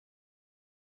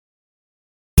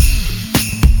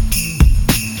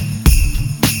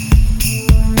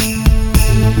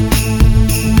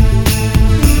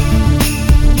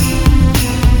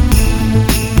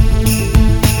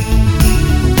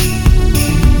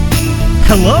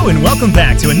Hello and welcome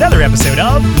back to another episode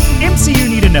of MCU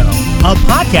Need to Know, a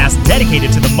podcast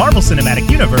dedicated to the Marvel Cinematic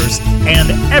Universe and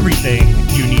everything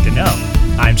you need to know.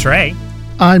 I'm Trey.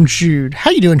 I'm Jude.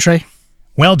 How you doing, Trey?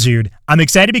 Well, Jude, I'm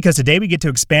excited because today we get to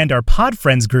expand our Pod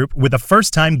Friends group with a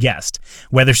first-time guest.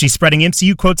 Whether she's spreading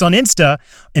MCU quotes on Insta,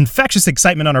 infectious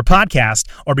excitement on our podcast,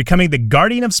 or becoming the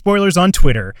guardian of spoilers on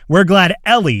Twitter, we're glad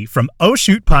Ellie from Oh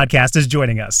Shoot Podcast is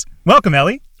joining us. Welcome,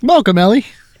 Ellie. Welcome, Ellie.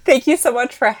 Thank you so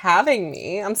much for having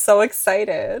me. I'm so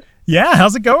excited. Yeah,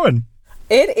 how's it going?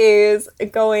 It is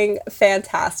going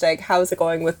fantastic. How's it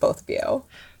going with both of you?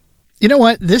 You know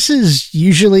what? This is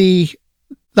usually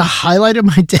the highlight of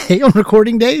my day on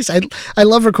recording days. I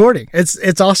love recording.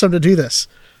 It's awesome to do this.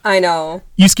 I know.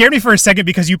 You scared me for a second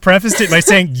because you prefaced it by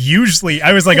saying usually.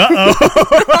 I was like, uh-oh.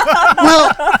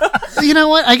 Well, you know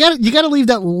what? You got to leave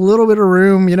that little bit of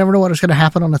room. You never know what's going to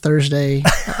happen on a Thursday.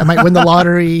 I might win the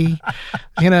lottery.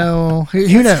 You know,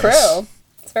 who knows? True.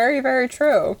 It's very, very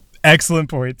true. Excellent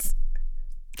points.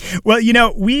 Well, you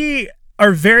know, we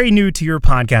are very new to your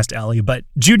podcast, Ellie, but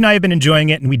Jude and I have been enjoying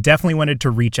it, and we definitely wanted to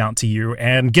reach out to you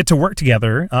and get to work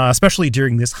together, especially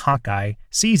during this Hawkeye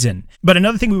season. But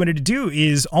another thing we wanted to do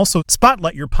is also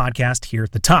spotlight your podcast here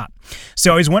at the top.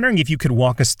 So I was wondering if you could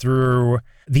walk us through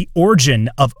the origin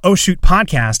of Oh Shoot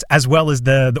Podcast, as well as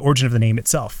the origin of the name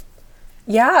itself.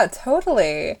 Yeah,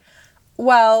 totally.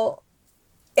 Well,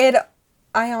 I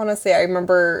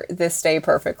remember this day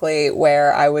perfectly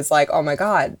where I was like, oh my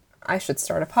God, I should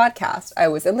start a podcast. I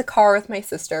was in the car with my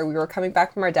sister. We were coming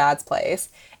back from our dad's place.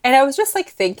 And I was just like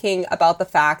thinking about the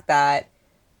fact that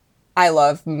I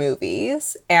love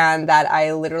movies and that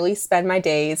I literally spend my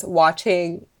days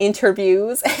watching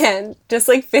interviews and just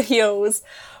like videos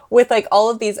with like all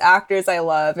of these actors I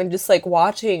love and just like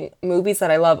watching movies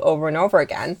that I love over and over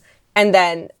again. And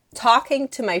then talking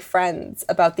to my friends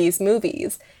about these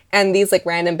movies and these like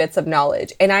random bits of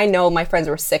knowledge. And I know my friends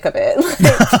were sick of it.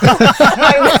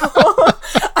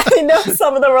 I know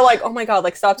some of them were like, oh my God,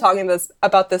 like stop talking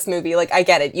about this movie. Like, I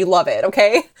get it. You love it.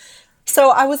 Okay. So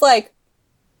I was like,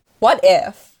 what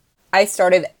if I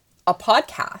started a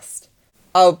podcast,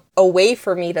 a way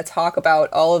for me to talk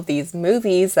about all of these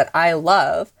movies that I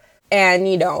love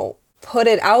and, you know, put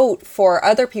it out for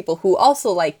other people who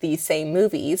also like these same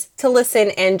movies to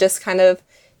listen and just kind of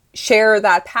share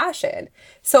that passion.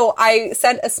 So I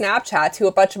sent a Snapchat to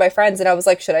a bunch of my friends and I was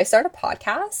like, should I start a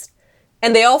podcast?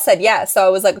 And they all said yes. So I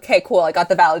was like, okay, cool. I got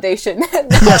the validation.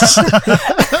 Yes.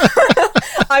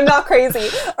 I'm not crazy.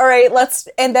 All right,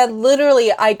 and then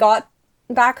literally I got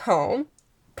back home,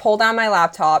 pulled out my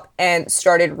laptop and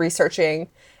started researching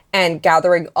and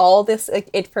gathering all this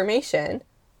information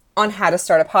on how to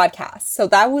start a podcast. So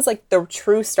that was like the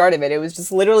true start of it. It was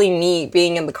just literally me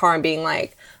being in the car and being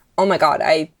like, oh my God,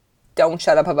 I don't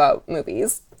shut up about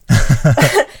movies.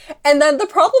 And then the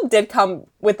problem did come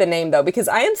with the name though, because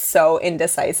I am so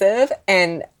indecisive.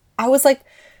 And I was like,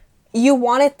 you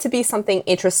want it to be something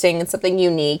interesting and something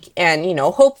unique and, you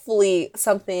know, hopefully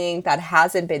something that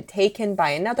hasn't been taken by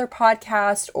another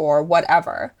podcast or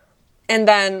whatever. And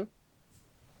then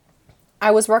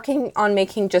I was working on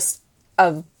making just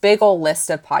a big old list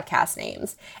of podcast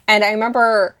names. And I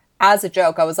remember as a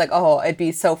joke, I was like, oh, it'd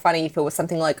be so funny if it was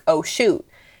something like, oh, shoot.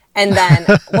 And then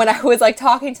when I was like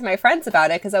talking to my friends about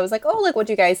it, because I was like, oh, like, what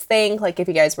do you guys think? Like, if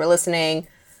you guys were listening,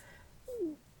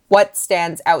 what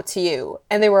stands out to you?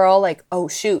 And they were all like, oh,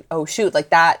 shoot, like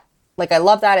that. Like, I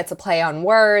love that. It's a play on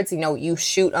words. You know, you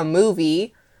shoot a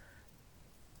movie.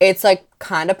 It's like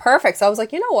kind of perfect. So I was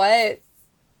like, you know what?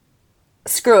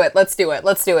 Screw it. Let's do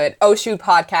it. Oh, Shoot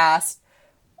Podcast.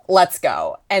 Let's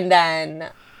go. And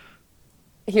then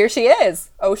here she is.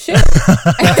 Oh, shoot.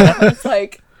 And I was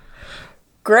like,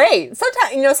 great.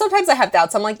 Sometimes I have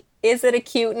doubts. I'm like, is it a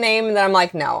cute name? And then I'm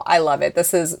like, no, I love it.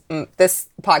 This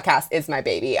podcast is my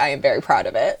baby. I am very proud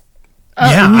of it.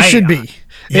 You should be.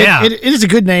 Yeah. It is a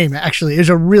good name, actually. It's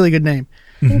a really good name.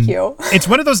 Thank you. It's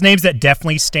one of those names that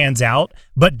definitely stands out,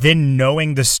 but then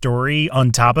knowing the story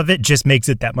on top of it just makes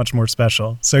it that much more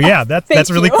special. So yeah, that's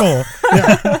really cool.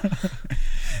 Yeah.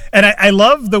 And I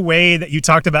love the way that you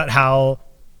talked about how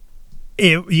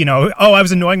I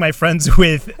was annoying my friends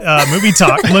with movie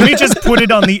talk. Let me just put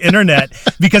it on the internet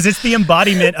because it's the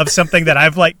embodiment of something that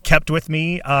I've like kept with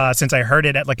me since I heard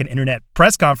it at like an internet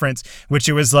press conference, which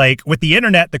it was like, with the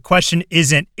internet, the question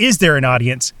isn't, is there an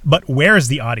audience, but where's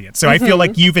the audience? So I feel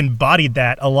like you've embodied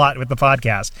that a lot with the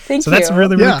podcast. Thank you. That's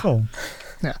really, really cool.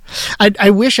 Yeah.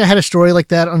 I wish I had a story like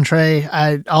that on Trey.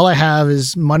 All I have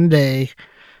is Monday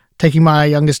taking my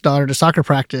youngest daughter to soccer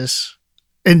practice.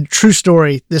 And true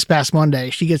story, this past Monday,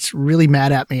 she gets really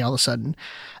mad at me all of a sudden.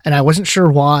 And I wasn't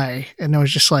sure why. And I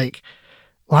was just like,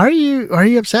 why are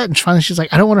you upset? And finally she's like,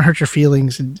 I don't want to hurt your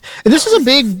feelings. And this is a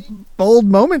big, bold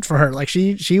moment for her. Like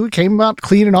she came out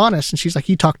clean and honest, and she's like,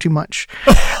 you talk too much.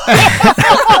 And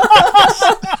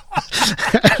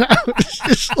I was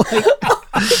just like,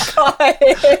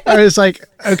 I was like,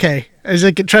 okay. I was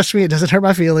like, trust me, it doesn't hurt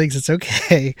my feelings. It's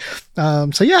okay.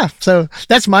 So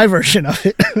that's my version of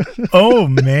it. Oh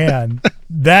man,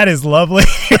 that is lovely.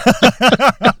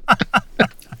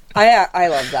 I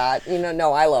love that.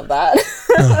 No, I love that.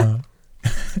 Uh-huh.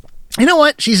 You know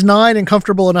what? She's 9 and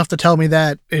comfortable enough to tell me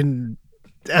that, and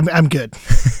I'm good.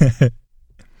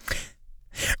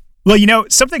 Well,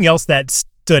 something else that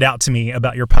stood out to me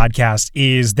about your podcast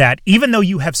is that even though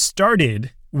you have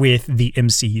started with the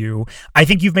MCU, I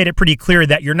think you've made it pretty clear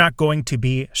that you're not going to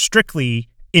be strictly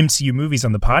MCU movies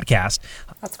on the podcast.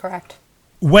 That's correct.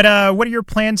 What are your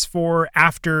plans for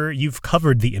after you've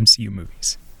covered the MCU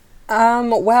movies?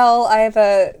 Well, I have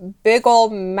a big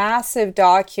old massive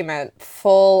document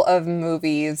full of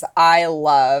movies I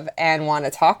love and want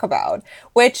to talk about,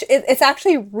 which it's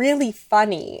actually really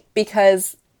funny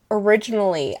because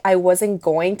originally I wasn't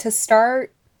going to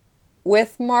start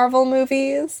with Marvel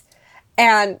movies,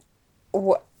 and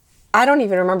I don't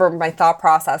even remember my thought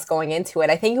process going into it.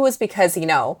 I think it was because,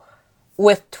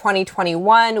 with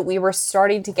 2021, we were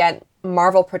starting to get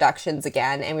Marvel productions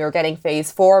again, and we were getting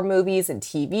Phase 4 movies and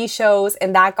TV shows,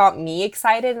 and that got me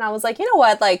excited. And I was like, you know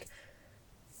what, like,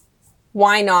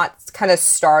 why not kind of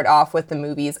start off with the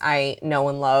movies I know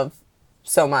and love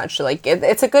so much? Like,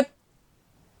 it's a good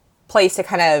place to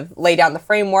kind of lay down the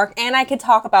framework, and I could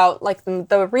talk about like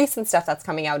the recent stuff that's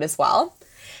coming out as well.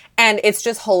 And it's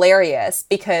just hilarious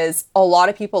because a lot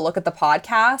of people look at the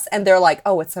podcast and they're like,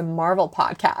 oh, it's a Marvel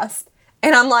podcast.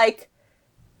 And I'm like,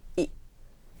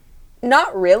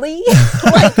 not really.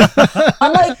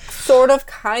 I'm like sort of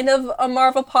kind of a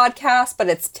Marvel podcast, but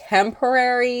it's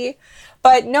temporary.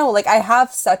 But no, like I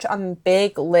have such a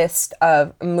big list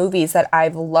of movies that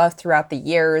I've loved throughout the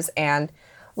years. And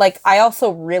like, I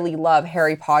also really love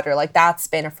Harry Potter. Like that's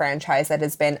been a franchise that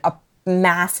has been a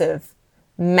massive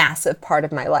part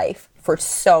of my life for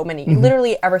so many,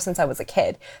 literally ever since I was a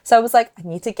kid. So I was like, I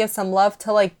need to give some love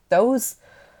to like those,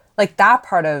 like that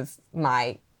part of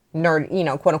my nerd,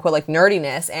 quote unquote, like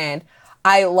nerdiness. And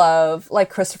I love like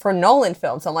Christopher Nolan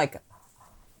films. So I'm like,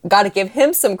 got to give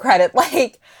him some credit.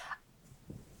 Like,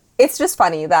 it's just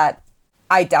funny that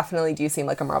I definitely do seem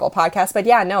like a Marvel podcast. But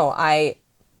yeah, no, I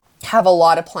have a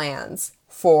lot of plans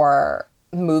for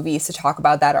movies to talk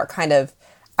about that are kind of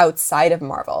outside of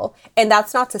Marvel. And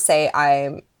that's not to say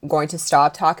I'm going to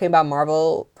stop talking about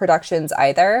Marvel productions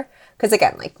either. Because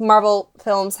again, like Marvel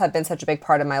films have been such a big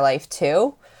part of my life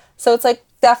too. So it's like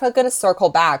definitely going to circle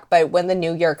back. But when the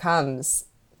new year comes,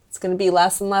 it's going to be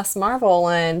less and less Marvel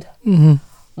and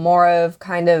more of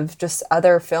kind of just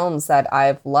other films that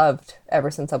I've loved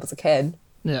ever since I was a kid.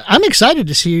 Yeah, I'm excited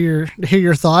to hear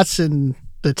your thoughts and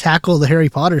to tackle the Harry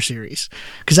Potter series,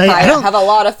 because I don't have a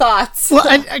lot of thoughts. Well,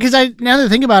 because now that I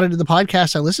think about it, in the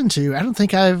podcast I listen to, I don't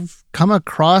think I've come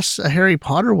across a Harry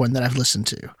Potter one that I've listened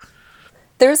to.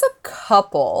 There's a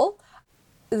couple.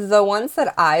 The ones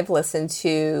that I've listened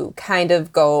to kind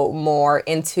of go more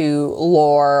into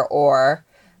lore or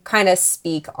kind of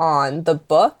speak on the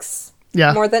books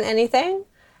more than anything,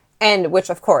 and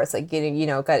which of course, like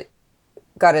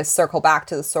got to circle back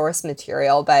to the source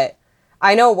material, but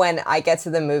I know when I get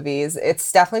to the movies,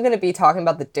 it's definitely going to be talking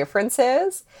about the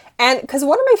differences. And because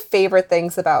one of my favorite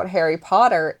things about Harry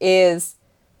Potter isn't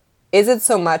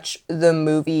so much the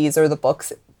movies or the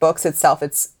books itself.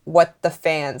 It's what the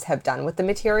fans have done with the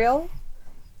material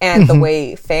and the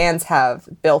way fans have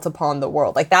built upon the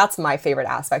world. Like that's my favorite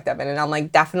aspect of it. And I'm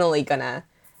like definitely going to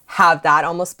have that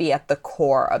almost be at the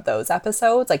core of those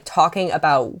episodes, like talking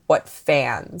about what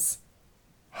fans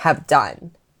have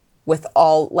done with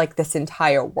all like this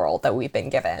entire world that we've been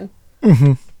given.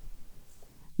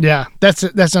 Yeah,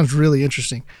 that sounds really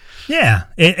interesting. Yeah,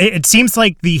 it seems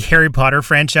like the Harry Potter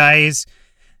franchise,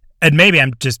 and maybe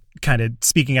I'm just kind of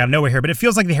speaking out of nowhere here, but it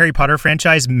feels like the Harry Potter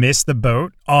franchise missed the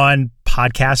boat on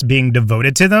podcasts being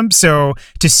devoted to them. So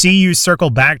to see you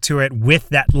circle back to it with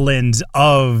that lens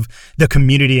of the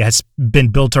community has been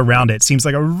built around it seems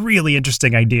like a really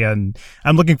interesting idea, and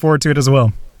I'm looking forward to it as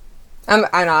well.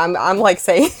 I'm like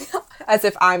saying as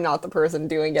if I'm not the person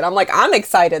doing it. I'm like, I'm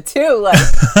excited too. Like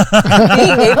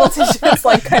being able to just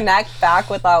like connect back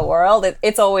with that world.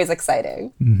 It's always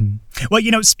exciting. Well,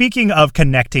 speaking of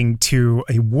connecting to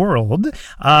a world,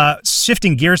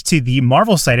 shifting gears to the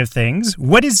Marvel side of things,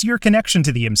 what is your connection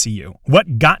to the MCU?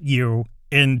 What got you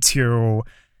into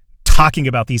talking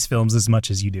about these films as much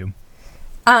as you do?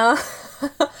 That's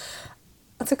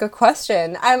a good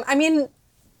question. I mean,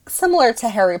 similar to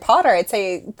Harry Potter, I'd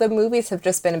say the movies have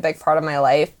just been a big part of my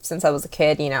life since I was a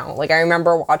kid, you know. Like, I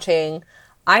remember watching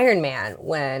Iron Man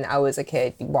when I was a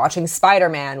kid, watching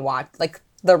Spider-Man, like,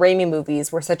 the Raimi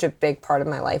movies were such a big part of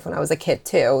my life when I was a kid,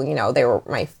 too. You know, they were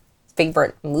my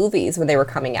favorite movies when they were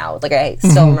coming out. Like, I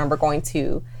still remember going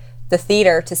to the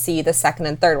theater to see the second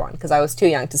and third one because I was too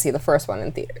young to see the first one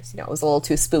in theaters. You know, it was a little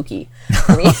too spooky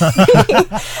for me.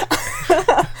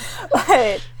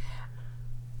 But,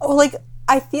 like,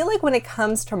 I feel like when it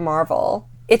comes to Marvel,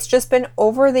 it's just been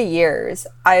over the years,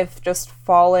 I've just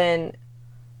fallen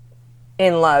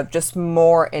in love just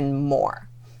more and more.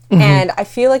 And I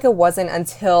feel like it wasn't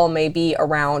until maybe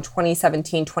around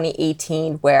 2017,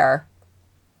 2018 where,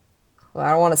 well,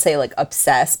 I don't want to say like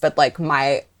obsessed, but like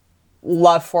my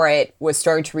love for it was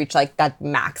starting to reach like that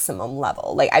maximum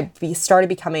level. Like I started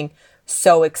becoming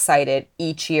so excited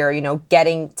each year, you know,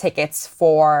 getting tickets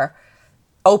for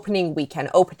opening weekend,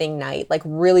 opening night, like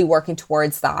really working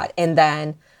towards that. And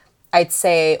then I'd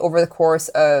say over the course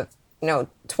of, you know,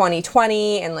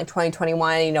 2020 and like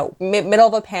 2021, you know, middle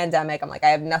of a pandemic, I'm like, I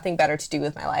have nothing better to do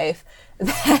with my life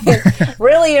than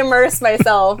really immerse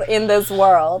myself in this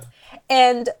world.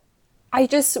 And I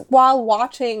just, while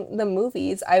watching the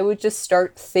movies, I would just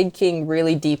start thinking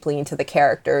really deeply into the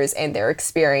characters and their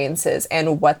experiences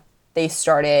and what they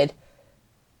started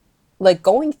like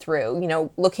going through, you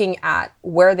know, looking at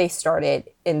where they started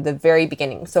in the very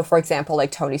beginning. So for example,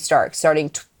 like Tony Stark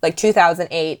starting like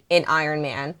 2008 in Iron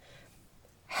Man,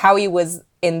 how he was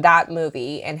in that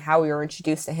movie and how we were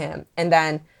introduced to him. And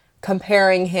then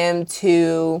comparing him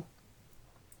to,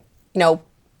 you know,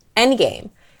 Endgame,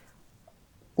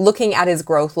 looking at his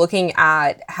growth, looking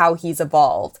at how he's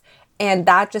evolved. And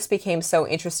that just became so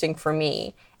interesting for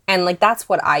me. And like, that's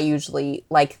what I usually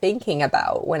like thinking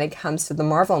about when it comes to the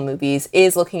Marvel movies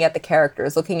is looking at the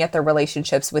characters, looking at their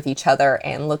relationships with each other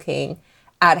and looking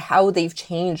at how they've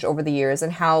changed over the years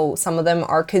and how some of them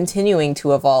are continuing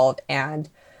to evolve and,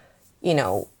 you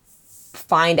know,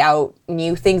 find out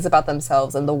new things about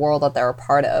themselves and the world that they're a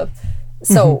part of.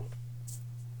 So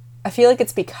I feel like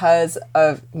it's because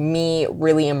of me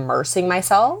really immersing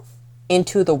myself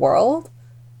into the world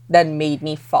that made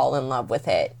me fall in love with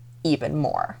it even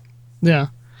more. Yeah.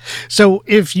 So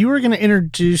if you were going to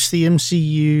introduce the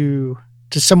MCU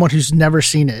to someone who's never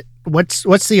seen it, what's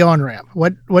the on-ramp?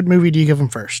 What movie do you give them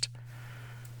first?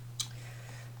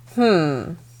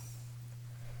 That's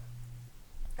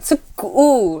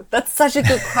such a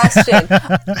good question.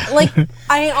 Like,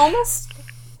 I almost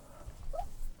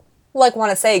like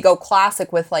want to say go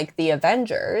classic with like the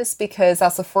Avengers because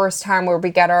that's the first time where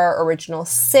we get our original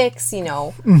 6, you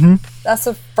know. That's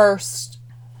the first.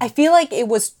 I feel like it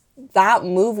was that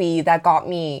movie that got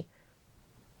me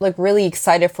like really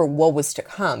excited for what was to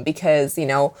come because, you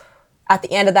know, at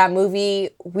the end of that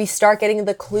movie, we start getting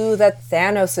the clue that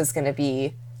Thanos is going to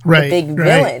be the big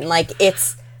villain. Like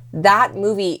it's that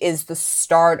movie is the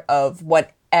start of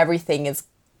what everything is,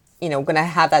 you know, going to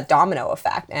have that domino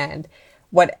effect and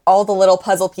what all the little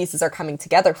puzzle pieces are coming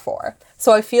together for.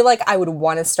 So I feel like I would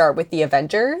want to start with the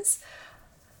Avengers.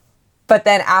 But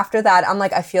then after that, I'm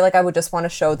like, I feel like I would just want to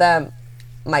show them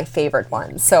my favorite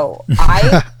ones. So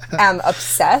I am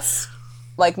obsessed.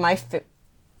 Like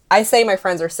I say my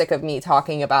friends are sick of me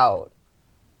talking about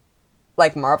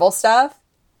like Marvel stuff.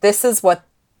 This is what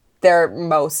they're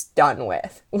most done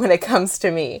with when it comes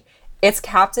to me. It's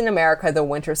Captain America, the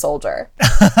Winter Soldier.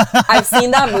 I've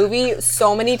seen that movie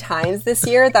so many times this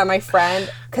year that my friend,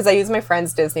 because I use my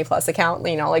friend's Disney Plus account,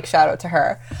 you know, like shout out to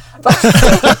her. But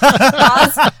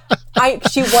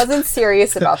she wasn't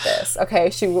serious about this,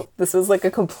 okay? This was like a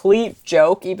complete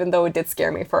joke, even though it did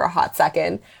scare me for a hot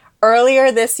second.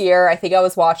 Earlier this year, I think I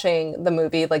was watching the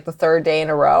movie like the third day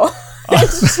in a row. And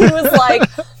she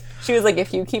was like,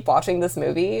 if you keep watching this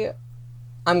movie,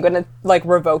 I'm going to like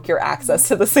revoke your access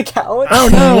to this account. Oh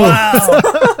no.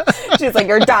 Wow. She's like,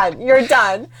 you're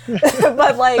done.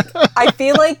 But like, I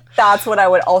feel like that's what I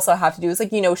would also have to do is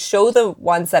like, you know, show the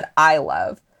ones that I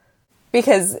love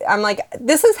because I'm like,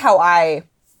 this is how I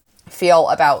feel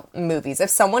about movies. If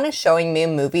someone is showing me a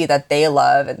movie that they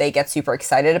love and they get super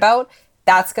excited about,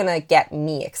 that's going to get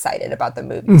me excited about the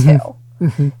movie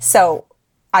too. So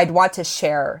I'd want to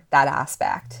share that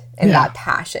aspect and that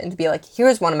passion to be like,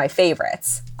 here's one of my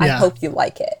favorites. I hope you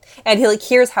like it. And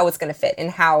here's how it's going to fit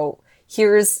and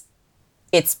here's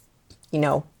its, you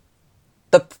know,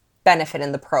 the benefit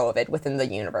and the pro of it within the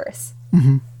universe.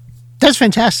 That's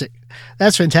fantastic.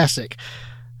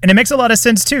 And it makes a lot of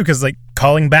sense too, because like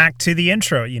calling back to the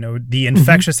intro, you know, the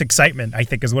infectious excitement, I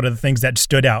think is one of the things that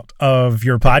stood out of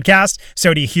your podcast.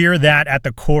 So to hear that at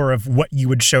the core of what you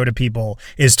would show to people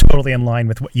is totally in line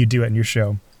with what you do in your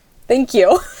show. Thank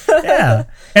you. Yeah.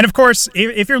 And of course,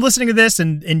 if you're listening to this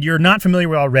and you're not familiar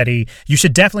with already, you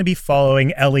should definitely be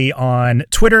following Ellie on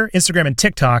Twitter, Instagram, and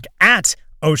TikTok at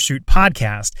Oh Shoot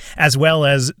Podcast, as well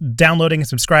as downloading and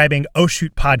subscribing Oh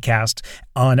Shoot Podcast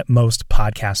on most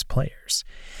podcast players.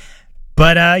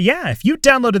 But yeah, if you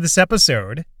downloaded this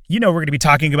episode, you know we're going to be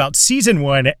talking about Season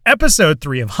 1, Episode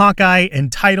 3 of Hawkeye,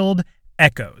 entitled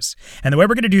Echoes. And the way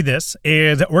we're going to do this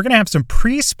is we're going to have some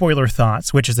pre-spoiler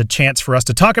thoughts, which is a chance for us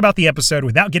to talk about the episode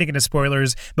without getting into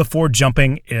spoilers before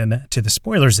jumping into the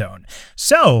spoiler zone.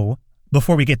 So,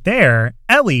 before we get there,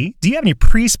 Ellie, do you have any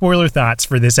pre-spoiler thoughts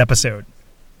for this episode?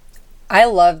 I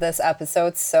love this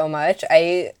episode so much.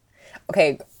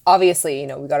 Okay, obviously,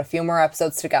 we got a few more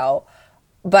episodes to go,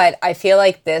 but I feel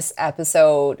like this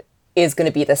episode is going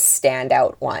to be the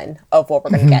standout one of what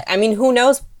we're going to get. I mean, who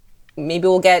knows? Maybe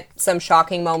we'll get some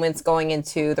shocking moments going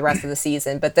into the rest of the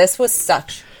season, but this was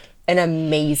such an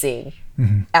amazing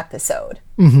episode.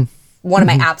 One of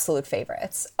my absolute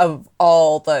favorites of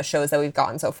all the shows that we've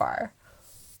gotten so far.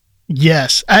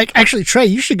 Yes. Actually, Trey,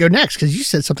 you should go next because you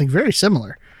said something very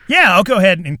similar. Yeah, I'll go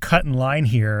ahead and cut in line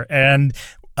here. And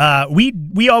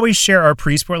we always share our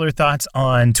pre-spoiler thoughts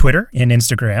on Twitter and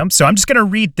Instagram. So I'm just going to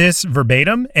read this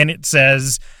verbatim, and it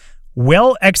says,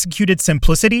 well-executed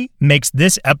simplicity makes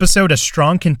this episode a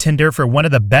strong contender for one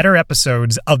of the better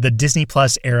episodes of the Disney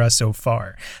Plus era so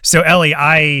far. So, Ellie,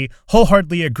 I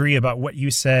wholeheartedly agree about what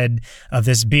you said of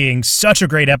this being such a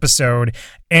great episode.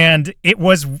 And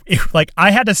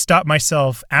I had to stop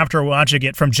myself after watching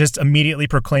it from just immediately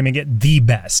proclaiming it the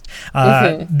best.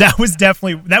 That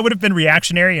would have been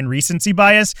reactionary and recency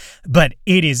bias, but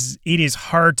it is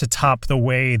hard to top the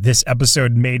way this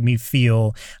episode made me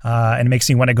feel, and it makes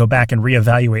me want to go back and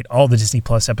reevaluate all the Disney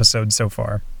Plus episodes so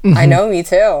far. I know, me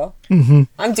too.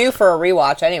 I'm due for a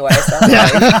rewatch anyway, so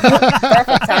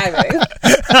perfect timing.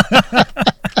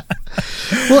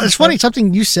 Well, it's funny,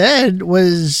 something you said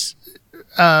was,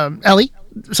 Ellie,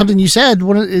 something you said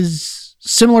is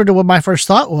similar to what my first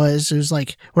thought was. It was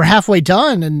like, we're halfway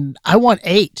done and I want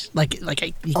 8.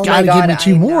 You gotta give me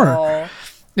 2 more.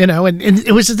 And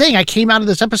it was the thing. I came out of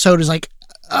this episode as like,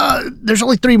 there's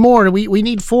only 3 more. We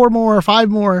need 4 more or 5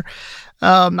 more.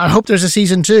 I hope there's a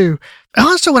season 2.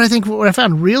 Also, what I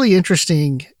found really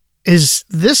interesting is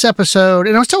this episode,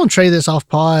 and I was telling Trey this off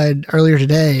pod earlier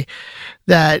today,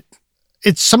 that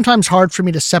it's sometimes hard for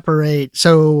me to separate.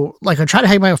 So, I try to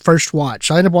have my first watch.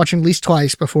 So I end up watching at least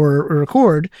twice before we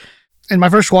record. And my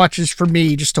first watch is for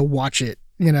me just to watch it,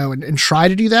 and try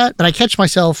to do that. But I catch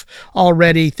myself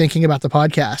already thinking about the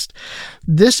podcast.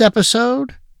 This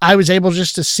episode, I was able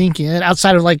just to sink in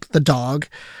outside of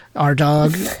our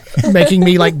dog making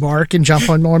me bark and jump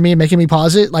on me and making me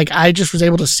pause it. I just was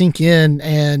able to sink in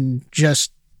and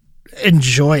just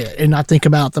enjoy it and not think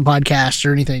about the podcast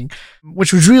or anything,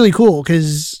 which was really cool.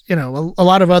 Cause a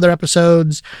lot of other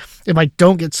episodes, if I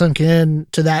don't get sunk in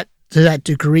to that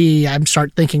degree, I'm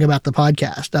start thinking about the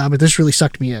podcast. But this really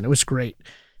sucked me in. It was great.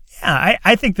 Yeah,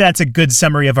 I think that's a good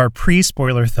summary of our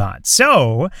pre-spoiler thoughts.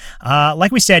 So,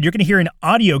 like we said, you're going to hear an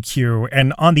audio cue,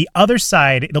 and on the other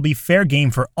side, it'll be fair game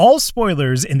for all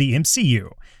spoilers in the MCU.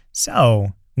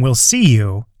 So, we'll see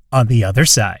you on the other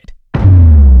side.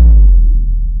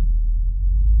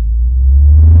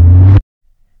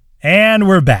 And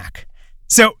we're back.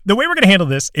 So the way we're going to handle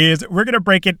this is we're going to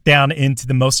break it down into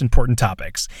the most important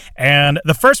topics. And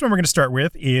the first one we're going to start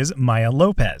with is Maya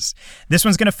Lopez. This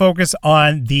one's going to focus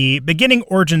on the beginning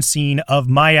origin scene of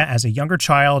Maya as a younger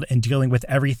child and dealing with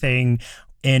everything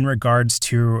in regards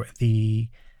to the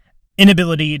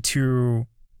inability to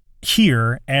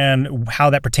hear and how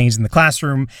that pertains in the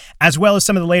classroom, as well as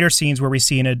some of the later scenes where we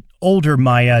see an older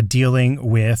Maya dealing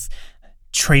with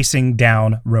tracing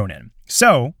down Ronan.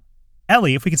 So,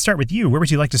 Ellie, if we could start with you, where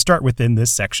would you like to start within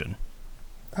this section?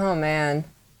 Oh, man.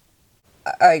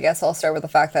 I guess I'll start with the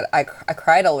fact that I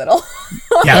cried a little.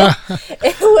 Yeah.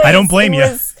 I don't blame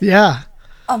you. Yeah.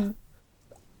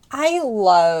 I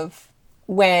love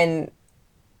when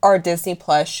our Disney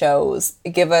Plus shows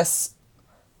give us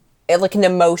an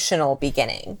emotional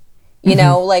beginning.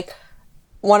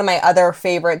 One of my other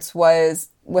favorites was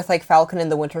with Falcon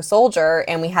and the Winter Soldier,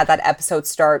 and we had that episode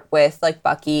start with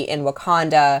Bucky in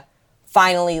Wakanda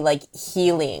finally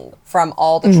healing from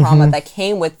all the trauma that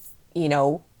came with,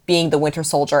 being the Winter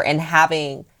Soldier and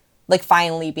having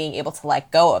finally being able to let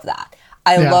go of that.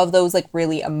 I love those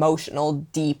really emotional,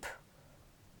 deep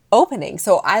openings.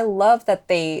 So I love that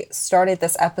they started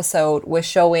this episode with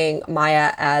showing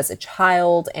Maya as a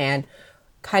child and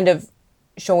kind of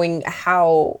showing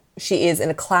how she is in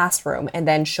a classroom and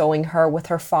then showing her with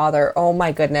her father. Oh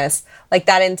my goodness.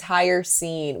 That entire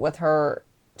scene with her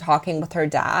talking with her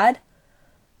dad,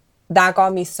 that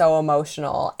got me so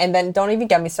emotional. And then don't even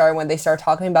get me started when they start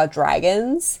talking about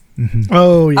dragons.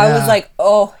 Oh, yeah. I was like,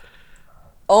 oh,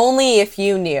 only if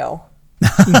you knew.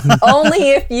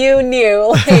 Only if you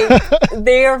knew. Like,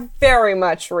 they are very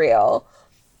much real.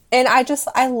 And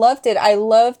I loved it. I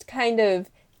loved kind of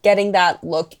getting that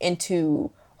look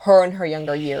into her in her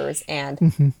younger years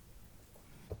and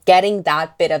getting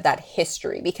that bit of that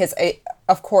history, because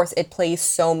of course it plays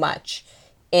so much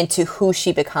into who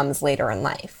she becomes later in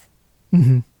life.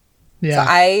 Yeah. So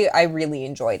I really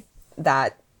enjoyed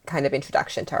that kind of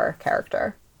introduction to her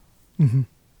character.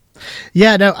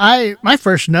 Yeah, no, my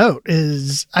first note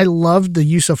is I loved the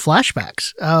use of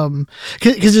flashbacks.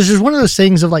 Because this is one of those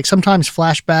things of like, sometimes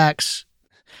flashbacks,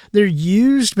 they're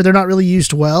used, but they're not really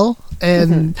used well.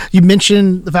 And you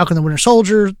mentioned the Falcon and the Winter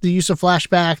Soldier, the use of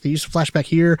flashback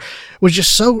here was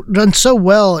just done so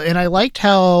well. And I liked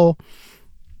how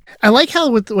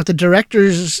what the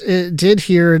directors did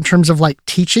here in terms of like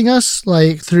teaching us,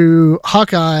 like through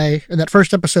Hawkeye in that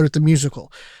first episode at the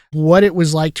musical, what it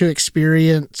was like to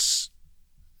experience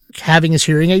having his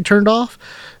hearing aid turned off,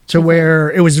 to where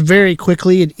it was very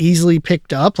quickly and easily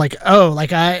picked up. Like, oh,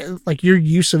 like your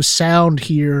use of sound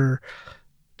here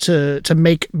to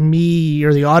make me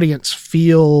or the audience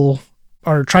feel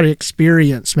or try to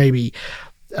experience maybe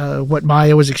what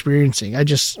Maya was experiencing.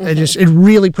 It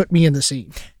really put me in the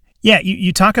scene. Yeah,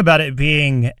 you talk about it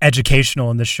being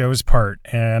educational in the show's part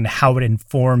and how it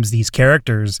informs these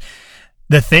characters.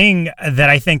 The thing that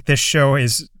I think this show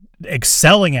is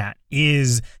excelling at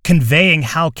is conveying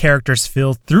how characters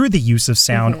feel through the use of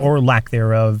sound or lack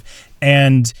thereof.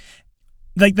 And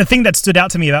like the thing that stood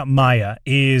out to me about Maya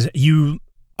is you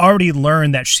already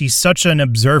learned that she's such an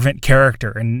observant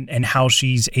character and how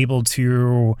she's able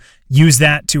to use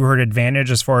that to her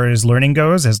advantage as far as learning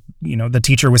goes. As you know, the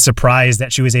teacher was surprised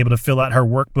that she was able to fill out her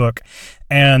workbook,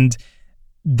 and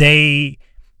the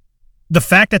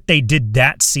fact that they did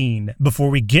that scene before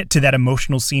we get to that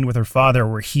emotional scene with her father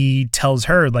where he tells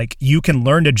her, like, you can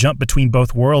learn to jump between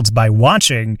both worlds by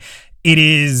watching, it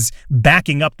is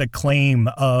backing up the claim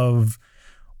of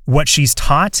what she's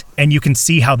taught, and you can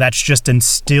see how that's just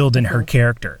instilled in her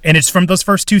character. And it's from those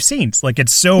first two scenes. Like,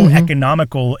 it's so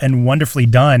economical and wonderfully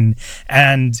done.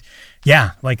 And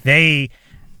yeah, like they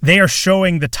are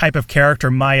showing the type of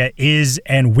character Maya is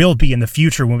and will be in the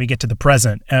future when we get to the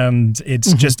present. And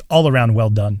it's just all around well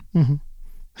done.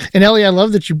 And Ellie, I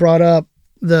love that you brought up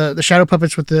the shadow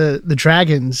puppets with the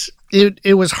dragons.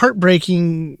 It was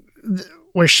heartbreaking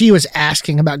where she was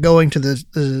asking about going to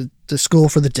the school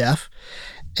for the deaf.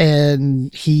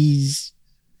 And he's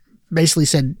basically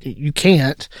said, you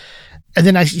can't. And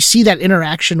then you see that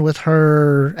interaction with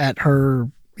her at her,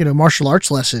 martial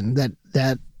arts lesson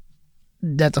that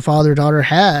the father-daughter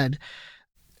had.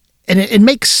 And it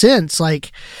makes sense,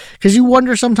 like, because you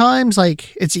wonder sometimes,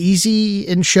 like, it's easy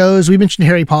in shows. We mentioned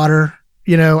Harry Potter,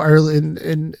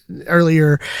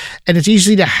 earlier, and it's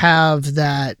easy to have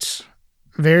that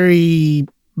very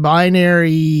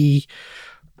binary,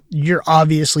 you're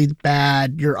obviously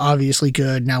bad, you're obviously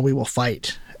good, now we will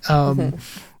fight.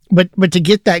 But to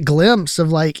get that glimpse of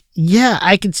like, yeah,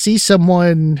 I could see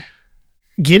someone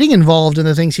getting involved in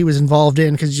the things he was involved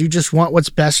in because you just want what's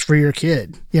best for your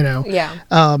kid, Yeah.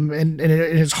 And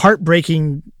it's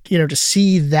heartbreaking, to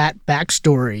see that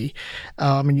backstory,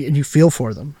 and you feel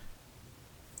for them.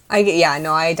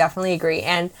 I definitely agree.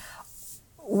 And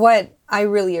what I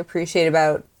really appreciate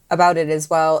about it as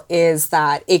well is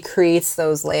that it creates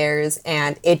those layers,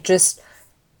 and it just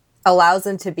allows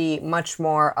them to be much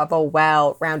more of a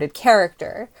well-rounded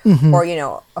character.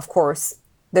 Or, of course,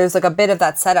 there's like a bit of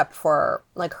that setup for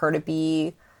like her to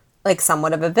be like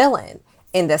somewhat of a villain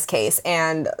in this case.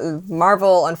 And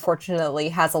Marvel, unfortunately,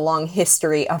 has a long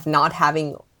history of not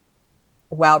having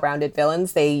well-rounded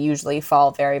villains. They usually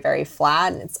fall very, very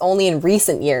flat. And it's only in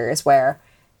recent years where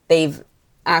they've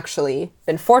actually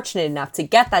been fortunate enough to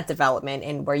get that development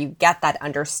and where you get that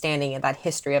understanding and that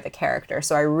history of a character.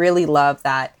 So I really love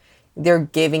that they're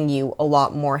giving you a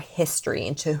lot more history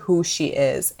into who she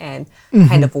is and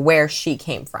kind of where she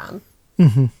came from.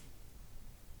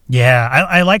 Yeah,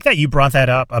 I like that you brought that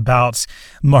up about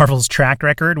Marvel's track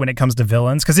record when it comes to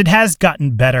villains, because it has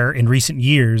gotten better in recent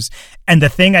years. And the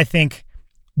thing I think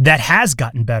that has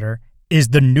gotten better is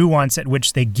the nuance at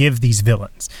which they give these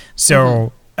villains.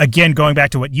 So again, going back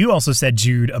to what you also said,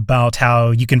 Jude, about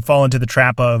how you can fall into the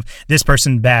trap of this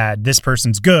person bad, this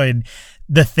person's good.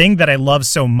 The thing that I love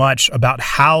so much about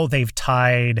how they've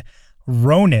tied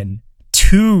Ronan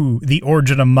to the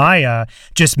origin of Maya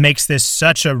just makes this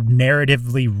such a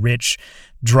narratively rich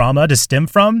drama to stem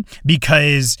from,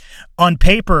 because on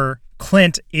paper,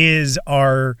 Clint is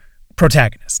our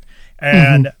protagonist.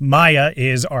 and Maya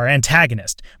is our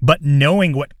antagonist. But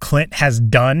knowing what Clint has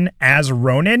done as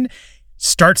Ronin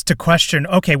starts to question,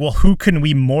 okay, well, who can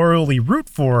we morally root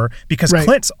for? Because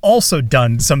Clint's also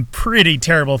done some pretty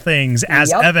terrible things,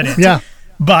 as evident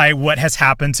by what has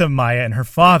happened to Maya and her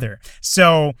father.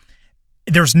 So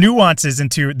there's nuances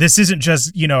into this. Isn't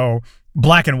just,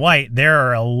 black and white. There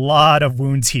are a lot of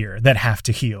wounds here that have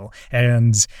to heal.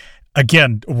 And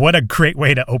again, what a great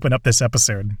way to open up this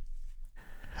episode.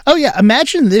 Oh yeah,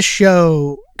 imagine this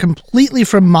show completely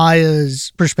from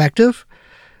Maya's perspective.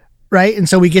 Right. And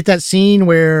so we get that scene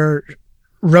where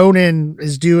Ronin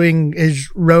is doing his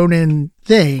Ronin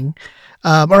thing.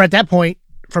 Or at that point,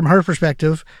 from her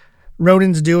perspective,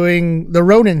 Ronin's doing the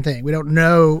Ronin thing. We don't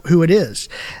know who it is.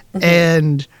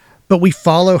 But we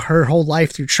follow her whole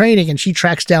life through training, and she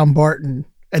tracks down Barton.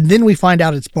 And then we find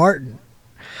out it's Barton.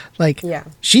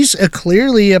 She's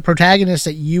clearly a protagonist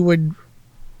that you would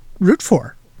root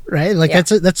for. Right.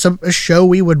 That's a show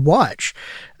we would watch.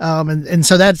 And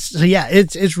so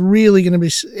it's really going to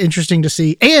be interesting to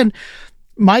see. And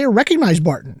Maya recognized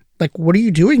Barton. Like, what are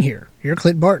you doing here? You're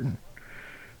Clint Barton.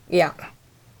 Yeah.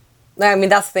 I mean,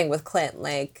 that's the thing with Clint.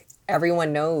 Like,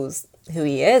 everyone knows who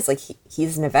he is. Like,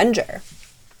 he's an Avenger.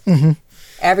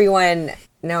 Everyone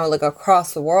now, like,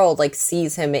 across the world, like,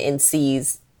 sees him and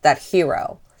sees that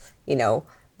hero,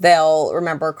 They'll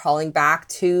remember calling back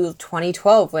to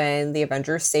 2012 when the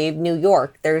Avengers saved New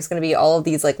York. There's going to be all of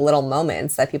these like little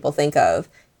moments that people think of,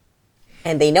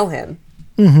 and they know him.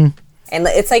 And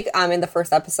it's like in the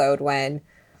first episode when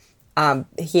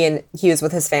he was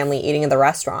with his family eating in the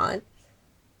restaurant,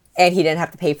 and he didn't have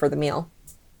to pay for the meal.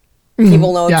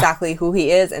 People know exactly who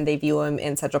he is, and they view him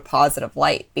in such a positive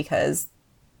light because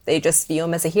they just view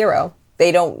him as a hero.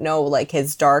 They don't know like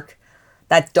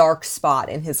that dark spot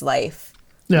in his life.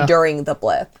 During the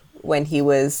blip when he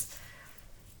was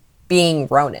being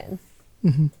Ronin.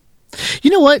 You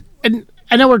know what? And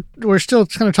I know we're still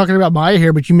kind of talking about Maya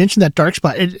here, but you mentioned that dark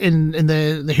spot in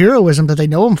the heroism that they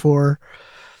know him for.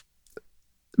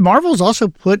 Marvel's also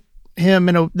put him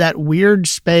in that weird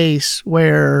space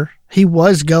where he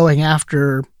was going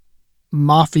after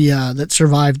mafia that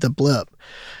survived the blip.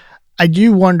 I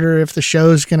do wonder if the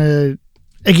show's going to,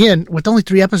 again, with only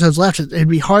 3 episodes left, it'd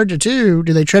be hard to do.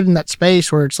 Do they tread in that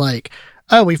space where it's like,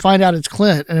 oh, we find out it's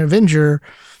Clint, an Avenger,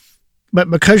 but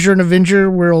because you're an Avenger,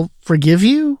 we'll forgive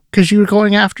you because you were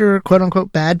going after quote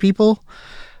unquote bad people?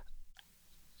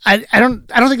 I don't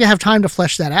think they have time to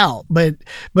flesh that out. But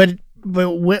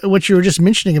what you were just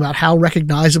mentioning about how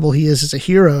recognizable he is as a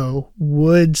hero,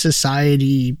 would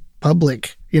society,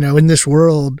 public, in this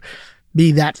world,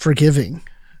 be that forgiving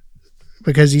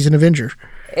because he's an Avenger?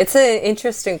 It's an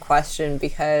interesting question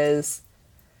because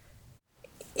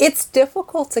it's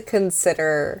difficult to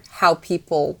consider how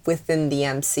people within the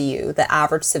MCU, the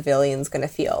average civilian, is going to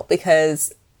feel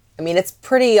because, I mean, it's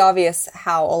pretty obvious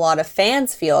how a lot of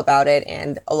fans feel about it,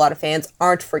 and a lot of fans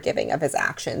aren't forgiving of his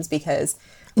actions because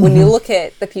when you look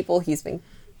at the people he's been,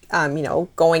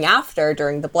 going after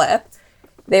during the blip,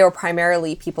 they were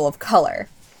primarily people of color,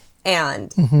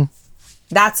 and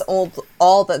that's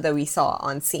all that we saw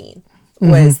on scene.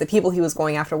 Was the people he was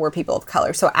going after were people of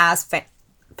color. So as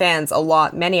fans,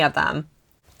 many of them,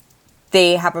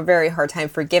 they have a very hard time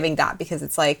forgiving that because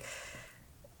it's like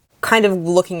kind of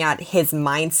looking at his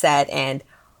mindset and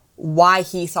why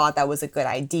he thought that was a good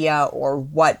idea or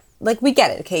what, like we get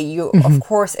it. Okay. Of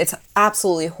course, it's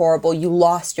absolutely horrible. You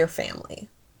lost your family.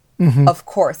 Of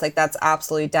course, like that's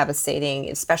absolutely devastating,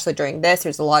 especially during this.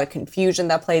 There's a lot of confusion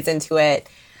that plays into it.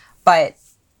 But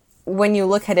when you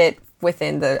look at it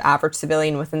within the average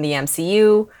civilian within the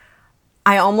MCU,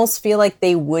 I almost feel like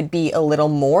they would be a little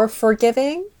more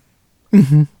forgiving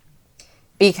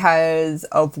because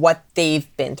of what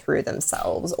they've been through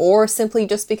themselves, or simply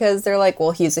just because they're like, well,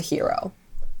 he's a hero.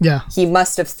 Yeah. He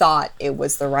must have thought it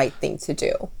was the right thing to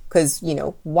do because,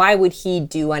 why would he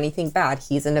do anything bad?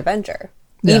 He's an Avenger.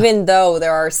 Yeah. Even though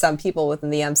there are some people within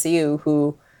the MCU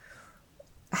who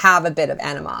have a bit of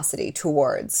animosity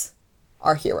towards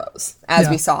our heroes, as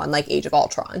we saw in like Age of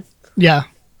Ultron. Yeah.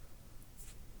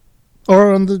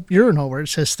 Or on the urinal where it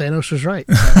says Thanos was right.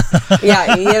 There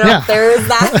is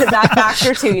that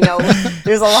factor too.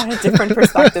 There's a lot of different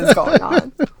perspectives going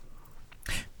on.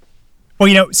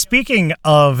 Well, speaking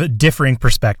of differing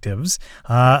perspectives,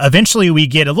 eventually we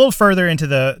get a little further into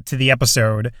the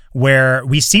episode where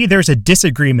we see there's a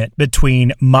disagreement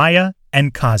between Maya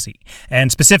and Kazi,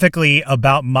 and specifically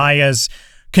about Maya's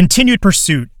continued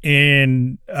pursuit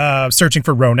in searching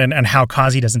for Ronin and how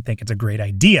Kazi doesn't think it's a great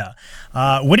idea.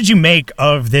 What did you make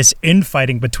of this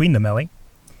infighting between them, Ellie?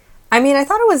 I mean, I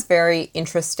thought it was very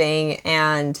interesting,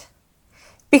 and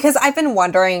Because I've been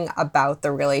wondering about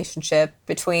the relationship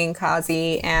between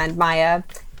Kazi and Maya,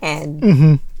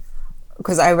 and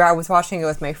because I was watching it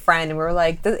with my friend, and we were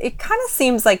like, it kind of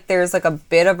seems like there's like a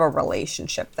bit of a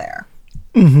relationship there.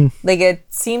 Like it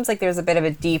seems like there's a bit of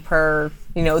a deeper,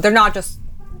 you know, they're not just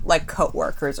like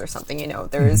co-workers or something, you know,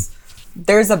 there's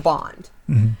a bond.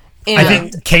 And I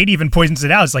think Kate even points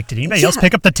it out. It's like, did anybody else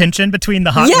pick up the tension between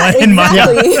the hotline and Maya?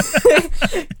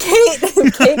 Exactly.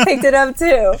 Kate picked it up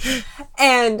too.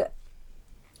 And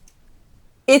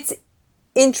it's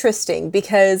interesting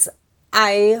because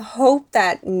I hope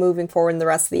that moving forward in the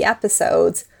rest of the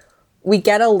episodes, we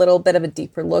get a little bit of a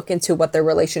deeper look into what their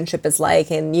relationship is like,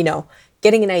 and, you know,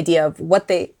 getting an idea of what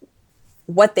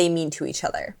they mean to each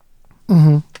other.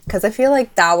 Because I feel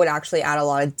like that would actually add a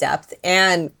lot of depth,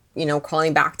 and, you know,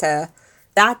 calling back to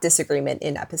that disagreement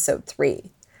in episode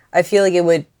 3, I feel like it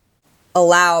would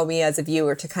allow me as a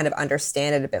viewer to kind of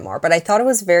understand it a bit more. But I thought it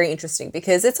was very interesting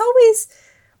because it's always,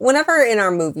 whenever in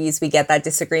our movies we get that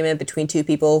disagreement between two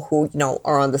people who, you know,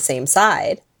 are on the same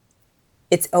side,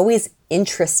 it's always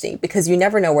interesting because you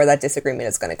never know where that disagreement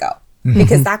is going to go.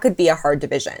 Because that could be a hard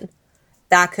division.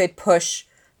 That could push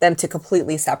them to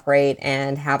completely separate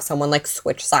and have someone like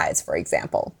switch sides, for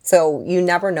example. So you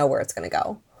never know where it's going to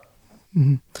go.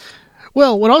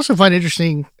 Well, what I also find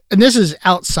interesting, and this is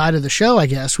outside of the show, I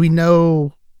guess, we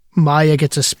know Maya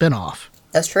gets a spinoff.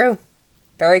 That's true.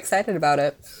 Very excited about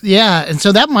it. Yeah, and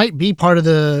so that might be part of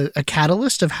a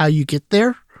catalyst of how you get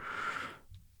there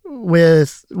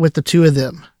with the two of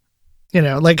them. You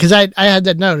know, like, because I had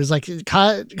that note. It's like,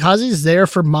 Kazi's there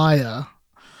for Maya.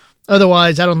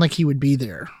 Otherwise, I don't think he would be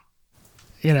there.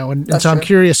 You know, and so I'm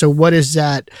curious. So what is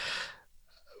that?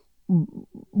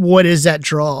 What is that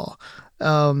draw?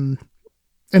 And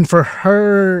for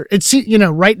her, it's, you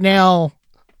know, right now,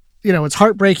 you know, it's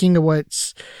heartbreaking to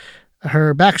what's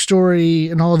her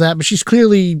backstory and all of that, but she's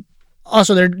clearly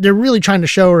also, they're really trying to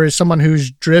show her as someone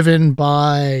who's driven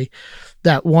by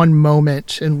that one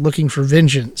moment and looking for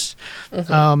vengeance.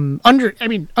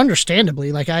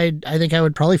 Understandably, like I think I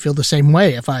would probably feel the same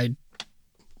way if I,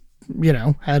 you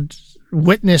know, had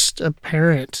witnessed a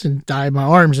parent and die in my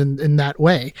arms in that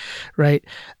way. Right.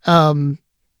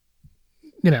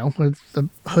 You know, with the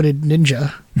hooded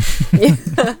ninja,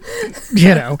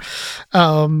 you know,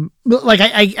 but like,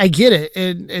 I get it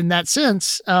in that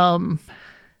sense.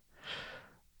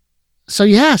 So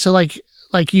yeah, so like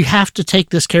you have to take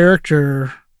this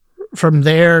character from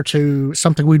there to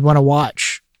something we'd want to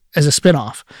watch as a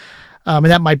spinoff. And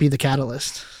that might be the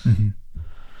catalyst.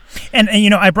 And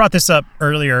you know, I brought this up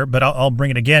earlier, but I'll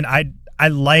bring it again. I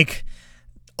like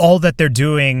all that they're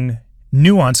doing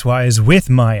nuance-wise with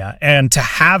Maya, and to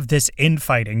have this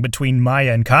infighting between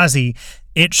Maya and Kazi,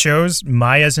 it shows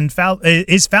Maya's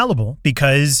is fallible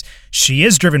because she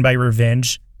is driven by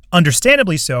revenge,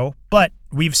 understandably so, but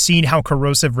we've seen how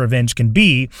corrosive revenge can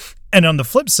be. And on the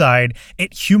flip side,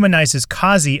 it humanizes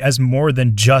Kazi as more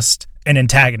than just an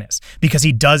antagonist, because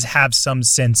he does have some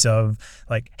sense of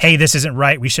like, hey, this isn't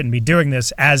right, we shouldn't be doing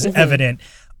this, as evident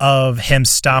of him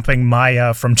stopping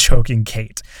Maya from choking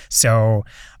Kate. So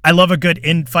I love a good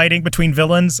infighting between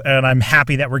villains, and I'm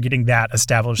happy that we're getting that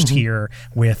established here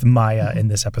with Maya in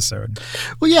this episode.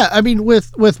 Well, yeah, I mean,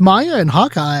 with Maya and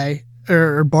Hawkeye,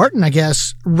 or Barton, I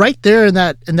guess, right there in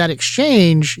that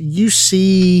exchange, you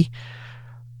see,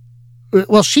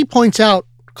 well, she points out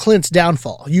Clint's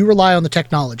downfall. You rely on the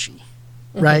technology,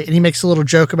 right? And he makes a little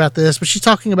joke about this, but she's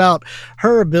talking about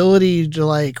her ability to,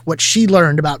 like, what she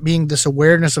learned about being this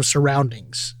awareness of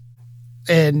surroundings.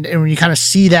 And when you kind of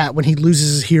see that when he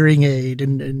loses his hearing aid,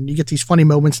 and you get these funny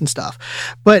moments and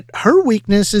stuff. But her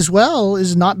weakness as well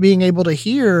is not being able to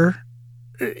hear,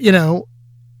 you know,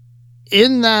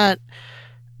 in that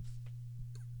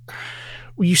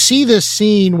you see this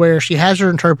scene where she has her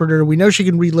interpreter. We know she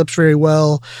can read lips very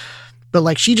well, but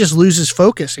like she just loses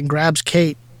focus and grabs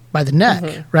Kate by the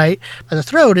neck, right? By the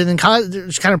throat. And then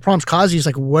she kind of prompts Kazi, he's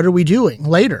like, what are we doing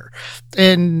later?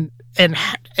 And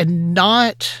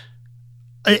not...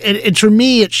 And for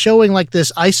me, it's showing like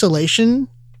this isolation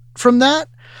from that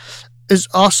is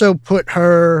also put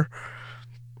her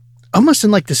almost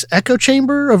in like this echo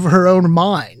chamber of her own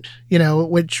mind, you know,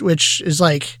 which is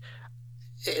like,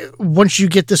 once you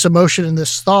get this emotion and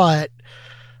this thought,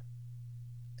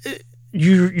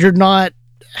 you're not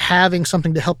having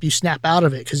something to help you snap out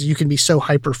of it, because you can be so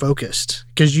hyper focused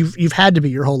because you've had to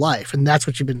be your whole life, and that's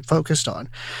what you've been focused on.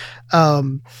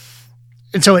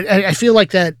 And so I feel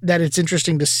like that it's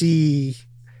interesting to see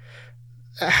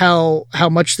how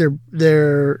much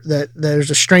that there's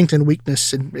a strength and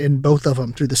weakness in both of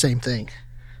them through the same thing.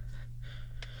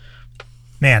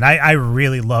 Man, I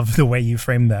really love the way you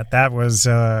framed that. That was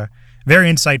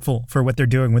very insightful for what they're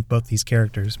doing with both these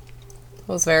characters. It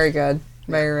was very good.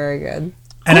 Very, very good.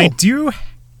 And I do...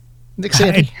 Nick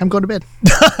Sandy, I'm going to bed.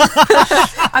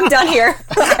 I'm done here.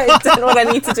 I've done what I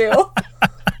need to do.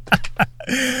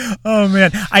 Oh,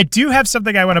 man. I do have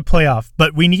something I want to play off,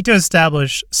 but we need to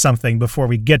establish something before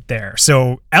we get there.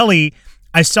 So, Ellie,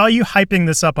 I saw you hyping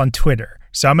this up on Twitter,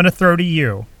 so I'm going to throw to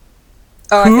you.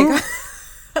 Oh,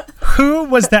 Who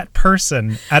was that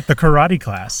person at the karate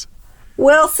class?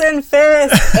 Wilson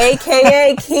Fisk,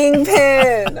 a.k.a.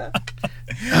 Kingpin.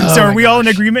 So are we all in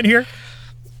agreement here?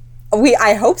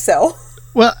 I hope so.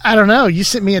 Well, I don't know. You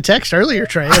sent me a text earlier,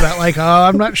 Trey, about like, oh,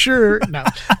 I'm not sure. No.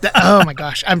 Oh my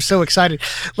gosh. I'm so excited.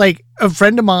 Like a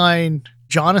friend of mine,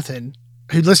 Jonathan,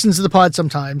 who listens to the pod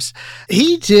sometimes,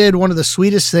 he did one of the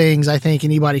sweetest things I think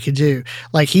anybody could do.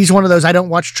 Like he's one of those, I don't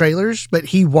watch trailers, but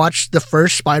he watched the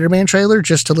first Spider-Man trailer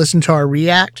just to listen to our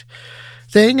react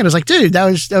thing. And I was like, dude, that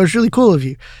was really cool of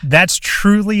you. That's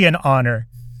truly an honor.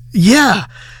 Yeah.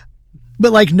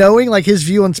 But like knowing like his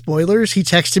view on spoilers, he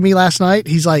texted me last night.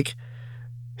 He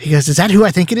goes, is that who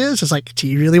I think it is? I was like, do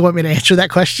you really want me to answer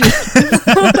that question?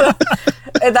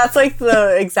 That's like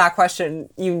the exact question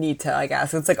you need to, I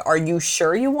guess. It's like, are you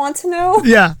sure you want to know?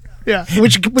 Yeah. Yeah.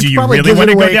 Which do you probably really want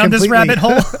to go away down completely. this rabbit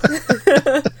hole?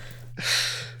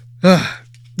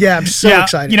 Yeah, I'm so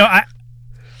excited. You know,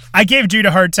 I gave Jude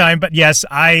a hard time, but yes,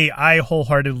 I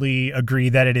wholeheartedly agree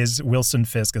that it is Wilson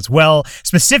Fisk as well.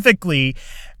 Specifically,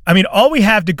 I mean, all we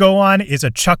have to go on is a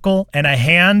chuckle and a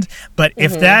hand, but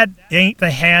if that ain't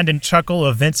the hand and chuckle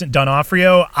of Vincent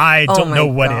D'Onofrio, I don't know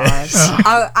what is.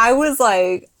 I was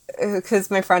like,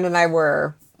 because my friend and I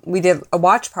we did a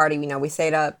watch party, you know, we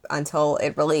stayed up until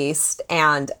it released,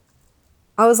 and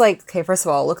I was like, okay, first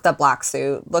of all, look at that black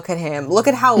suit. Look at him. Look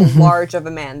at how large of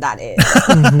a man that is.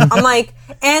 I'm like,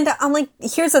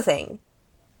 here's the thing.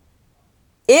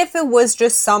 If it was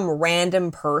just some random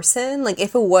person, like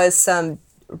if it was some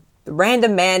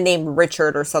random man named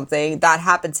Richard or something that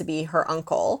happened to be her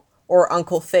uncle or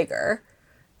uncle figure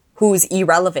who's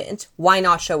irrelevant, why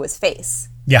not show his face?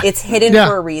 Yeah. It's hidden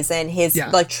for a reason. His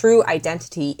like true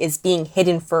identity is being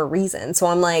hidden for a reason. So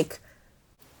I'm like,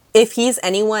 if he's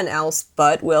anyone else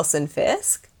but Wilson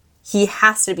Fisk, he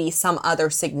has to be some other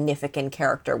significant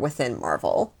character within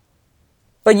Marvel.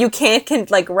 But you can't,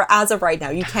 as of right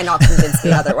now, you cannot convince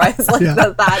me otherwise.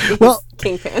 That is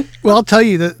Kingpin. Well, I'll tell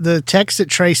you, the text that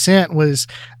Trey sent was,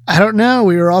 I don't know,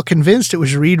 we were all convinced it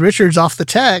was Reed Richards off the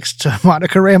text to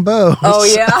Monica Rambeau. Oh,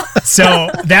 yeah.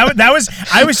 So that was,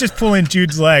 I was just pulling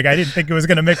Jude's leg. I didn't think it was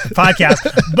going to make the podcast.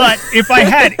 But if I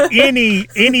had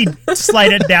any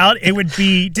slight doubt, it would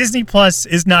be Disney Plus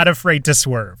is not afraid to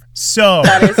swerve. So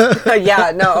that is,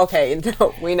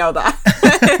 no, we know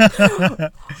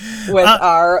that. With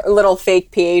our little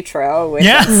fake Pietro, which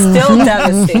I'm still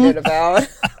devastated about.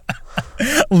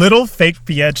 Little fake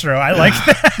Pietro. I like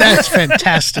that. That's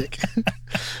fantastic.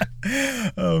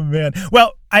 Oh, man.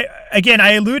 Well, I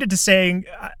alluded to saying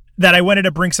that I wanted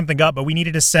to bring something up, but we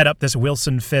needed to set up this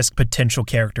Wilson Fisk potential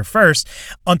character first.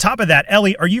 On top of that,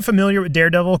 Ellie, are you familiar with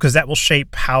Daredevil? Because that will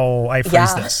shape how I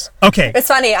phrase this. Okay. It's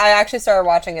funny. I actually started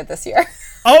watching it this year.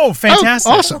 Oh,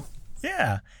 fantastic. Oh, awesome.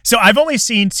 Yeah. So I've only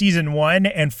seen season 1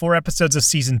 and 4 episodes of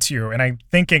season 2, and I'm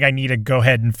thinking I need to go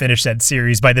ahead and finish that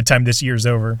series by the time this year's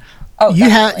over. Oh, you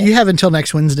have until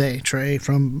next Wednesday, Trey,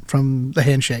 from the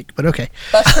handshake, but okay.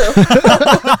 That's true.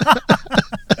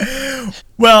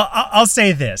 Well, I'll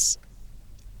say this.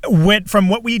 From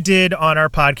what we did on our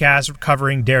podcast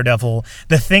covering Daredevil,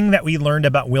 the thing that we learned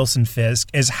about Wilson Fisk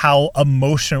is how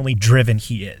emotionally driven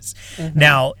he is. Mm-hmm.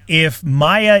 Now, if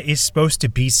Maya is supposed to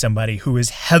be somebody who is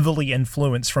heavily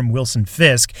influenced from Wilson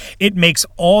Fisk, it makes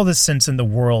all the sense in the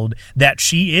world that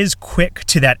she is quick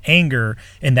to that anger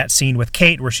in that scene with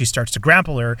Kate where she starts to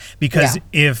grapple her, because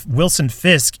if Wilson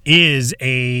Fisk is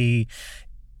a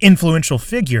influential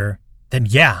figure, then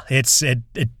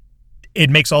it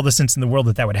makes all the sense in the world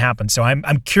that would happen. So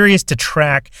I'm curious to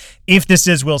track if this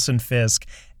is Wilson Fisk,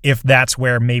 if that's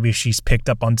where maybe she's picked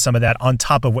up on some of that, on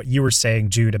top of what you were saying,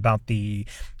 Jude, about the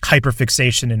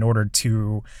hyperfixation in order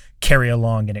to carry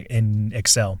along and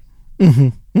excel. Mm-hmm.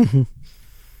 Mm-hmm.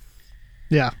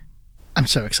 Yeah. I'm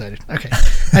so excired. Okay.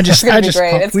 It's going to be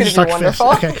great. It's going to be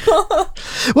wonderful. Okay.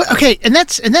 Well, okay. And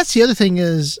that's the other thing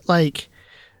is, like,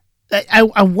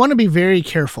 I want to be very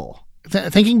careful.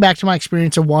 Thinking back to my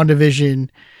experience of WandaVision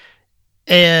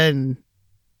and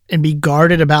be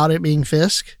guarded about it being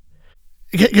Fisk,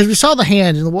 because we saw the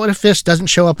hand, and what if Fisk doesn't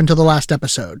show up until the last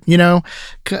episode, you know,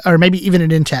 or maybe even an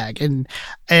in-tag. And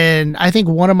I think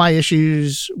one of my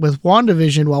issues with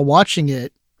WandaVision while watching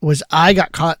it was I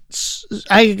got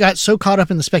so caught up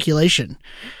in the speculation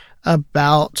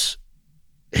about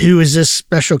who is this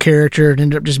special character? It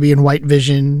ended up just being White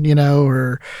Vision,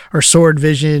 or Sword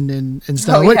Vision and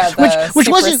stuff. Which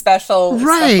wasn't special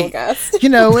guest.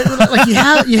 Like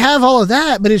you have all of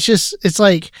that, but it's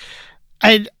like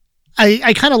I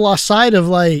kind of lost sight of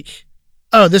like,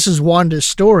 oh, this is Wanda's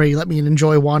story. Let me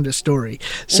enjoy Wanda's story.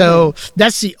 So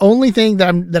that's the only thing that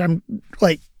I'm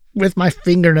like with my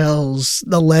fingernails,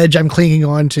 the ledge I'm clinging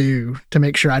on to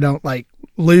make sure I don't like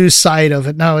lose sight of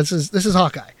it. No, this is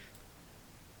Hawkeye.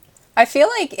 I feel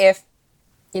like if,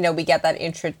 we get that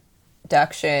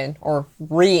introduction or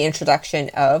reintroduction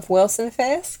of Wilson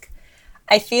Fisk,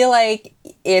 I feel like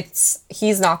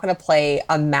he's not going to play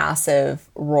a massive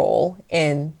role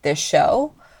in this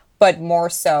show, but more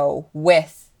so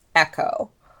with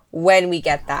Echo. When we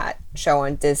get that show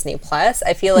on Disney Plus,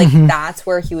 I feel like that's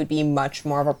where he would be much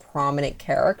more of a prominent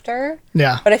character.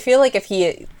 Yeah. But I feel like if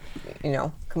he,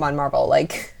 come on, Marvel,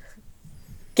 like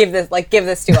give this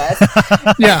to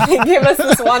us. Yeah. Give us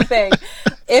this one thing.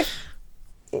 If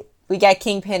we get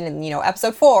Kingpin in,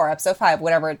 episode 4, episode 5,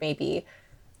 whatever it may be,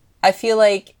 I feel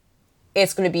like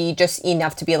it's going to be just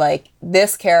enough to be like,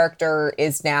 this character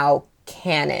is now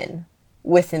canon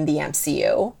within the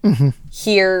MCU.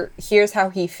 Here's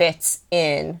how he fits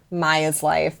in Maya's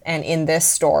life and in this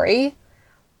story,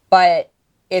 but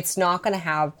it's not going to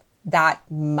have that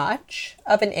much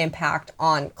of an impact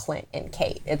on Clint and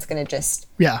Kate. It's going to just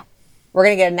we're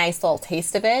going to get a nice little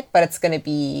taste of it, but it's going to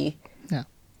be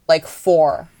like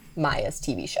for Maya's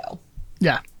TV show.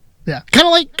 Kind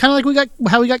of like we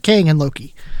got Kang and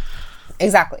Loki.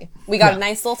 Exactly. We got a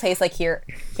nice little taste. Like here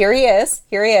he is.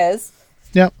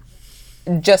 Yep.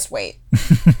 Just wait.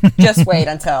 Just wait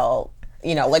until,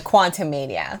 like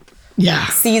Quantumania. Yeah.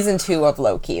 Season 2 of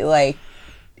Loki. Like,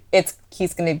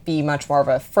 he's going to be much more of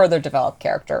a further developed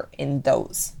character in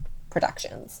those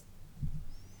productions.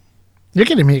 You're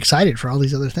getting me excited for all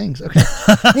these other things. Okay.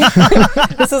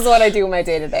 This is what I do in my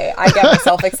day-to-day. I get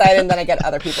myself excited, and then I get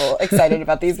other people excited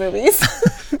about these movies.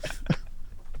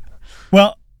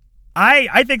 Well,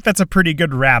 I think that's a pretty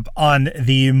good wrap on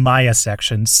the Maya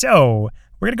section. So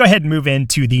we're going to go ahead and move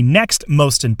into the next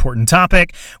most important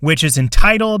topic, which is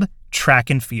entitled Track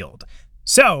and Field.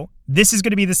 So this is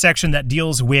going to be the section that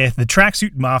deals with the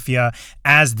Tracksuit Mafia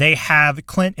as they have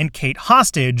Clint and Kate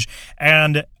hostage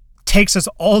and takes us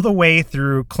all the way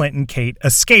through Clint and Kate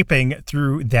escaping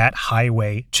through that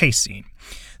highway chase scene.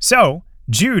 So,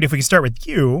 Jude, if we can start with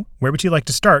you, where would you like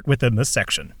to start within this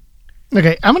section?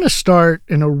 Okay, I'm going to start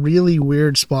in a really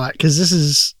weird spot because this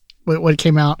is what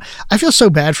came out. I feel so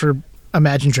bad for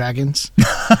Imagine Dragons.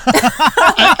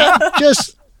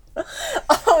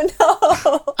 Oh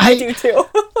no, I do too.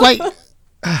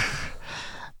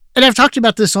 And I've talked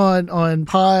about this on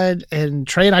pod, and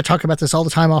Trey and I talk about this all the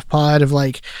time off pod of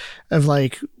like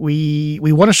we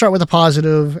want to start with a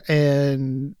positive,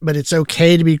 but it's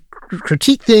okay to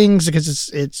critique things because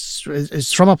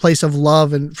it's from a place of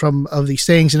love and of these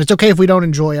things, and it's okay if we don't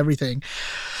enjoy everything.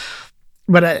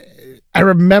 But I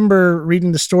remember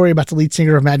reading the story about the lead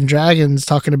singer of Imagine Dragons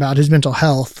talking about his mental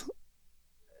health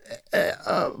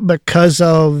because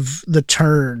of the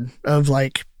turn of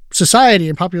like society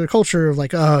and popular culture of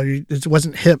like, oh, it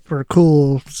wasn't hip or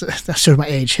cool. That showed my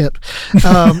age, hip.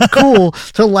 Cool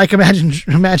to like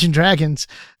Imagine Dragons.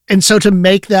 And so to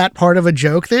make that part of a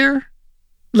joke there,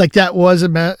 like that was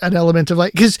an element of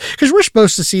like, because we're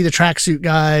supposed to see the tracksuit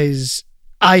guys,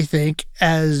 I think,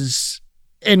 as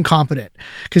incompetent.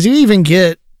 Because you even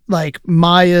get like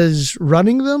Maya's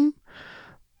running them,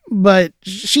 but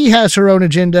she has her own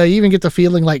agenda. You even get the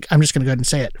feeling like, I'm just going to go ahead and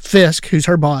say it, Fisk, who's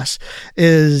her boss,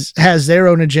 has their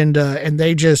own agenda, and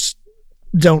they just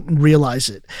don't realize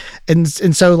it. And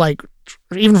so like,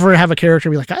 even if we have a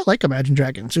character be like, I like Imagine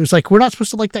Dragons, it was like, we're not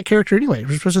supposed to like that character anyway.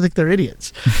 We're supposed to think they're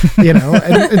idiots,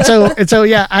 and so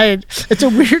yeah, it's a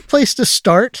weird place to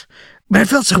start, but I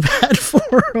felt so bad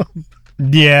for them.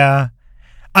 Yeah.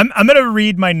 I'm going to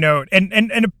read my note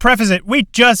and preface it. We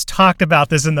just talked about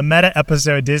this in the meta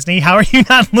episode, Disney. How are you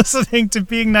not listening to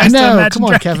Being Nice to Imagine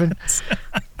Dragons?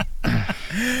 Come on,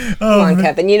 Kevin. Come on,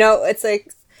 Kevin. It's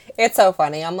like, it's so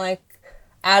funny. I'm like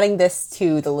adding this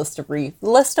to the list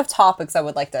of topics I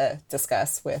would like to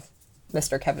discuss with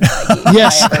Mr. Kevin Feige.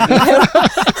 Yes.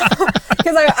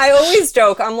 Because I always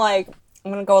joke, I'm like,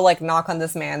 I'm going to go like knock on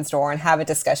this man's door and have a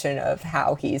discussion of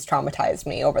how he's traumatized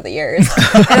me over the years.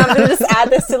 And I'm going to just add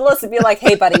this to the list and be like,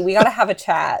 hey, buddy, we got to have a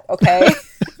chat, okay?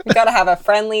 We got to have a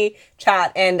friendly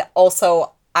chat. And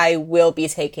also, I will be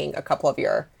taking a couple of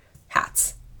your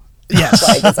hats. Yes.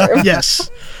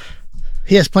 Yes.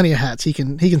 He has plenty of hats. He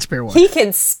can spare one. He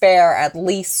can spare at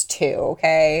least 2,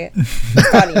 okay?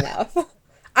 Not enough.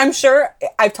 I'm sure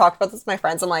I've talked about this with my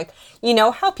friends. I'm like, you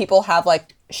know how people have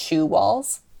like shoe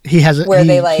walls He has a, where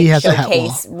they like he has a hat wall.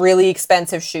 showcase really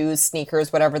expensive shoes,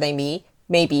 sneakers, whatever they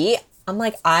may be. I'm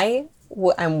like, I'm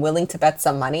willing to bet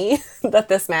some money that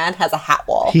this man has a hat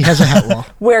wall. He has a hat wall.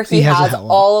 Where he has a has hat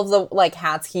wall. all of the like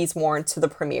hats he's worn to the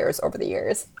premieres over the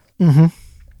years.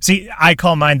 See, I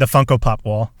call mine the Funko Pop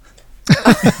wall.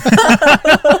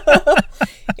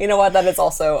 You know what? That is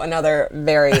also another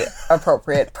very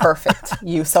appropriate, perfect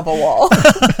use of a wall.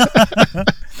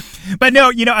 But no,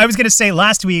 you know, I was going to say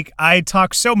last week, I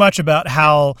talked so much about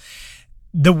how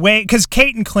the way, because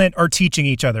Kate and Clint are teaching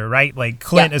each other, right? Like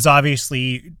Clint is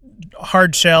obviously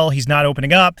hard shell. He's not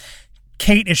opening up.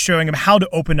 Kate is showing him how to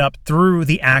open up through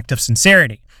the act of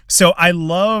sincerity. So I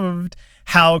loved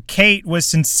how Kate was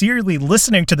sincerely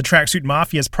listening to the Tracksuit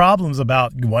Mafia's problems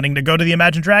about wanting to go to the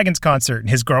Imagine Dragons concert and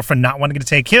his girlfriend not wanting to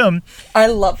take him. I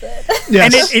love it.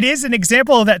 Yes. And it is an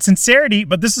example of that sincerity,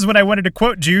 but this is what I wanted to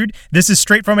quote, Jude. This is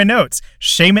straight from my notes.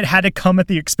 Shame it had to come at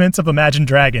the expense of Imagine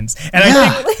Dragons. And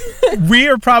I think we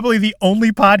are probably the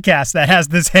only podcast that has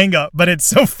this hang up, but it's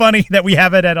so funny that we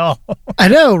have it at all. I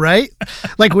know, right?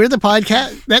 Like we're the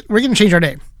podcast that we're going to change our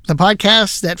name. The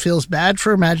podcast that feels bad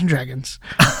for Imagine Dragons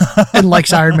and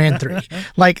likes Iron Man 3.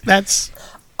 Like that's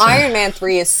Iron Man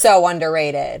 3 is so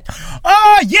underrated.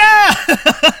 Oh, yeah!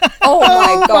 Oh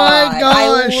my my god. I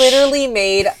gosh. literally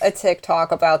made a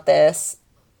TikTok about this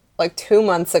like 2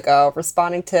 months ago,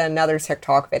 responding to another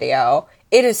TikTok video.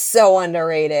 It is so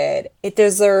underrated. It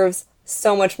deserves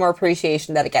so much more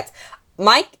appreciation that it gets.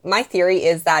 My theory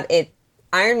is that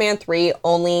Iron Man 3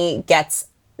 only gets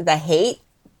the hate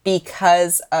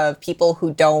because of people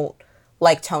who don't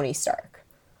like Tony Stark.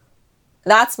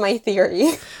 That's my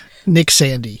theory. Nick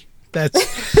Sandy.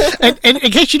 That's and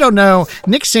in case you don't know,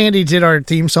 Nick Sandy did our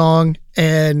theme song,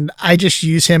 and I just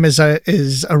use him as a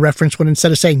reference when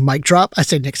instead of saying mic drop, I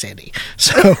say Nick Sandy.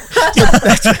 So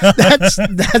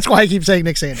that's why I keep saying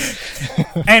Nick Sandy.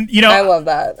 And, you know, I love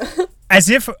that.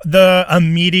 as if the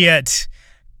immediate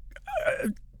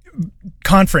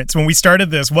conference when we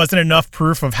started this wasn't enough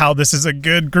proof of how this is a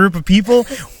good group of people.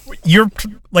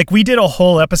 We did a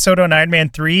whole episode on Iron Man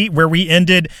 3 where we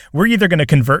ended, we're either going to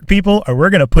convert people or we're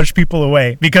going to push people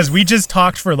away, because we just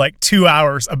talked for like 2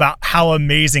 hours about how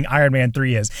amazing Iron Man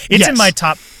 3 is. It's in my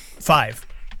top 5.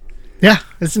 Yeah,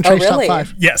 it's in Trey's really? top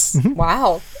 5. Yes.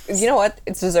 Wow. You know what?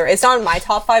 It's deserving. It's not in my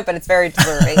top 5, but it's very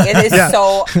deserving. It is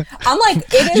so. I'm like,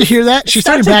 it is. Did you hear that? She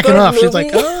started such a backing good off. She's movie.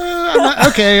 like, I'm not,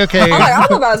 okay. I'm like,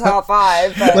 I'm about top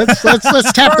 5. But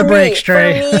Let's tap the brakes,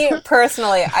 Trey. For me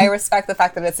personally, I respect the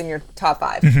fact that it's in your top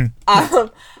 5.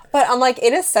 But I'm like,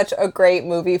 it is such a great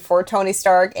movie for Tony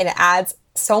Stark, and it adds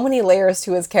so many layers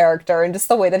to his character and just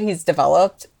the way that he's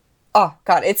developed. Oh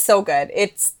God, it's so good.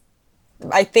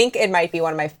 I think it might be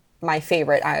one of my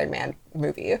favorite Iron Man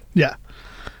movie. Yeah.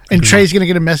 And Trey's going to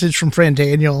get a message from Fran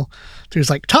Daniel who's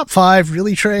like, top 5,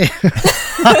 really, Trey?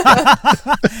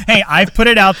 Hey, I've put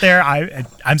it out there. I'm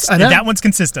know. that one's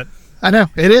consistent. I know,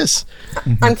 it is.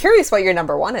 I'm curious what your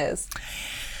number 1 is.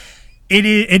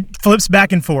 It flips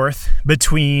back and forth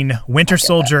between Winter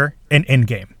Soldier and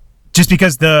Endgame. Just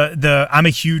because I'm a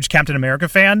huge Captain America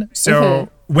fan, so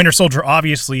Winter Soldier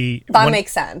obviously That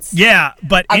makes sense. Yeah,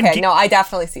 but Okay, no, I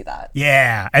definitely see that.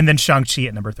 Yeah, and then Shang-Chi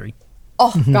at number 3.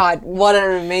 Oh God, what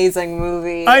an amazing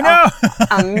movie! I know.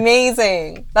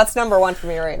 Amazing. That's number 1 for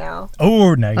me right now.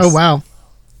 Oh, nice. Oh, wow.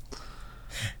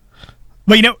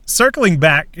 Well, you know, circling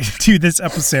back to this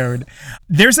episode,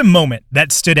 there's a moment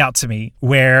that stood out to me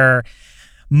where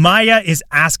Maya is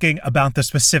asking about the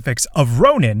specifics of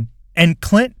Ronan, and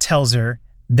Clint tells her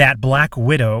that Black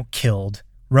Widow killed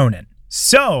Ronan.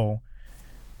 So,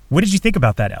 what did you think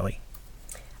about that, Ellie?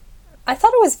 I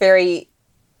thought it was very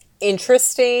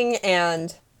interesting,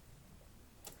 and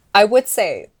I would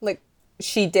say, like,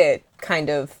 she did kind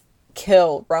of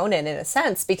kill Ronan in a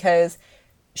sense, because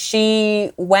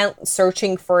she went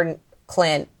searching for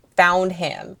Clint, found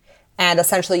him, and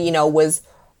essentially, you know, was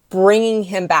bringing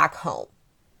him back home,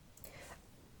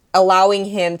 allowing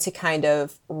him to kind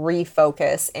of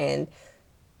refocus and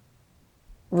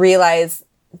realize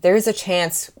there's a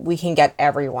chance we can get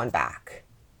everyone back.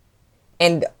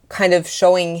 And kind of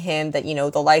showing him that, you know,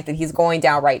 the life that he's going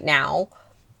down right now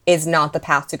is not the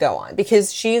path to go on.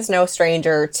 Because she's no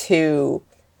stranger to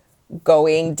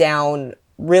going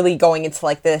into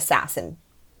like the assassin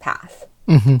path.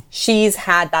 Mm-hmm. She's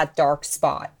had that dark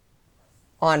spot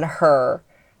on her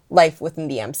life within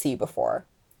the MC before.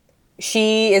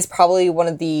 She is probably one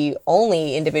of the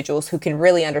only individuals who can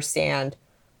really understand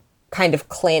kind of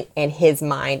Clint and his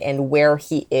mind and where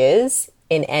he is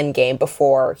in Endgame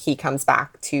before he comes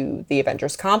back to the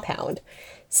Avengers compound.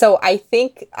 So I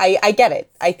think I get it.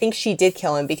 I think she did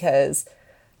kill him because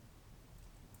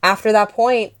after that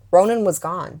point, Ronan was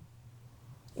gone.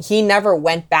 He never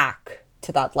went back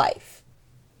to that life.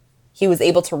 He was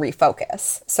able to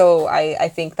refocus. So I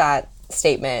think that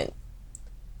statement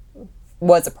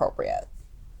was appropriate.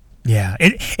 Yeah,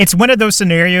 it's one of those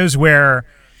scenarios where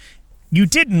you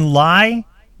didn't lie,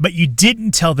 but you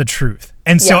didn't tell the truth,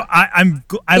 and so I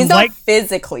He's like not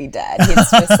physically dead.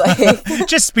 He's just like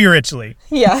just spiritually.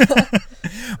 Yeah.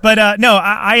 But no,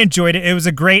 I enjoyed it. It was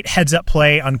a great heads up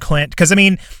play on Clint because I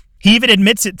mean he even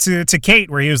admits it to Kate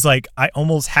where he was like, I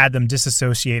almost had them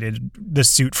disassociated the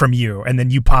suit from you, and then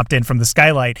you popped in from the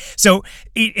skylight. So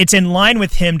it's in line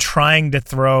with him trying to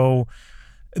throw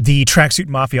the tracksuit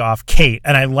mafia off Kate,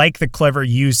 and I like the clever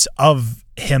use of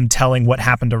him telling what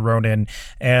happened to Ronan,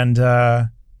 and I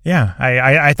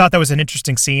thought that was an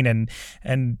interesting scene,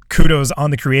 and kudos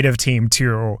on the creative team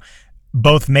to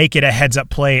both make it a heads up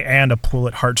play and a pull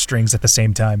at heartstrings at the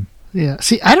same time. Yeah.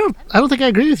 See, I don't think I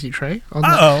agree with you, Trey. On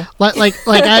Uh-oh.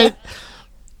 that.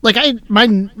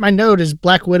 My note is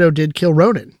Black Widow did kill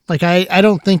Ronan. Like I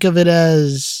don't think of it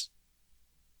as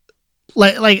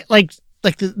like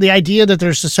the idea that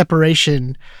there's a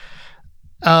separation.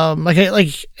 And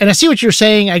I see what you're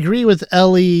saying. I agree with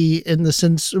Ellie in the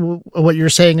sense of what you're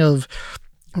saying of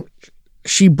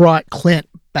she brought Clint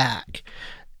back,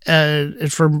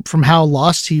 from how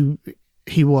lost he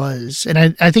was,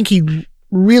 and I think he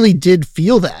really did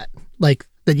feel that, like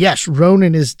that. Yes,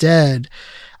 Ronan is dead.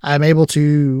 I'm able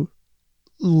to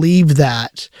leave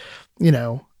that,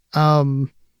 because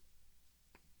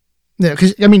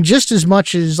I mean, just as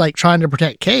much as like trying to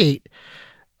protect Kate,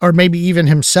 or maybe even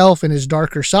himself and his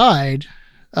darker side,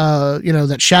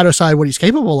 that shadow side, what he's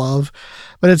capable of,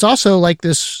 but it's also like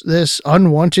this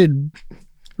unwanted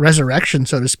resurrection,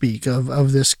 so to speak,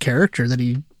 of this character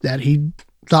that he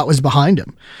thought was behind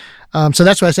him. So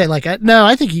that's why I say, like,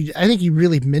 I think he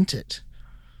really meant it.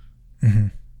 Mm-hmm.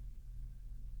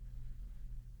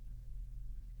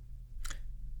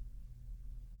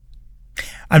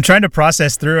 I'm trying to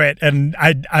process through it, and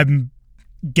I'm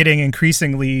getting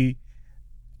increasingly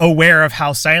aware of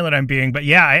how silent I'm being. But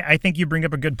yeah, I think you bring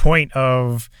up a good point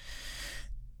of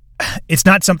it's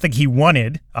not something he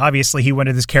wanted. Obviously, he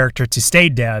wanted this character to stay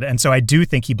dead, and so I do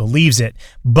think he believes it.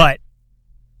 But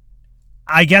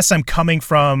I guess I'm coming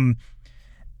from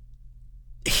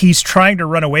he's trying to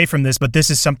run away from this, but this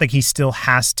is something he still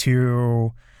has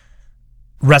to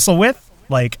wrestle with.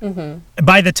 Like,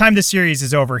 by the time the series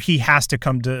is over, he has to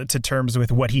come to terms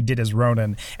with what he did as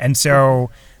Ronan. And so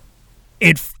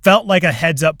it felt like a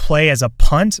heads-up play as a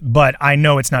punt, but I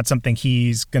know it's not something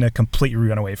he's going to completely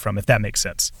run away from, if that makes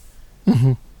sense.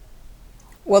 Mm-hmm.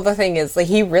 Well, the thing is, like,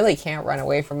 he really can't run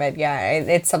away from it. Yeah,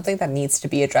 it's something that needs to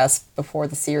be addressed before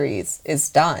the series is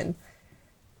done.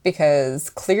 Because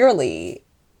clearly,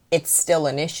 it's still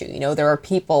an issue. There are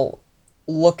people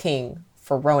looking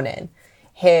for Ronan.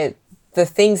 The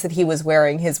things that he was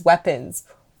wearing, his weapons,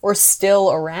 were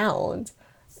still around.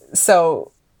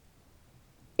 So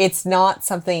it's not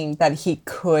something that he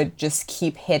could just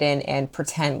keep hidden and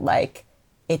pretend like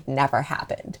it never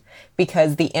happened,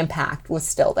 because the impact was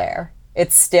still there.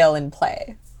 It's still in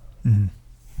play.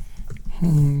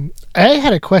 Mm-hmm. I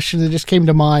had a question that just came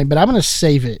to mind, but I'm going to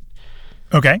save it.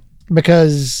 Okay.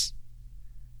 Because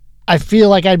I feel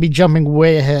like I'd be jumping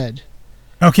way ahead.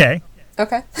 Okay.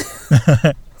 Okay.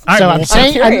 So I'm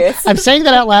saying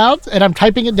that out loud, and I'm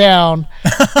typing it down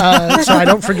so I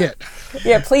don't forget.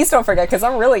 Yeah, please don't forget, because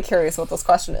I'm really curious what this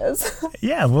question is.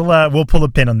 Yeah, we'll pull a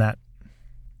pin on that.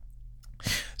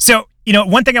 So,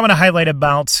 one thing I want to highlight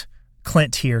about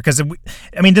Clint here, because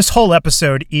this whole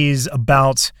episode is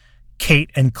about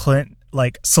Kate and Clint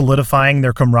like solidifying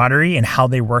their camaraderie and how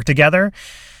they work together.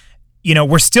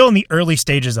 We're still in the early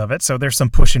stages of it, so there's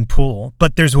some push and pull.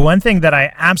 But there's one thing that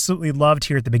I absolutely loved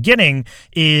here at the beginning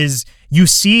is you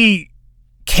see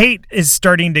Kate is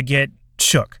starting to get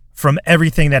shook from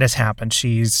everything that has happened.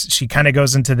 She kind of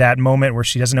goes into that moment where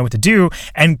she doesn't know what to do,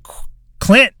 and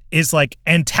Clint is like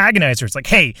antagonize her. It's like,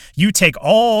 hey, you take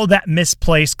all that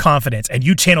misplaced confidence and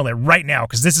you channel it right now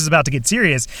because this is about to get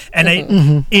serious.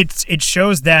 And it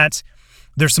shows that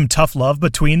there's some tough love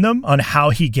between them on how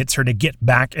he gets her to get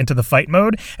back into the fight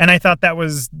mode. And I thought that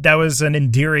was an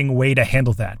endearing way to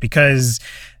handle that, because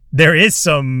there is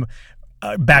some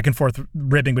back and forth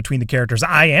ribbing between the characters.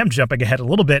 I am jumping ahead a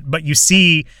little bit, but you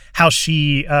see how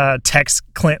she texts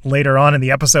Clint later on in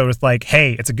the episode with like,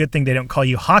 hey, it's a good thing they don't call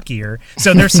you hockeyer.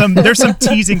 So there's some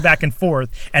teasing back and forth.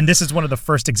 And this is one of the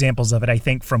first examples of it, I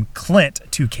think, from Clint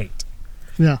to Kate.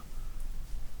 Yeah.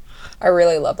 I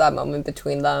really love that moment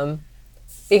between them,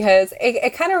 because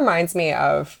it kind of reminds me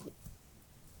of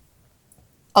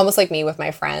almost like me with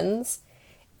my friends.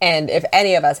 And if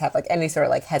any of us have like any sort of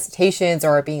like hesitations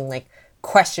or being like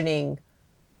questioning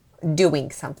doing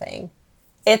something,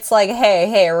 it's like,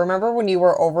 hey, remember when you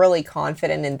were overly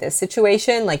confident in this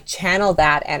situation? Like channel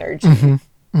that energy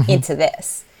into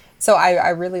this. So I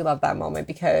really love that moment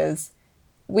because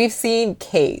we've seen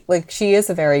Kate, like she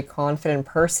is a very confident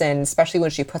person, especially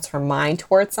when she puts her mind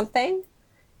towards something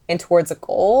and towards a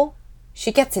goal,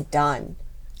 she gets it done.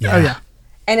 Yeah. Oh yeah.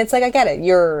 And it's like, I get it.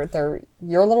 You're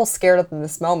a little scared in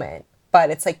this moment,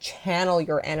 but it's like channel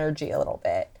your energy a little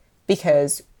bit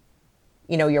because,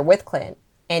 you know, you're with Clint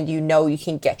and you know you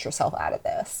can get yourself out of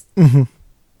this.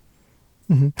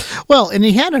 Well, and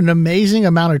he had an amazing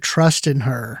amount of trust in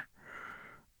her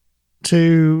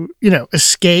to, you know,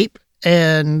 escape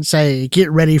and say,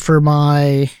 get ready for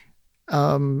my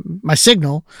my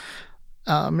signal.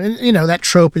 And, you know, that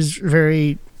trope is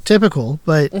very typical,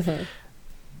 but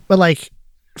like,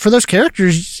 for those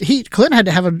characters, Clint had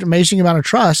to have an amazing amount of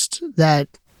trust that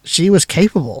she was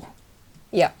capable.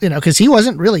 Yeah. You know, because he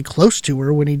wasn't really close to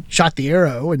her when he shot the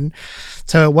arrow. And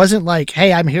so it wasn't like,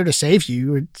 hey, I'm here to save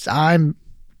you. It's,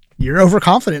 you're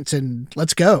overconfident and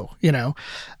let's go, you know,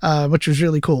 which was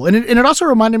really cool. And it also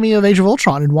reminded me of Age of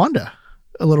Ultron and Wanda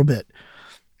a little bit.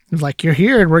 It was like, you're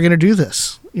here and we're going to do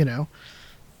this, you know.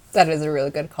 That is a really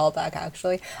good callback,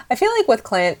 actually. I feel like with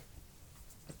Clint,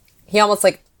 he almost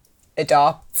like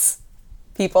adopts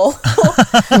people.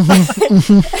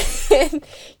 And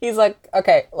he's like,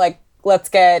 okay, like let's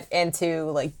get into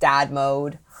like dad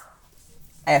mode.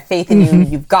 I have faith in you.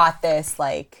 You've got this.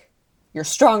 Like you're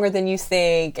stronger than you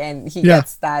think. And he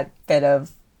gets that bit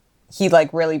of, he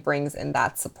like really brings in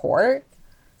that support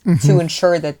to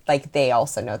ensure that like they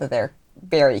also know that they're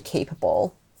very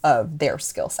capable of their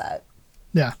skill set.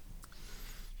 Yeah.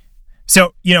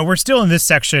 So, you know, we're still in this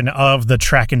section of the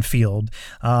track and field.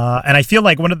 And I feel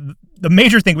like one of the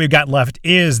major thing we've got left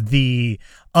is the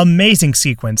amazing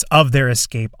sequence of their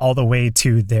escape all the way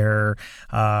to their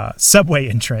subway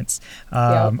entrance,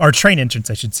 or train entrance,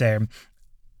 I should say.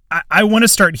 I want to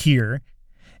start here.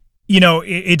 You know,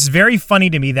 it's very funny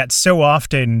to me that so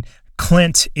often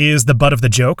Clint is the butt of the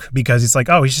joke because it's like,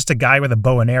 oh, he's just a guy with a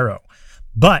bow and arrow.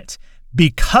 But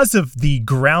because of the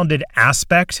grounded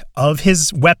aspect of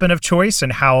his weapon of choice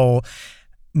and how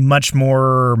much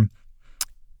more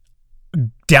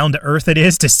down to earth it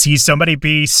is to see somebody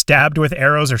be stabbed with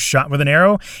arrows or shot with an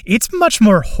arrow, it's much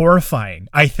more horrifying,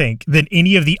 I think, than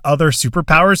any of the other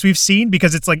superpowers we've seen,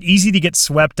 because it's like easy to get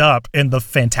swept up in the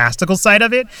fantastical side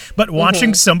of it. But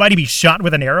watching somebody be shot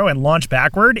with an arrow and launch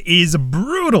backward is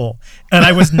brutal. And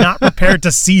I was not prepared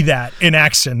to see that in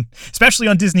action, especially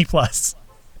on Disney Plus.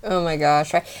 Oh my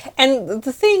gosh. Right. And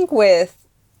the thing with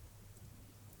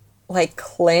like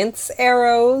Clint's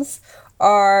arrows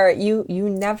are you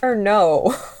never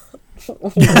know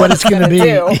what it's going to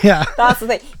do. Yeah. That's the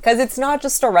thing. Because it's not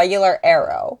just a regular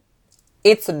arrow.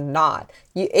 It's not.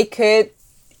 It could,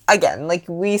 again, like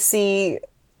we see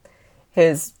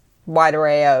his wide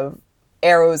array of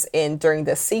arrows during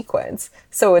this sequence.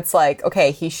 So it's like,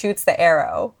 okay, he shoots the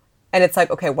arrow and it's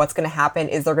like, okay, what's going to happen?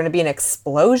 Is there going to be an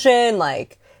explosion?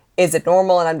 Like, is it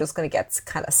normal and I'm just going to get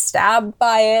kind of stabbed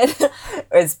by it?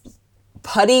 Is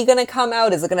putty going to come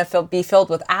out? Is it going to be filled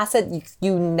with acid?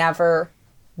 You never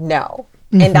know.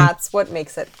 And that's what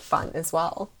makes it fun as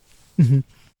well.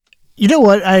 You know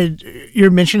what? You're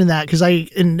mentioning that because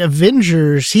in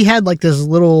Avengers, he had like this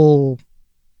little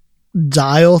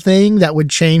dial thing that would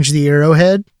change the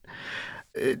arrowhead.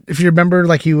 If you remember,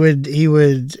 like he would,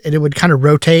 and it would kind of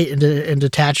rotate and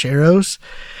detach arrows.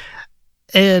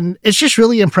 And it's just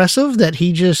really impressive that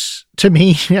he just, to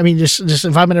me, I mean, just if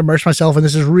I'm going to immerse myself and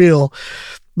this is real,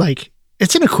 like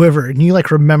it's in a quiver and you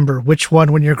like remember which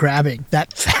one when you're grabbing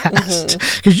that fast.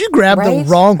 Because you grab the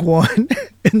wrong one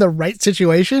in the right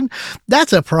situation,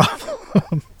 that's a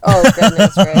problem. Oh,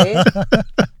 goodness, right?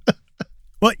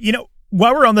 Well, you know,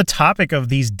 while we're on the topic of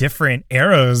these different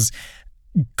arrows,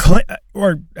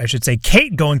 or I should say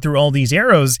Kate going through all these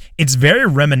arrows, it's very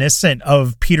reminiscent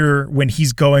of Peter when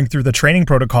he's going through the training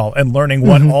protocol and learning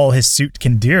what all his suit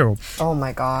can do. Oh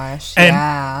my gosh.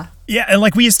 And, yeah. And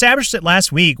like we established it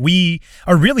last week, we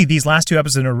are really these last two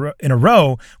episodes in a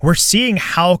row, we're seeing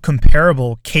how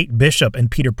comparable Kate Bishop and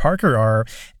Peter Parker are.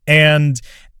 And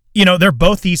you know, they're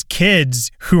both these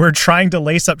kids who are trying to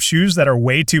lace up shoes that are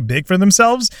way too big for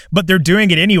themselves, but they're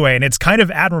doing it anyway. And it's kind of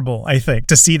admirable, I think,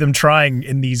 to see them trying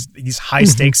in these high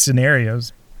stakes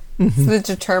scenarios. It's the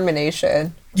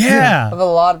determination. Yeah. I have a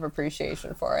lot of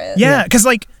appreciation for it. Yeah. Because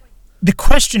like the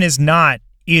question is not,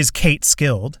 is Kate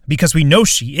skilled? Because we know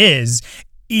she is.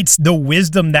 it's the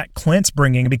wisdom that Clint's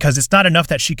bringing, because it's not enough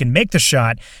that she can make the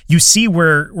shot. You see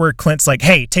where Clint's like,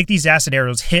 hey, take these acid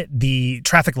arrows, hit the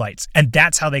traffic lights. And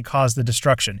that's how they cause the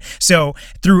destruction. So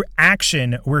through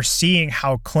action, we're seeing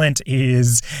how Clint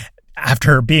is,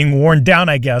 after being worn down,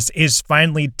 I guess, is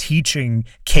finally teaching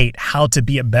Kate how to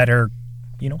be a better,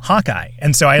 Hawkeye.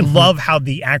 And so I love how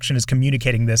the action is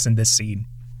communicating this in this scene.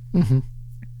 Mm-hmm.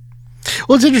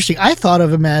 Well, it's interesting. I thought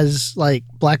of him as like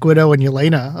Black Widow and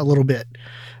Yelena a little bit.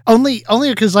 Only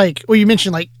because, like, well, you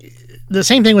mentioned like the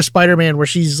same thing with Spider-Man, where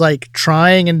she's like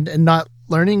trying and not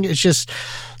learning. It's just,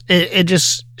 it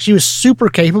just, she was super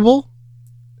capable,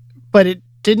 but it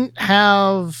didn't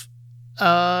have,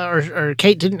 or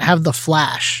Kate didn't have the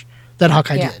flash that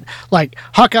Hawkeye did. Like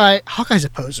Hawkeye's a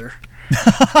poser.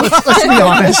 let's be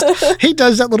honest. He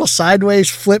does that little sideways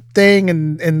flip thing,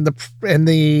 and the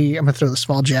I'm gonna throw the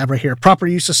small jab right here. Proper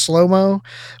use of slow-mo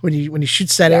when he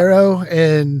shoots that arrow,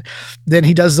 and then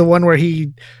he does the one where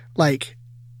he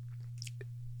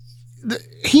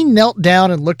he knelt down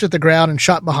and looked at the ground and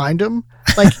shot behind him.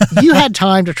 Like, you had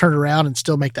time to turn around and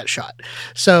still make that shot.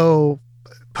 So,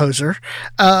 poser.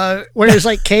 Whereas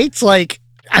like Kate's like,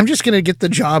 I'm just going to get the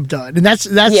job done. And that's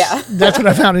what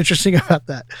I found interesting about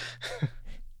that.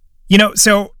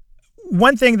 So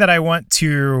one thing that I want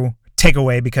to take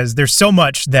away, because there's so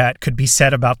much that could be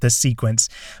said about this sequence,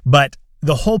 but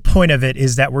the whole point of it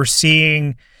is that we're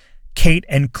seeing Kate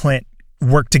and Clint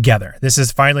work together. This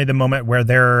is finally the moment where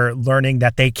they're learning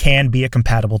that they can be a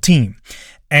compatible team.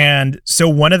 And so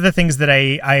one of the things that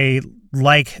I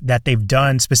like that they've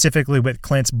done specifically with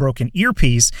Clint's broken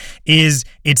earpiece is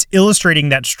it's illustrating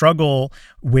that struggle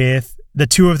with the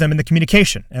two of them in the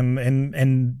communication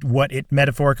and what it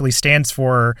metaphorically stands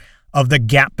for, of the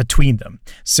gap between them.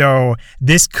 So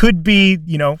this could be,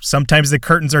 sometimes the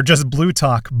curtains are just blue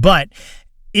talk, but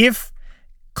if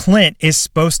Clint is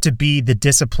supposed to be the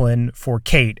discipline for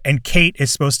Kate, and Kate is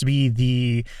supposed to be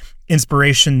the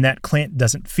inspiration that Clint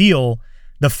doesn't feel,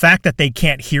 the fact that they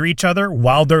can't hear each other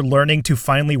while they're learning to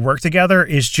finally work together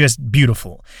is just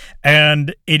beautiful.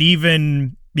 And it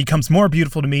even becomes more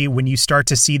beautiful to me when you start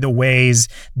to see the ways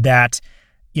that,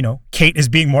 Kate is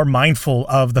being more mindful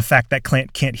of the fact that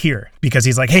Clint can't hear, because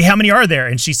he's like, hey, how many are there?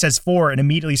 And she says 4 and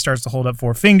immediately starts to hold up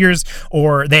 4 fingers.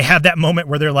 Or they have that moment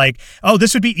where they're like, oh,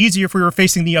 this would be easier if we were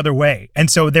facing the other way. And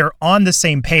so they're on the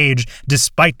same page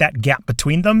despite that gap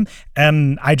between them.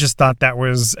 And I just thought that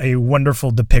was a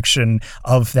wonderful depiction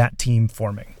of that team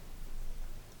forming.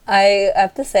 I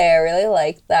have to say, I really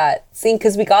liked that scene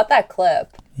because we got that clip.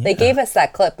 Yeah. They gave us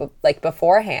that clip like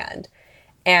beforehand,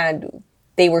 and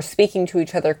they were speaking to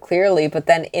each other clearly. But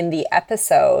then in the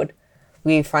episode,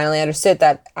 we finally understood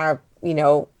that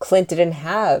Clint didn't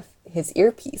have his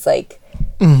earpiece. Like,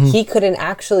 he couldn't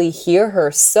actually hear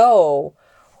her. So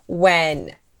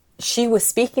when she was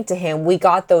speaking to him, we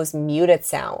got those muted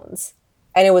sounds,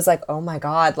 and it was like, oh my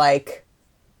God, like,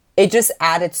 it just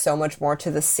added so much more to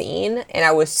the scene. And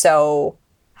I was so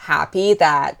happy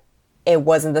that it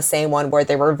wasn't the same one where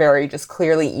they were very just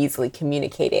clearly, easily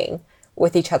communicating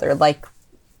with each other like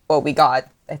what we got.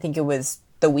 I think it was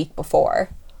the week before.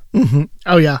 Mm-hmm.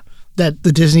 Oh, yeah. The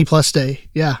Disney Plus day.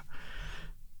 Yeah.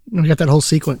 We got that whole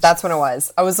sequence. That's when it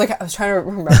was. I was trying to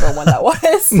remember when that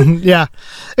was. Yeah.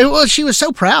 She was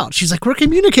so proud. She's like, we're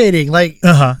communicating. Like,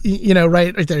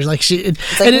 right there. Like,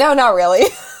 it's like, no, not really.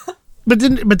 But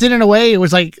then in a way, it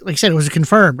was like I said, it was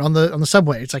confirmed on the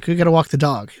subway. It's like, we got to walk the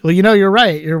dog. Well, you're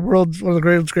right. You're one of the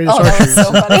greatest archers. That was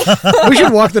so funny. We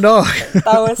should walk the dog.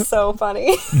 That was so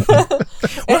funny.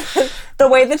 The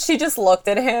way that she just looked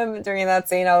at him during that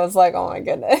scene, I was like, oh my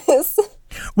goodness.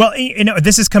 Well,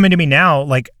 this is coming to me now.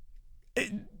 Like,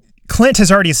 Clint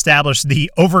has already established the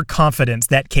overconfidence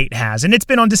that Kate has, and it's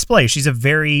been on display. She's a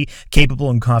very capable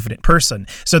and confident person.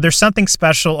 So there's something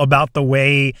special about the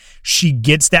way she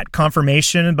gets that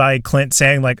confirmation by Clint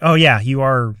saying like, oh yeah, you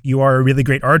are a really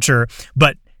great archer,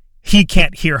 but he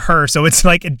can't hear her. So it's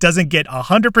like, it doesn't get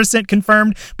 100%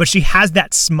 confirmed, but she has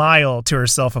that smile to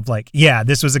herself of like, yeah,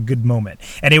 this was a good moment.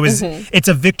 And it was, it's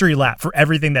a victory lap for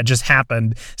everything that just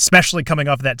happened, especially coming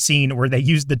off of that scene where they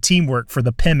used the teamwork for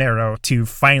the Pym arrow to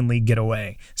finally get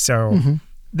away. So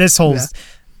this whole,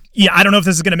 I don't know if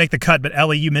this is going to make the cut, but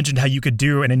Ellie, you mentioned how you could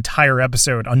do an entire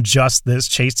episode on just this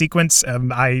chase sequence.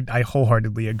 I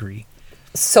wholeheartedly agree.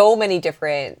 So many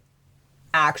different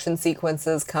action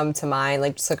sequences come to mind,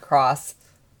 like just across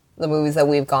the movies that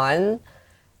we've gone,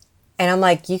 and I'm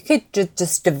like, you could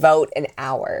just devote an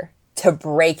hour to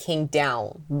breaking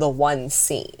down the one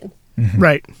scene,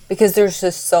 right? Because there's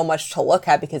just so much to look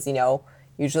at. Because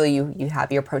usually you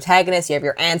have your protagonist, you have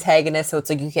your antagonist, so it's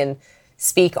like you can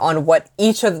speak on what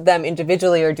each of them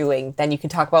individually are doing, then you can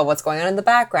talk about what's going on in the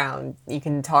background. You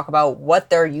can talk about what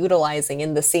they're utilizing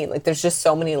in the scene. Like, there's just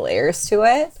so many layers to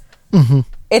it. Mm-hmm.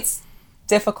 It's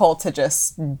difficult to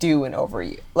just do an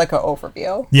overview, like an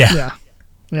overview. Yeah.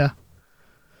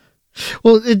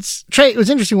 Well, Trey, it was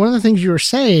interesting. One of the things you were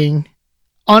saying,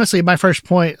 honestly, my first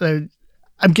point, I'm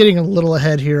getting a little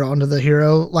ahead here onto the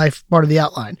hero life part of the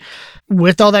outline.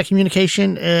 With all that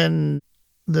communication and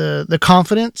the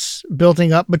confidence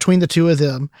building up between the two of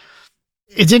them,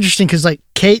 it's interesting because like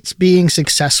Kate's being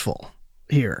successful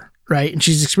here, right? And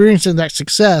she's experiencing that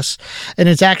success, and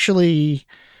it's actually,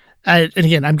 and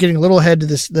again, I'm getting a little ahead to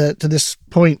this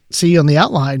point C on the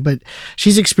outline, but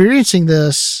she's experiencing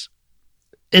this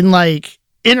in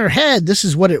her head. This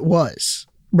is what it was,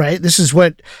 right? This is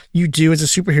what you do as a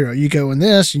superhero. You go in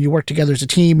this and you work together as a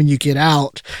team and you get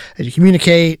out and you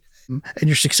communicate and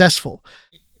you're successful.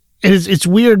 And it's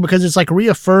weird because it's like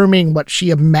reaffirming what she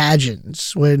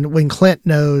imagines when Clint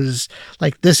knows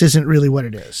like this isn't really what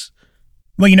it is.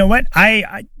 Well, you know what?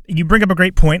 You bring up a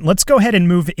great point. Let's go ahead and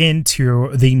move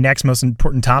into the next most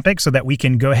important topic so that we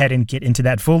can go ahead and get into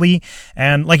that fully.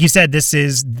 And like you said, this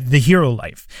is the hero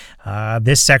life.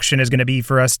 This section is going to be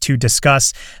for us to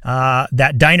discuss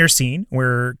that diner scene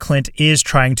where Clint is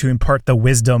trying to impart the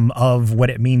wisdom of what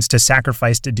it means to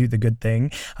sacrifice to do the good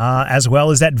thing, as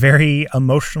well as that very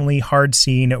emotionally hard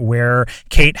scene where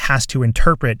Kate has to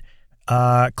interpret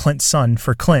Clint's son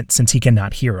for Clint since he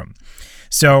cannot hear him.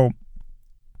 So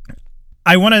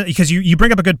I want to, because you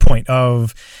bring up a good point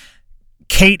of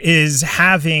Kate is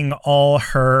having all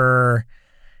her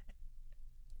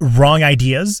wrong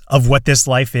ideas of what this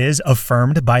life is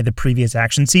affirmed by the previous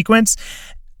action sequence.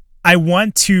 I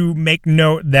want to make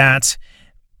note that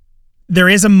there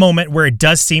is a moment where it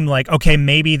does seem like, okay,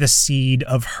 maybe the seed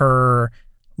of her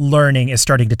learning is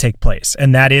starting to take place.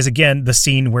 And that is, again, the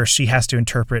scene where she has to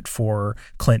interpret for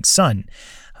Clint's son.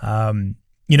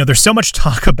 There's so much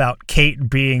talk about Kate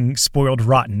being spoiled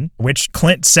rotten, which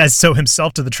Clint says so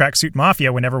himself to the Tracksuit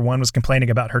Mafia whenever one was complaining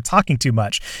about her talking too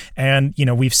much. And,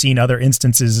 we've seen other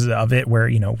instances of it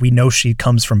where, we know she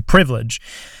comes from privilege.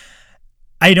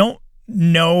 I don't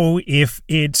know if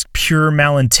it's pure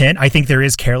malintent. I think there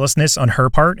is carelessness on her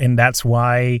part, and that's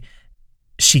why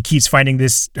she keeps finding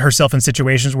herself in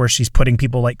situations where she's putting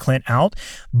people like Clint out.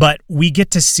 But we get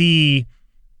to see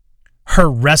her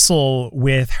wrestle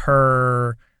with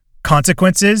her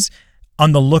consequences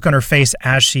on the look on her face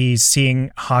as she's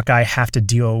seeing Hawkeye have to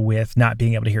deal with not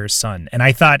being able to hear his son. And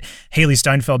I thought Haley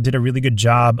Steinfeld did a really good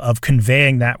job of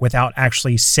conveying that without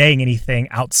actually saying anything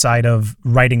outside of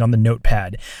writing on the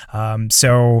notepad.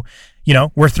 So,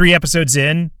 we're 3 episodes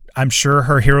in. I'm sure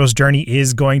her hero's journey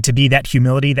is going to be that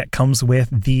humility that comes with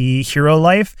the hero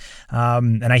life.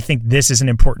 And I think this is an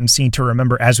important scene to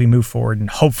remember as we move forward, and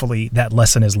hopefully that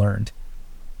lesson is learned.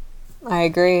 I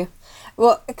agree.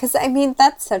 Well, because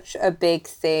that's such a big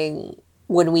thing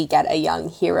when we get a young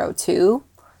hero too.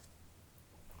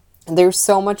 There's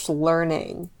so much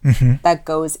learning that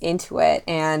goes into it.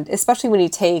 And especially when you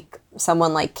take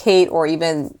someone like Kate, or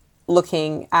even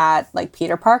looking at like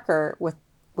Peter Parker with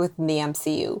the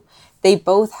MCU, they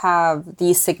both have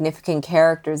these significant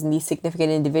characters and these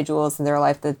significant individuals in their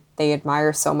life that they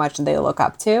admire so much and they look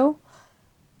up to.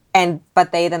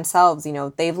 But they themselves,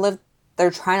 they're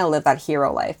trying to live that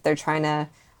hero life. They're trying to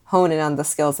hone in on the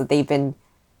skills that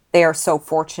they are so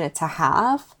fortunate to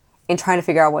have, and trying to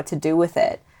figure out what to do with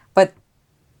it. But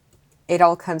it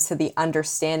all comes to the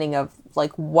understanding of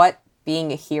like what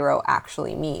being a hero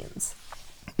actually means.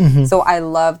 Mm-hmm. So I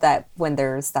love that when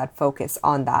there's that focus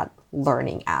on that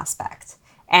learning aspect,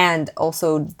 and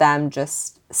also them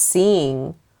just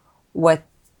seeing what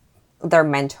their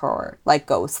mentor like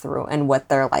goes through and what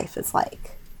their life is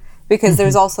like. Because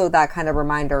there's also that kind of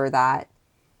reminder that,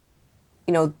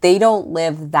 they don't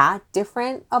live that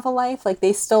different of a life. Like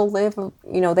they still live,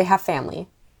 they have family.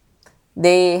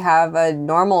 They have a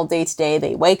normal day-to-day.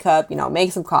 They wake up,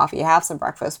 make some coffee, have some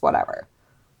breakfast, whatever.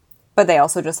 But they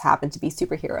also just happen to be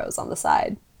superheroes on the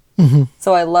side. Mm-hmm.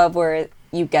 So I love where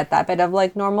you get that bit of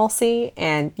like normalcy,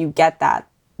 and you get that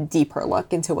deeper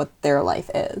look into what their life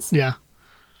is. Yeah.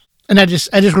 And I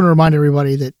just want to remind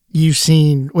everybody that you've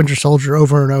seen Winter Soldier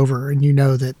over and over, and you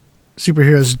know that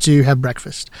superheroes do have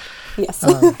breakfast. Yes.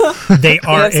 They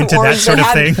are into that sort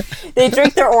of thing. They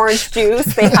drink their orange juice.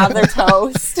 They have their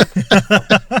toast.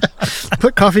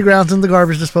 Put coffee grounds in the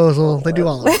garbage disposal. They do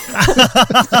all of it.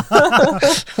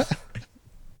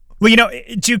 Well,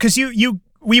 Jude, because you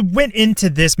we went into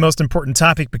this most important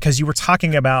topic because you were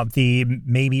talking about the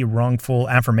maybe wrongful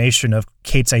affirmation of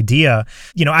Kate's idea.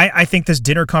 I think this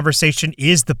dinner conversation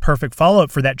is the perfect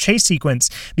follow-up for that chase sequence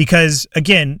because,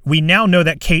 again, we now know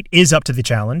that Kate is up to the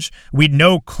challenge. We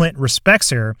know Clint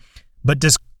respects her, but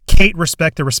does Kate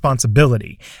respect the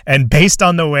responsibility? And based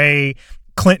on the way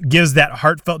Clint gives that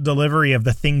heartfelt delivery of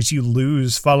the things you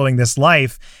lose following this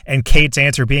life, and Kate's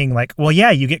answer being like, well, yeah,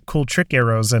 you get cool trick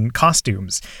arrows and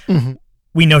costumes. Mm-hmm.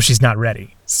 We know she's not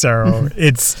ready. So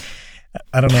it's,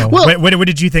 I don't know. Well, what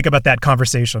did you think about that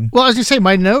conversation? Well, I was going to say,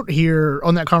 my note here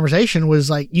on that conversation was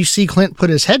like, you see Clint put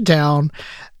his head down,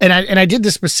 and I did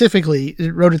this specifically,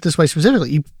 wrote it this way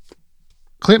specifically.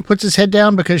 Clint puts his head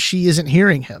down because she isn't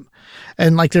hearing him.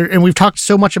 And and we've talked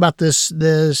so much about this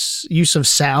use of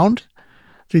sound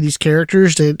through these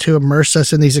characters to immerse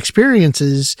us in these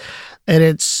experiences. And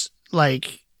it's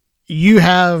like,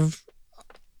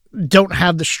 don't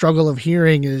have the struggle of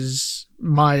hearing as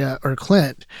Maya or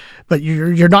Clint, but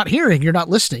you're not hearing, you're not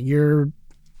listening.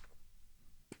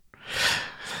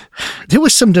 There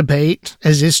was some debate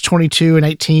as is 22 and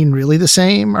 18 really the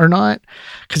same or not?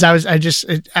 Cause I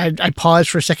paused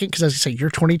for a second cause I was gonna say, you're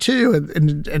 22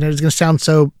 and it was going to sound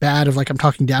so bad of like, I'm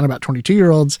talking down about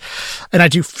 22-year-olds. And I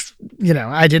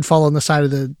did fall on the side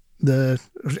of the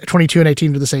 22 and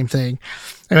 18 do the same thing.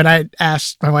 And when I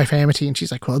asked my wife Amity, and she's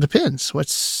like, well, it depends. What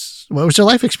was their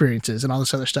life experiences and all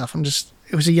this other stuff?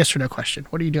 It was a yes or no question.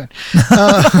 What are you doing?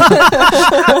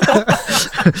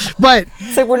 But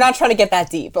so we're not trying to get that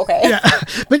deep. Okay. Yeah.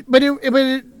 But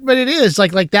it is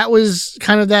like that was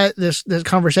kind of this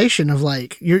conversation of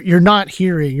like, you're not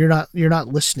hearing, you're not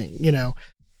listening,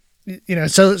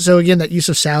 so again, that use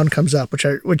of sound comes up,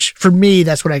 which for me,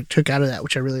 that's what I took out of that,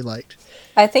 which I really liked.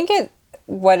 I think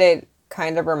what it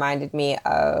kind of reminded me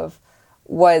of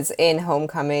was in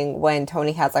Homecoming when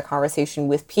Tony has that conversation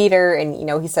with Peter, and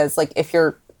he says like, if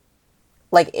you're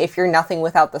nothing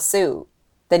without the suit,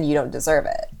 then you don't deserve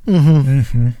it. Mm-hmm.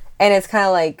 Mm-hmm. And it's kind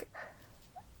of like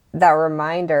that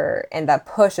reminder and that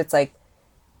push. It's like,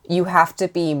 you have to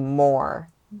be more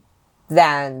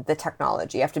than the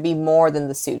technology. You have to be more than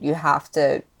the suit. You have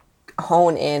to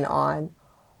hone in on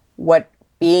what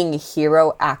being a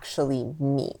hero actually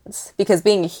means, because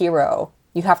being a hero,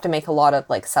 you have to make a lot of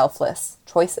like selfless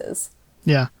choices.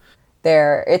 Yeah.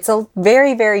 It's a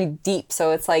very, very deep.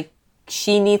 So it's like,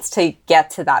 she needs to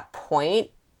get to that point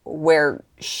where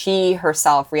she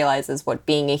herself realizes what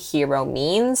being a hero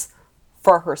means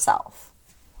for herself.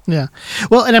 Yeah.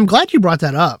 Well, and I'm glad you brought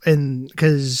that up. And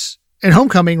because in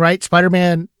Homecoming, right,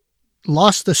 Spider-Man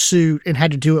lost the suit and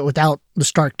had to do it without the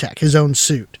Stark Tech, his own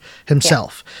suit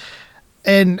himself. Yeah.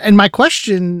 And my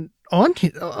question on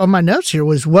my notes here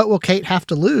was, what will Kate have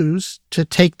to lose to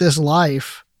take this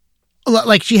life?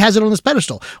 Like, she has it on this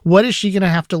pedestal. What is she going to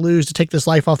have to lose to take this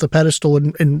life off the pedestal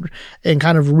and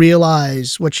kind of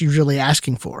realize what she's really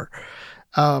asking for?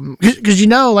 Because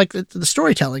like the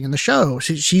storytelling in the show,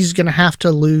 she's going to have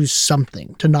to lose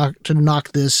something to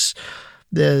knock this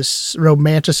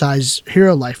romanticized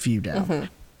hero life view down.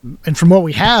 Mm-hmm. And from what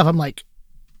we have, I'm like,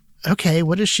 okay,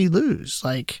 what does she lose?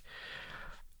 Like,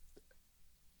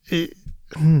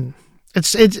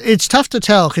 it's tough to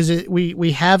tell because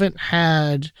we haven't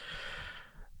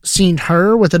seen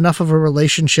her with enough of a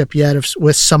relationship yet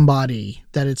with somebody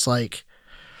that it's like,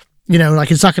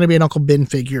 like it's not going to be an Uncle Ben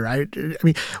figure. I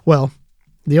mean, well,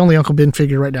 the only Uncle Ben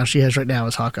figure she has right now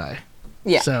is Hawkeye.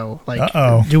 Yeah. So like,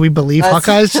 do we believe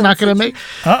Hawkeye's not going to make?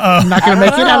 Not going to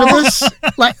make it out of this?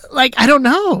 Like I don't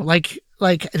know. Like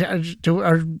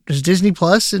is Disney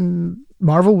Plus and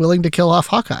Marvel willing to kill off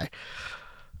Hawkeye?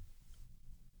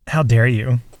 How dare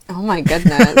you? Oh my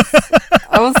goodness.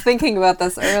 I was thinking about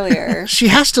this earlier. She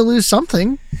has to lose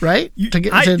something, right?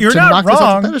 You're not knock wrong. This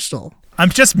off the pedestal.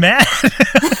 I'm just mad.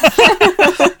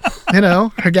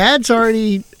 Her dad's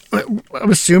already,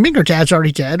 I'm assuming her dad's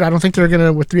already dead. I don't think they're going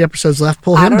to, with 3 episodes left,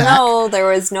 pull him back. I don't know. There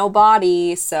was no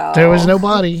body, so. There was no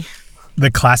body.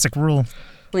 The classic rule.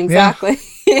 Exactly.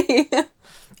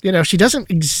 Yeah. She doesn't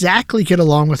exactly get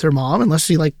along with her mom unless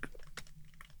she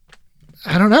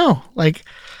I don't know.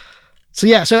 So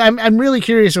yeah, so I'm really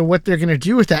curious of what they're going to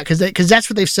do with that because that's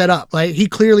what they've set up. Like he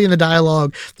clearly in the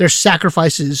dialogue, there's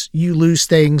sacrifices, you lose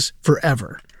things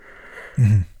forever.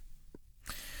 Mm-hmm.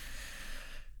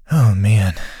 Oh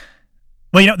man.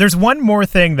 Well, there's one more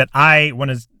thing that I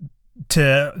wanted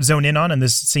to zone in on in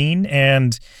this scene,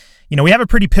 and we have a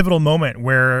pretty pivotal moment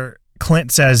where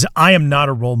Clint says, "I am not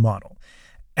a role model,"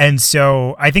 and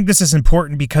so I think this is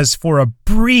important because for a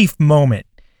brief moment,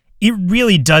 it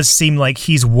really does seem like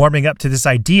he's warming up to this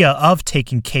idea of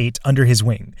taking Kate under his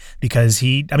wing because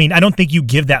I don't think you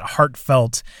give that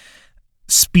heartfelt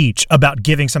speech about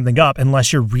giving something up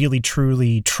unless you're really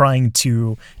truly trying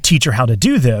to teach her how to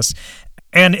do this.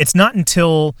 And it's not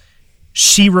until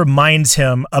she reminds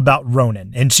him about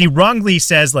Ronan, and she wrongly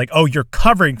says like, oh, you're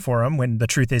covering for him, when the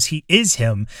truth is he is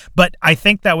him. But I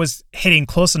think that was hitting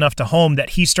close enough to home that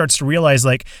he starts to realize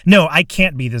like, no, I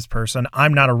can't be this person.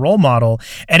 I'm not a role model.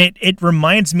 And it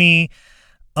reminds me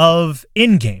of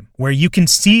Endgame, where you can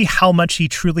see how much he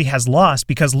truly has lost,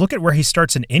 because look at where he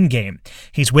starts in Endgame.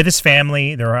 He's with his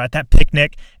family, they're at that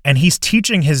picnic, and he's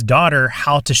teaching his daughter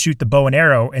how to shoot the bow and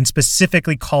arrow, and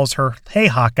specifically calls her, hey,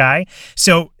 Hawkeye.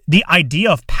 So the idea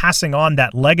of passing on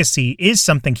that legacy is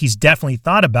something he's definitely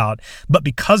thought about, but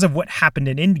because of what happened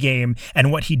in Endgame and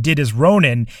what he did as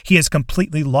Ronan, he has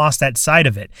completely lost that side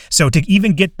of it. So to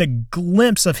even get the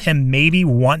glimpse of him maybe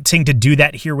wanting to do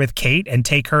that here with Kate and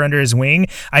take her under his wing,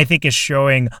 I think is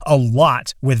showing a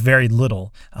lot with very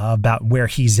little about where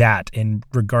he's at in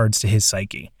regards to his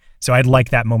psyche. So I'd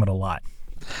like that moment a lot.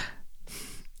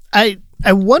 I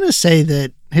want to say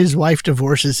that his wife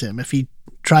divorces him if he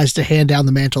tries to hand down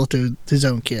the mantle to his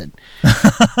own kid.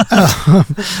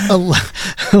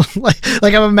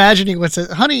 Like I'm imagining what's it,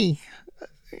 honey,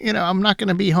 I'm not going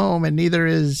to be home, and neither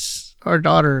is our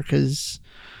daughter because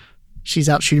she's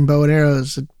out shooting bow and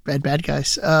arrows at bad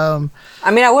guys. I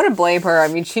mean, I wouldn't blame her. I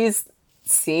mean, she's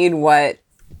seen what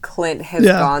Clint has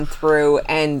gone through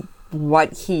and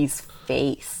what he's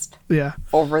faced. Yeah.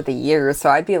 Over the years. So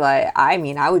I would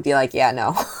be like, yeah,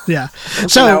 no. Yeah.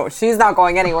 So no, she's not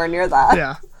going anywhere near that.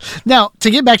 Yeah. Now, to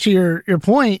get back to your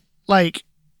point, like,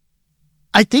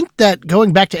 I think that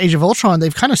going back to Age of Ultron,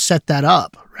 they've kind of set that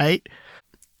up, right?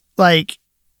 Like,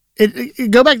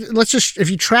 go back, if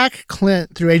you track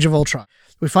Clint through Age of Ultron,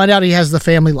 we find out he has the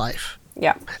family life.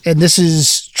 Yeah. And this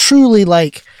is truly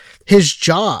like his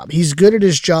job. He's good at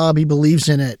his job. He believes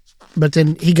in it. But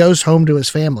then he goes home to his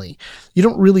family. You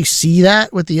don't really see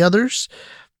that with the others.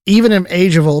 Even in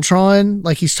Age of Ultron,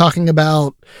 like he's talking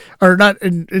about, or not,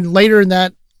 and later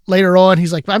on,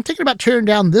 he's like, I'm thinking about tearing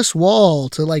down this wall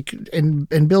to like, and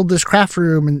build this craft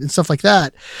room and stuff like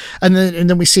that. And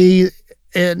then we see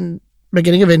in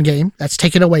beginning of Endgame, that's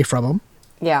taken away from him.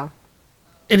 Yeah.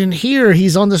 And in here,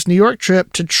 he's on this New York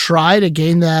trip to try to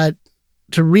gain that,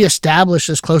 to reestablish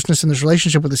this closeness in this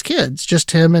relationship with his kids,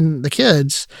 just him and the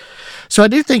kids. So I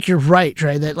do think you're right,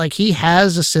 Trey, that like he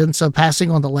has a sense of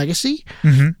passing on the legacy,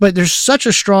 but there's such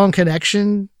a strong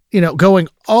connection, going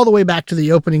all the way back to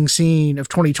the opening scene of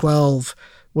 2012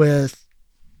 with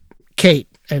Kate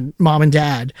and mom and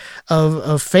dad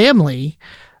of family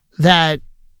that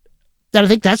I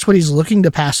think that's what he's looking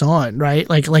to pass on, right?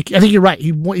 Like I think you're right.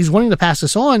 He's wanting to pass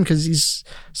this on because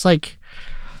it's like,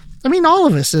 I mean, all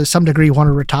of us to some degree want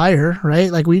to retire,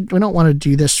 right? Like we don't want to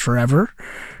do this forever.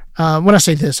 When I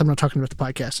say this, I'm not talking about the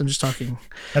podcast. I'm just talking.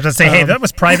 I was going to say, hey, that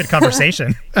was private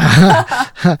conversation.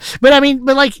 But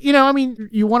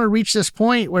you want to reach this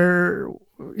point where,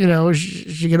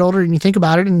 as you get older and you think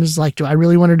about it and it's like, do I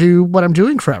really want to do what I'm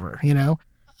doing forever?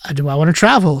 Do I want to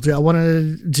travel? Do I want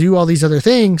to do all these other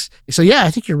things? So yeah,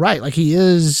 I think you're right. Like he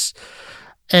is.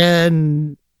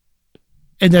 And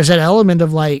there's that element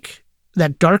of like,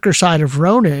 that darker side of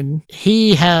Ronan.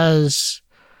 He has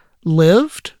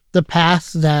lived the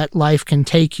path that life can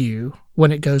take you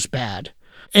when it goes bad.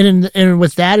 And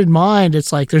with that in mind,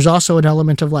 it's like, there's also an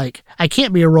element of like, I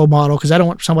can't be a role model because I don't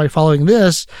want somebody following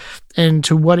this. And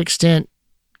to what extent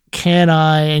can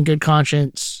I, in good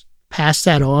conscience, pass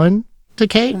that on to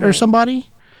Kate or somebody?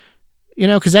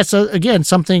 Because that's, again,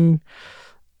 something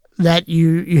that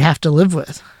you have to live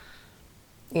with.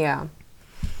 Yeah.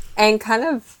 And kind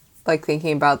of, like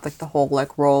thinking about like the whole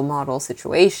like role model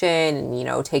situation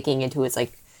and taking into his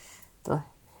like the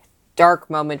dark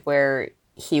moment where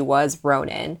he was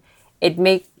Ronan,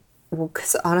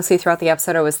 because honestly throughout the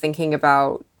episode I was thinking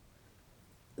about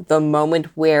the moment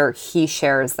where he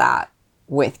shares that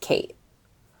with Kate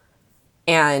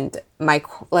and my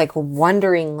like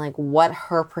wondering like what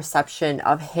her perception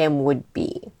of him would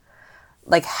be,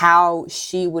 like how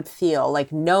she would feel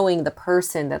like knowing the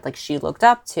person that like she looked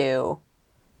up to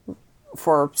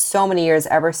for so many years,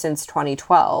 ever since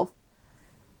 2012,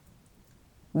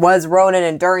 was Ronan,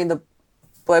 and during the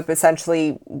blip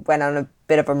essentially went on a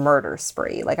bit of a murder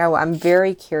spree. Like I'm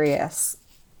very curious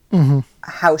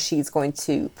how she's going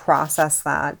to process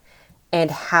that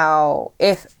and how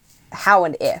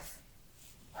and if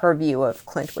her view of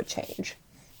Clint would change.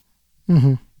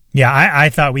 Yeah, I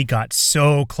thought we got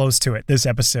so close to it this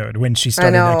episode when she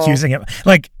started accusing him.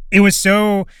 Like, it was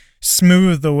so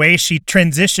smooth the way she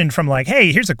transitioned from like,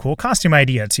 hey, here's a cool costume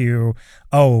idea to,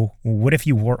 oh, what if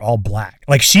you wore all black?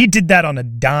 Like she did that on a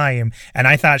dime, and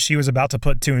I thought she was about to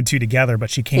put 2 and 2 together, but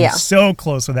she came so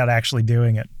close without actually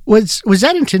doing it. Was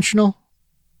that intentional?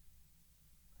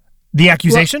 The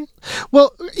accusation?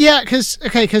 Well, yeah, because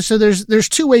so there's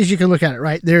 2 ways you can look at it,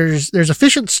 right? There's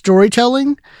efficient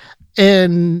storytelling,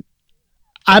 and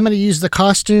I'm going to use the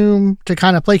costume to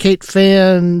kind of placate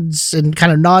fans and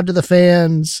kind of nod to the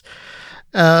fans,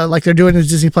 like they're doing in the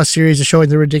Disney Plus series, of showing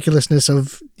the ridiculousness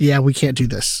of, we can't do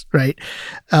this, right?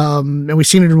 And we've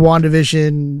seen it in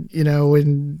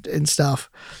WandaVision, and stuff,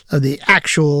 of the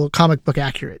actual comic book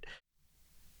accurate.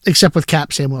 Except with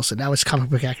Cap Sam Wilson. That was comic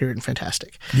book accurate and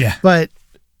fantastic. Yeah. But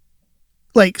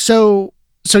like, so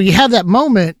you have that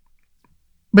moment,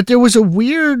 but there was a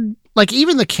weird, like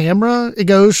even the camera, it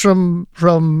goes from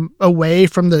away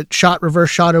from the reverse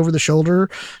shot over the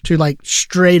shoulder to like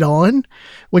straight on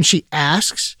when she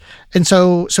asks. And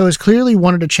so it's clearly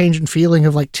wanted a change in feeling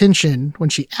of like tension when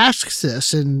she asks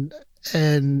this and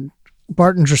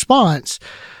Barton's response.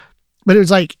 But it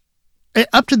was like,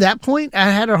 up to that point,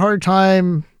 I had a hard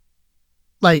time.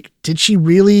 Like, did she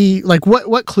really, like,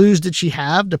 what clues did she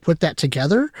have to put that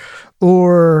together?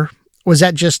 Or was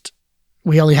that just,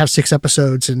 we only have 6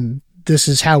 episodes and this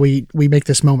is how we make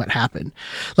this moment happen?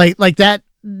 Like that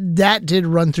did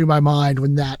run through my mind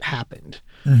when that happened.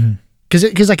 Mm-hmm.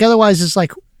 Cause like, otherwise it's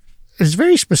like, it's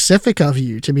very specific of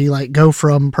you to be like, go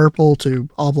from purple to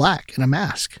all black in a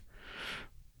mask,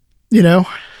 Yeah.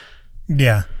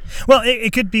 Well,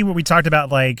 it could be what we talked about,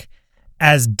 like,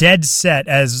 as dead set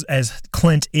as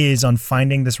Clint is on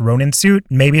finding this Ronin suit,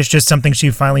 maybe it's just something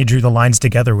she finally drew the lines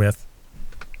together with.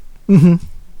 Mm-hmm.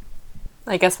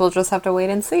 I guess we'll just have to wait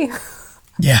and see.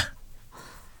 Yeah.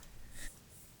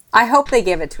 I hope they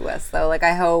give it to us, though. Like,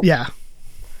 I hope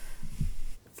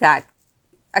that,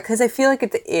 because I feel like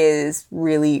it is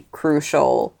really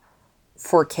crucial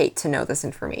for Kate to know this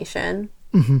information.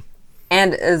 Mm-hmm.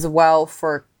 And as well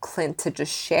for Clint to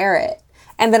just share it.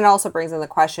 And then it also brings in the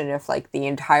question if, like, the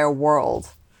entire world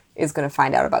is going to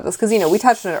find out about this. Because, we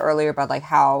touched on it earlier about, like,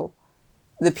 how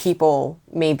the people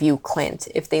may view Clint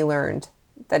if they learned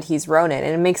that he's Ronin.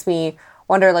 And it makes me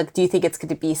wonder, like, do you think it's going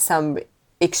to be some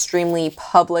extremely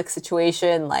public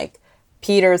situation, like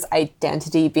Peter's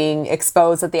identity being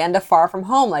exposed at the end of Far From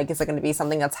Home? Like, is it going to be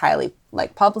something that's highly,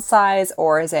 like, publicized?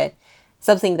 Or is it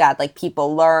something that, like,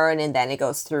 people learn and then it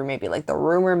goes through maybe, like, the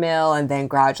rumor mill and then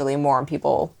gradually more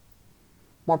people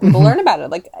mm-hmm. learn about it?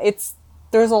 Like,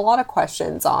 there's a lot of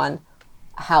questions on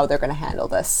how they're going to handle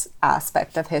this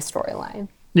aspect of his storyline.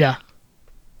 Yeah.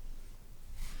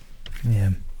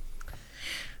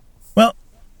 Well,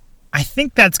 I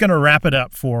think that's going to wrap it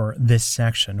up for this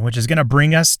section, which is going to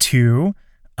bring us to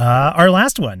our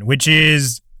last one, which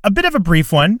is a bit of a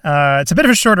brief one. It's a bit of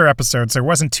a shorter episode, so there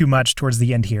wasn't too much towards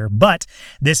the end here. But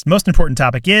this most important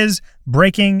topic is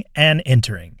breaking and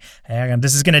entering. And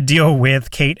this is going to deal with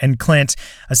Kate and Clint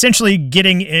essentially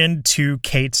getting into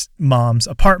Kate's mom's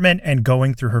apartment and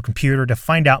going through her computer to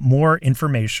find out more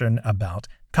information about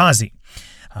Kazi.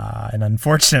 And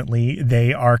unfortunately,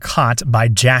 they are caught by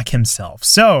Jack himself.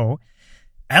 So,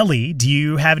 Ellie, do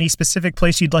you have any specific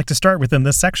place you'd like to start within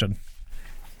this section?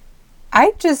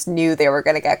 I just knew they were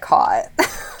going to get caught.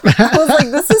 I was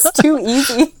like, this is too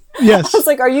easy. Yes. I was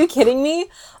like, are you kidding me?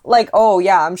 Like, oh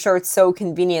yeah, I'm sure it's so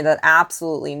convenient that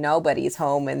absolutely nobody's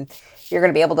home and you're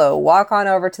going to be able to walk on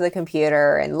over to the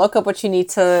computer and look up what you need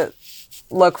to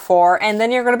look for and then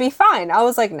you're going to be fine. I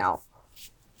was like, no.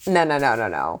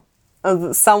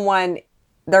 Someone,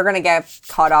 they're going to get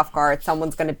caught off guard.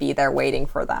 Someone's going to be there waiting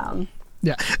for them.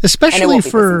 Yeah. Especially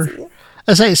for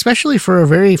a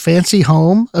very fancy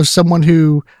home of someone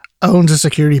who owns a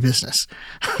security business.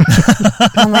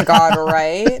 Oh my God,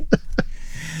 right?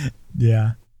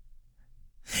 Yeah.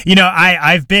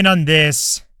 I've been on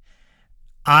this.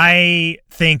 I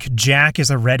think Jack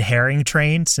is a red herring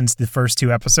train since the first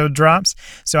 2 episode drops.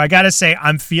 So I got to say,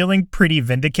 I'm feeling pretty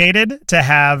vindicated to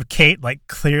have Kate like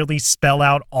clearly spell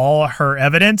out all her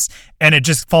evidence and it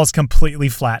just falls completely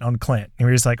flat on Clint. And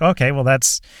we're just like, okay, well,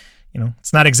 that's,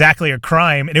 it's not exactly a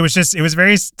crime. And it was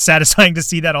very satisfying to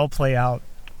see that all play out.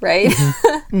 Right.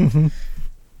 Mm-hmm.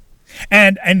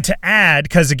 And to add,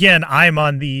 because again, I'm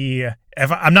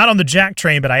not on the Jack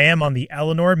train, but I am on the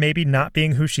Eleanor maybe not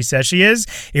being who she says she is.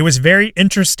 It was very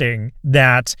interesting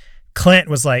that Clint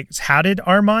was like, how did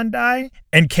Armand die?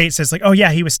 And Kate says like, oh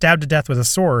yeah, he was stabbed to death with a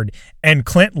sword. And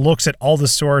Clint looks at all the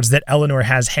swords that Eleanor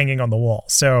has hanging on the wall.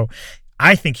 So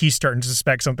I think he's starting to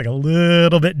suspect something a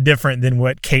little bit different than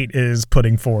what Kate is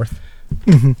putting forth.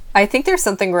 Mm-hmm. I think there's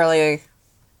something really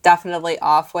definitely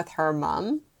off with her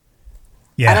mom.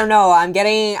 Yeah. I don't know. I'm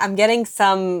getting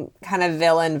some kind of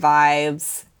villain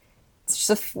vibes. It's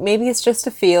just maybe it's just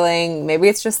a feeling. Maybe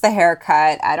it's just the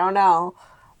haircut. I don't know.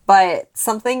 But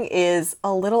something is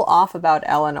a little off about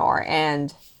Eleanor,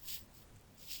 and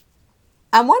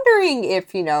I'm wondering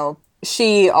if,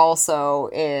 she also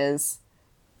has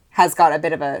got a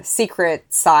bit of a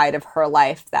secret side of her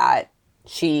life that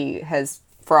she has,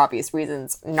 for obvious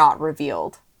reasons, not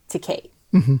revealed to Kate.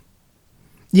 Mm-hmm.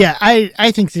 Yeah,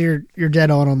 I think you're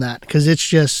dead on that, because it's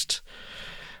just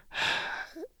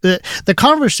the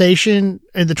conversation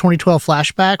in the 2012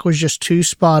 flashback was just too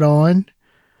spot on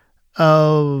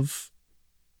of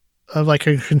like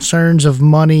her concerns of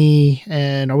money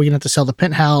and are we gonna have to sell the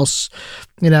penthouse,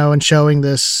 and showing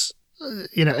this,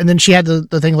 and then she had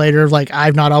the thing later of like,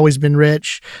 I've not always been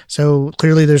rich, so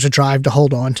clearly there's a drive to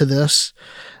hold on to this.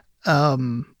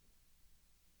 So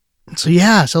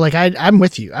like I'm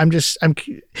with you. I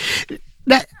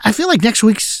feel like next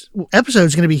week's episode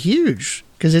is going to be huge,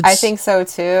 because I think so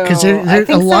too. Because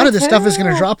a lot of the stuff is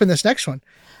going to drop in this next one.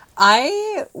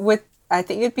 I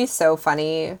think it'd be so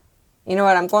funny. You know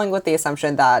what? I'm going with the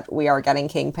assumption that we are getting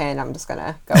Kingpin. I'm just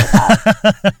gonna go with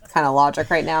that kind of logic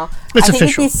right now. It's I think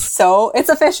official. It's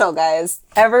official, guys.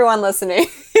 Everyone listening.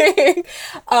 I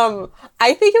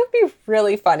think it would be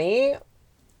really funny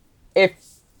if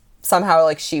somehow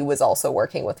like she was also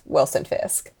working with Wilson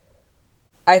Fisk.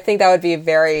 I think that would be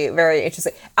very, very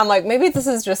interesting. I'm like, maybe this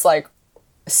is just like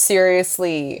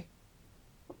seriously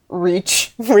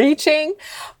reaching,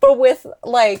 but with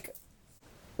like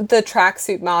the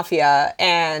tracksuit mafia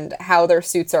and how their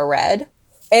suits are red.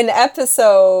 In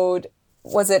episode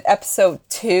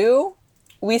 2?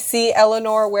 We see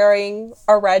Eleanor wearing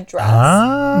a red dress.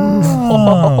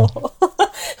 Oh.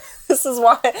 This is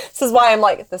why I'm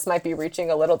like, this might be reaching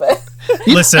a little bit.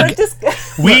 Listen,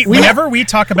 whenever we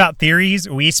talk about theories,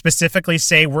 we specifically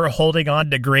say we're holding on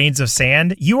to grains of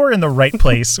sand. You are in the right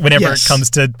place whenever it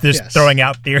comes to just throwing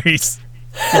out theories.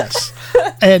 Yes.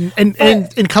 And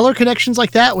in color connections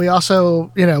like that, we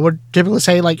also, would typically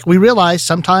say, like, we realize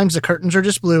sometimes the curtains are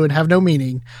just blue and have no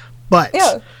meaning, but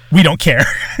we don't care.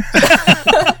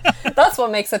 That's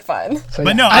what makes it fun. So,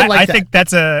 but no, I think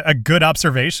that's a good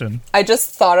observation. I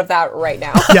just thought of that right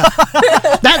now. Yeah.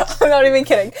 I'm not even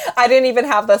kidding. I didn't even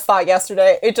have this thought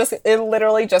yesterday. It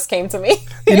literally just came to me.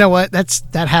 You know what?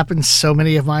 That happens so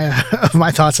many of my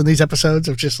thoughts in these episodes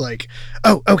of just like,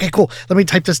 oh, okay, cool. Let me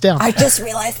type this down. I just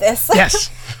realized this. Yes.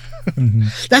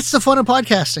 That's the fun of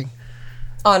podcasting.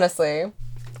 Honestly.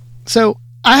 So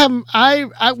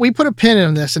we put a pin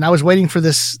in this, and I was waiting for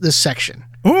this section.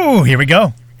 Ooh, here we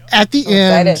go. At the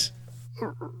end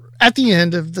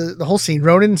of the whole scene,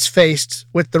 Ronan's faced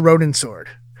with the Ronin sword.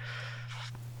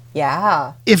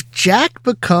 Yeah. If Jack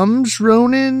becomes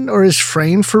Ronin or is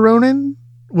framed for Ronin,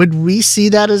 would we see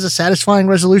that as a satisfying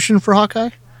resolution for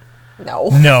Hawkeye?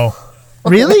 No.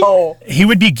 Really? No. He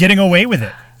would be getting away with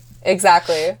it.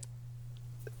 Exactly.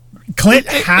 Clint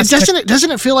has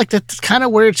doesn't it feel like that's kind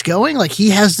of where it's going? Like,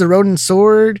 he has the Ronin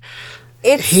sword.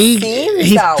 He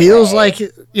feels way. like,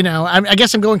 I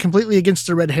guess I'm going completely against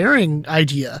the red herring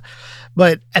idea,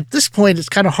 but at this point it's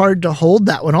kind of hard to hold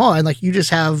that one on. Like, you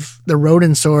just have the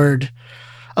Ronin sword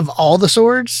of all the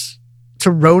swords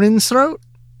to Ronin's throat.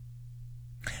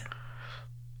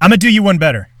 I'm gonna do you one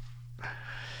better.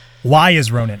 Why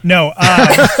is Ronin? No.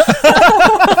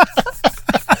 I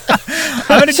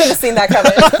should have seen that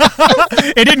coming.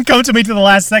 It didn't come to me to the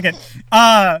last second.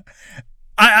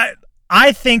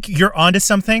 I think you're onto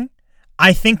something.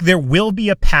 I think there will be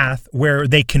a path where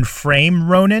they can frame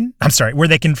where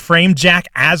they can frame Jack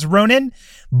as Ronin,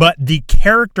 but the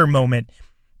character moment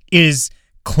is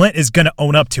Clint is going to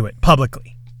own up to it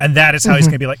publicly. And that is how he's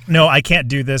going to be like, no, I can't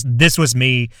do this. This was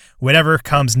me. Whatever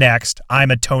comes next,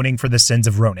 I'm atoning for the sins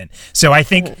of Ronin. So I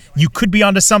think you could be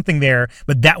onto something there,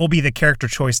 but that will be the character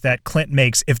choice that Clint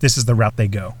makes if this is the route they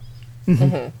go.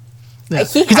 Yeah.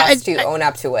 He has to own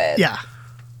up to it. Yeah.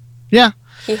 Yeah.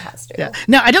 He has to. Yeah.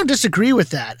 Now, I don't disagree with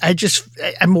that.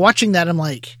 I'm watching that. I'm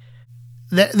like,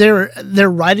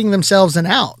 they're writing themselves an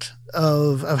out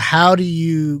of how do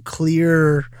you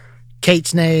clear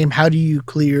Kate's name? How do you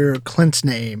clear Clint's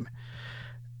name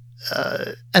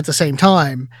at the same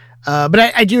time? But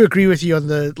I do agree with you on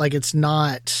the, like, it's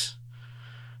not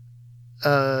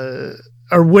or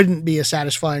wouldn't be a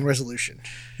satisfying resolution.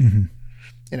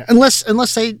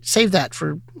 Unless they save that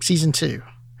for season 2.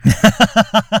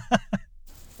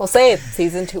 We'll save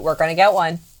season 2. We're gonna get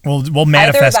one. We'll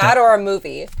manifest either that it. or a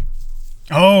movie.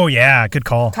 Oh yeah, good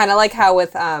call. Kind of like how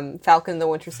with Falcon the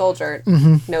Winter Soldier,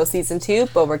 no season 2,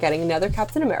 but we're getting another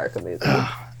Captain America movie.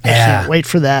 I can't wait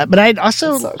for that. But I would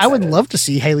excited. love to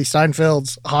see Haley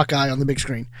Steinfeld's Hawkeye on the big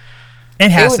screen.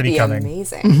 It has would to be coming.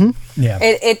 Amazing. Yeah.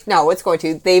 It's going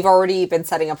to. They've already been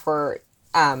setting up for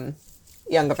Young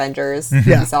Avengers.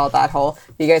 Yeah. You saw that whole.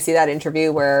 You guys see that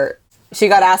interview where she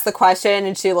got asked the question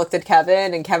and she looked at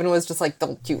Kevin and Kevin was just like,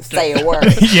 "Don't you say a word."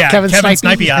 Yeah, Kevin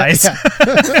Snipey eyes.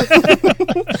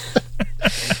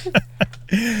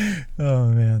 Oh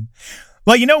man.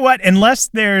 Well, you know what? Unless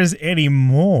there's any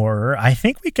more, I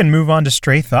think we can move on to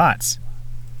stray thoughts.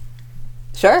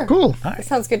 Sure. Cool. That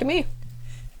sounds good to me.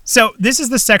 So this is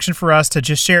the section for us to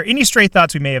just share any stray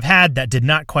thoughts we may have had that did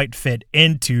not quite fit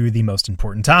into the most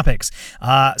important topics.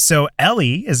 So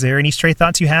Ellie, is there any stray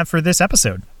thoughts you have for this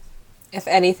episode? If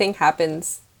anything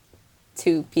happens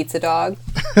to Pizza Dog,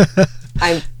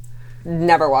 I'm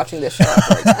never watching this show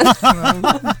ever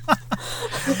again.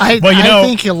 I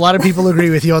think a lot of people agree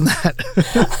with you on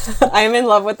that. I'm in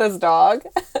love with this dog.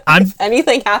 If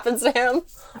anything happens to him,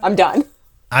 I'm done.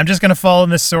 I'm just going to fall on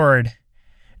this sword.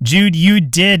 Jude, you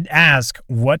did ask,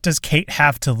 what does Kate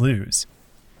have to lose?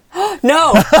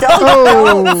 No,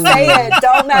 don't say it.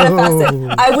 Don't manifest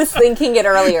it. I was thinking it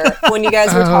earlier when you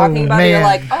guys were talking about it. You're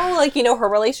like, her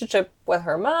relationship with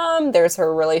her mom. There's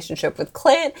her relationship with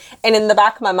Clint. And in the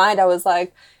back of my mind, I was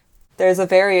like, there's a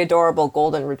very adorable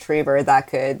golden retriever that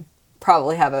could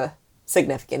probably have a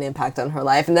significant impact on her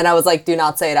life. And then I was like, do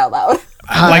not say it out loud.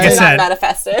 Like I said,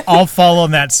 manifest it. I'll fall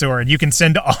on that sword. You can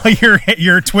send all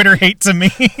your Twitter hate to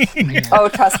me. Oh,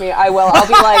 trust me, I will.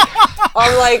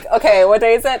 I'm like, okay, what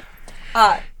day is it?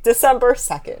 December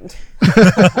 2nd.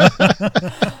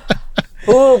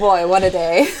 Oh boy, what a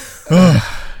day.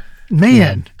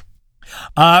 Man.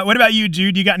 What about you,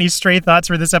 Jude? You got any stray thoughts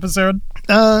for this episode?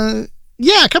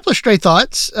 Yeah, a couple of stray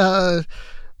thoughts.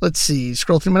 Let's see.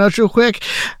 Scroll through my notes real quick.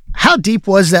 How deep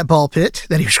was that ball pit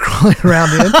that he was crawling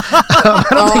around in? I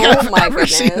don't think I've ever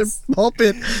seen a ball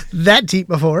pit that deep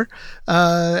before.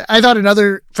 I thought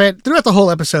throughout the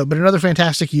whole episode, but another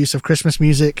fantastic use of Christmas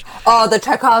music. Oh, the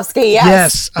Tchaikovsky,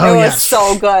 yes. Oh, it was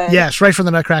so good. Yes, right from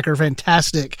the Nutcracker,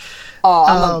 fantastic.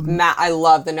 Oh, I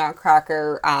love the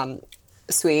Nutcracker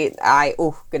suite.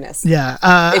 Oh, goodness. Yeah.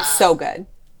 It's so good.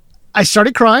 I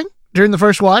started crying during the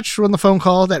first watch on the phone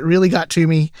call. That really got to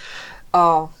me.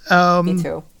 Oh, me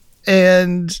too.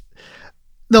 And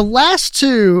the last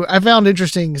two I found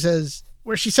interesting, says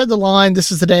where she said the line,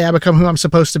 "This is the day I become who I'm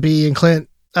supposed to be," and Clint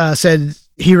said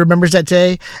he remembers that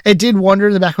day. It did wonder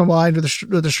in the back of my mind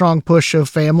with a strong push of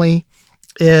family,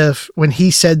 if when he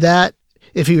said that,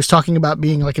 if he was talking about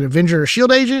being like an Avenger or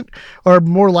S.H.I.E.L.D. agent, or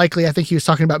more likely, I think he was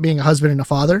talking about being a husband and a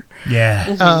father. Yeah.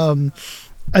 Mm-hmm.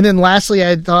 And then lastly,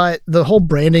 I thought the whole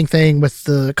branding thing with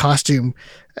the costume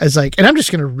as like, and I'm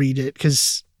just going to read it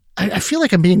because I feel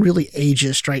like I'm being really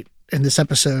ageist right in this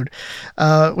episode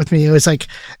with me. It was like,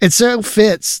 it so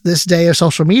fits this day of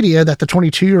social media that the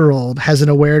 22-year-old has an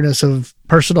awareness of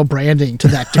personal branding to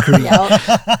that degree.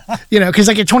 Because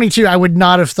like at 22, I would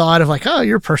not have thought of like, oh,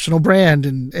 your personal brand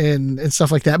and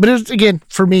stuff like that. But it was, again,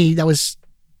 for me, that was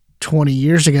 20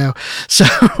 years ago. So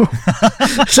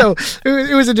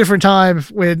it was a different time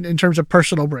in terms of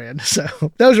personal brand. So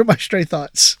those are my stray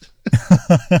thoughts.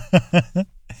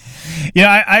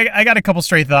 I got a couple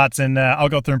stray thoughts, and I'll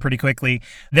go through them pretty quickly.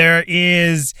 There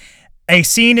is a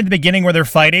scene in the beginning where they're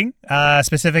fighting,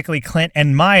 specifically Clint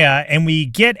and Maya, and we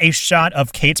get a shot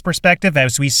of Kate's perspective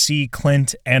as we see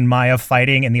Clint and Maya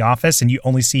fighting in the office, and you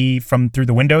only see from through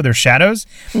the window their shadows.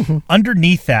 Mm-hmm.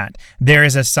 Underneath that, there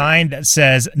is a sign that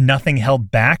says "Nothing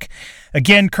held back."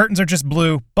 Again, curtains are just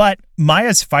blue, but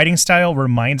Maya's fighting style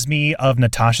reminds me of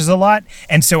Natasha's a lot.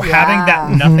 And so having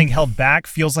that nothing held back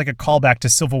feels like a callback to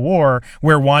Civil War,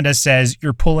 where Wanda says,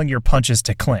 "You're pulling your punches"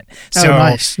 to Clint. So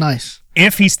nice.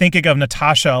 If he's thinking of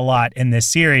Natasha a lot in this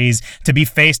series, to be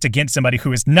faced against somebody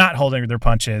who is not holding their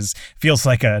punches feels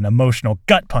like an emotional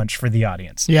gut punch for the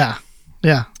audience. Yeah,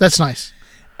 that's nice.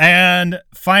 And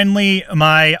finally,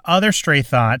 my other stray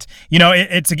thought,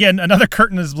 it's again another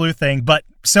curtain is blue thing, but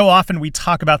so often we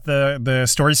talk about the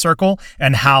story circle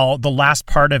and how the last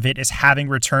part of it is having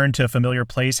returned to a familiar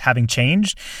place, having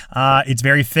changed. It's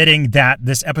very fitting that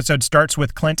this episode starts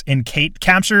with Clint and Kate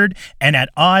captured and at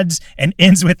odds, and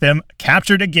ends with them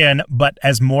captured again, but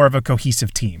as more of a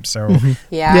cohesive team. So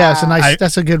it's a nice.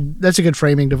 That's a good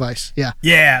framing device. Yeah.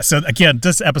 Yeah. So again,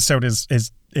 this episode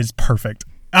is perfect.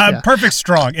 Perfect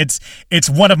strong. It's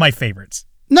one of my favorites.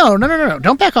 No.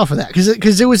 Don't back off of that.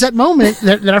 Because it was that moment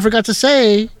that I forgot to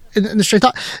say in the straight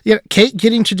thought. Kate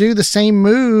getting to do the same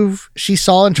move she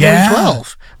saw in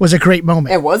 2012 was a great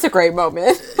moment. It was a great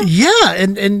moment.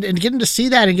 And getting to see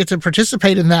that and get to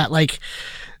participate in that.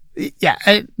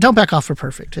 Don't back off for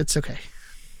perfect. It's okay.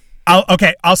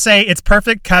 I'll say it's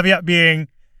perfect. Caveat being,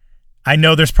 I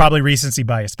know there's probably recency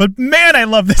bias, but man, I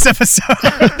love this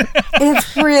episode.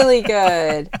 It's really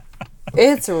good.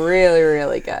 It's really,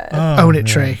 really good. Oh, Own it, man.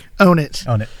 Trey. Own it.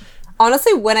 Own it.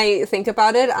 Honestly, when I think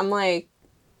about it, I'm like,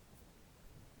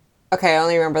 okay, I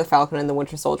only remember the Falcon and the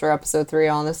Winter Soldier episode 3,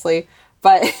 honestly.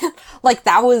 But like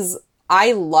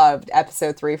I loved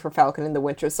episode 3 for Falcon and the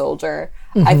Winter Soldier.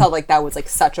 Mm-hmm. I felt like that was like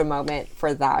such a moment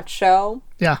for that show.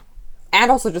 Yeah.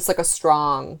 And also just like a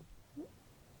strong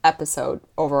episode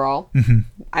overall. Mm-hmm.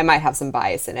 I might have some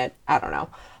bias in it. I don't know.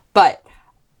 But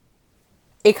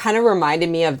it kind of reminded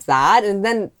me of that. And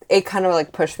then it kind of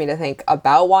like pushed me to think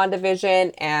about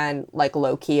WandaVision and like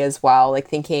Loki as well. Like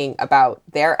thinking about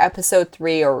their episode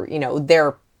 3 or, you know,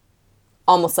 their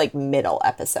almost like middle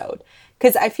episode.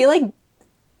 Because I feel like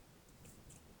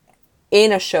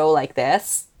in a show like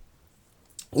this,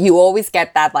 you always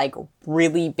get that like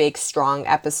really big, strong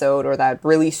episode or that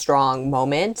really strong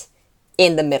moment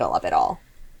in the middle of it all.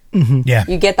 Mm-hmm. Yeah.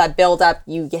 You get that build up,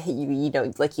 you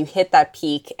know, like you hit that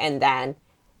peak and then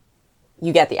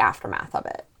you get the aftermath of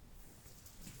it.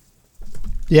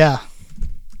 Yeah.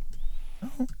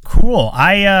 Oh, cool.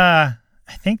 I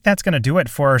think that's going to do it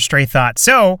for our Stray Thoughts.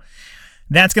 So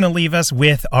that's going to leave us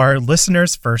with our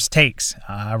listeners' first takes.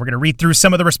 We're going to read through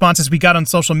some of the responses we got on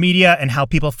social media and how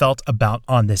people felt about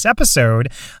on this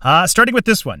episode. Starting with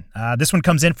this one. This one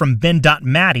comes in from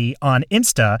Ben.Matty on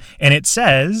Insta, and it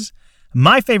says,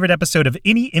 my favorite episode of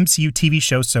any MCU TV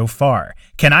show so far.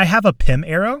 Can I have a Pym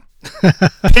arrow?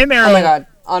 Pym arrow. Oh my God.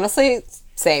 Honestly,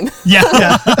 same.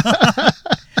 Yeah.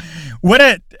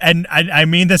 And I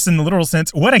mean this in the literal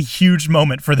sense, what a huge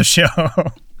moment for the show.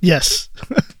 Yes.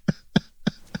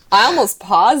 I almost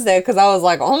paused it because I was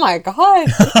like, oh my God,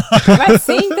 am I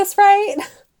seeing this right?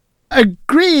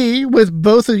 Agree with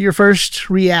both of your first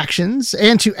reactions.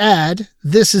 And to add,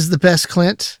 this is the best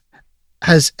Clint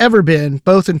has ever been,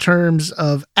 both in terms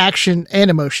of action and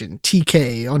emotion.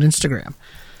 TK on Instagram.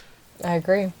 I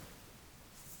agree.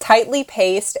 Tightly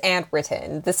paced and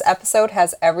written, this episode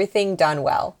has everything done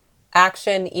well.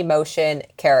 Action, emotion,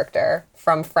 character.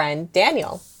 From friend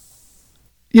Daniel.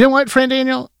 You know what, friend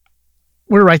Daniel?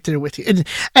 We're right there with you.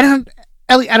 And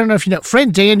Ellie, I don't know if you know,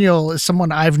 friend Daniel is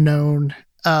someone I've known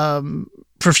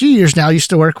for a few years now. I used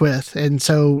to work with. And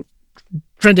so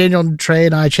friend Daniel and Trey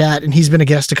and I chat, and he's been a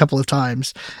guest a couple of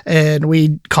times. And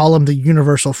we call him the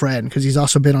universal friend because he's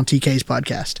also been on TK's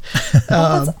podcast.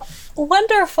 That's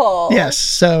wonderful. Yes.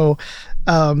 So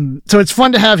it's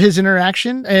fun to have his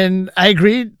interaction. And I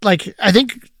agree. Like, I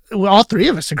think all three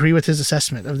of us agree with his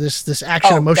assessment of this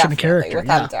action, emotion, and character.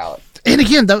 Without a doubt. And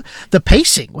again, the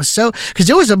pacing was so, because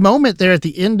there was a moment there at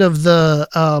the end of the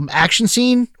action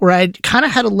scene where I kind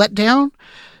of had a letdown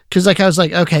because I was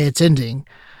like, okay, it's ending,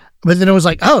 but then it was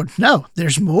like, oh no,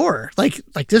 there's more. Like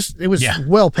this, it was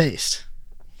well paced.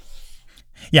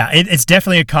 Yeah, it's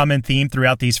definitely a common theme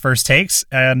throughout these first takes,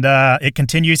 and it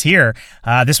continues here.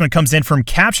 This one comes in from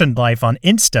Captioned Life on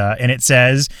Insta, and it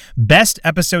says, best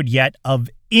episode yet of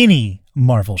any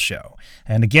Marvel show.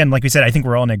 And again, like we said, I think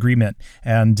we're all in agreement.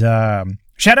 And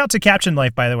shout out to Captioned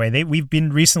Life, by the way. We've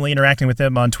been recently interacting with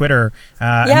them on Twitter. Me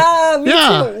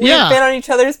too. We've been on each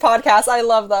other's podcasts. I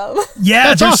love them.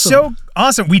 Yeah, they're awesome. So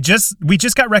awesome. We just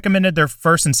got recommended their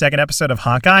first and second episode of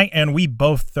Hawkeye, and we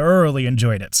both thoroughly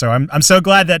enjoyed it. So I'm so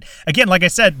glad that, again, like I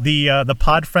said, the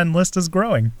pod friend list is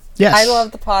growing. Yes. I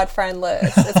love the pod friend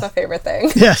list. It's my favorite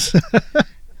thing. Yes.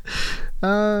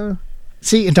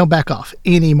 See, and don't back off.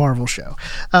 Any Marvel show.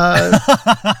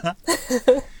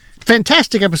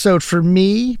 Fantastic episode for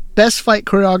me. Best fight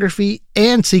choreography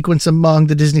and sequence among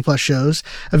the Disney Plus shows.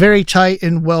 A very tight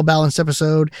and well-balanced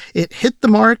episode. It hit the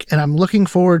mark, and I'm looking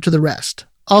forward to the rest.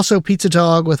 Also, Pizza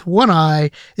Dog with one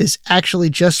eye is actually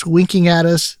just winking at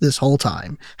us this whole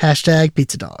time. Hashtag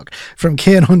Pizza Dog. From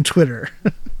Ken on Twitter.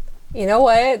 You know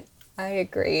what? I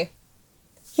agree.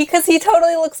 Because he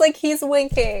totally looks like he's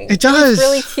winking. It does. He's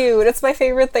really cute. It's my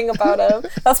favorite thing about him.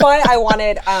 That's why I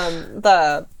wanted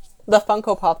the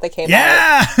Funko Pop that came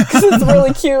out. Because it's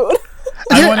really cute.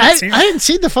 I didn't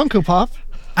see the Funko Pop.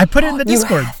 I put it in the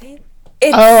Discord.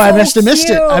 I must have missed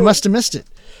it. I must have missed it.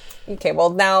 Okay, well,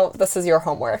 now this is your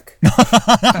homework. All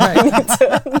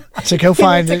right. So go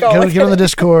find it. Go get on the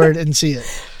Discord and see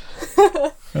it.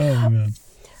 Oh,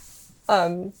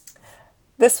 man.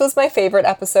 This was my favorite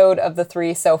episode of the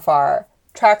 3 so far.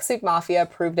 Tracksuit Mafia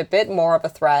proved a bit more of a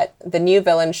threat. The new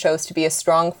villain shows to be a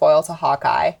strong foil to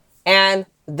Hawkeye. And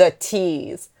the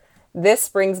tease. This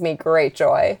brings me great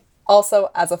joy. Also,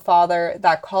 as a father,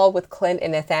 that call with Clint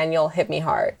and Nathaniel hit me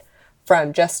hard.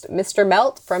 From just Mr.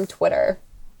 Melt from Twitter.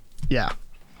 Yeah.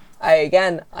 I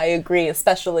agree,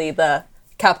 especially the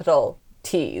capital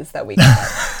T's that we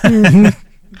got.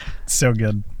 So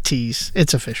good. tease.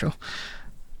 It's official.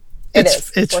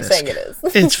 It's We're Fisk. Saying it is.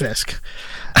 It's Fisk.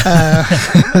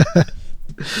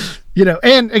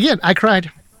 And again, I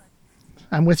cried.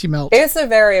 I'm with you, Melt. It's a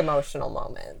very emotional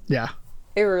moment. Yeah.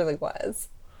 It really was.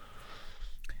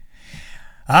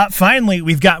 Finally,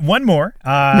 we've got one more.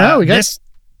 No, we got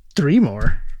 3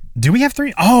 more. Do we have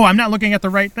 3? Oh, I'm not looking at the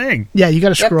right thing. Yeah, you got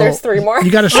to scroll. There's 3 more.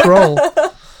 You got to scroll.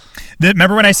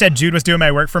 Remember when I said Jude was doing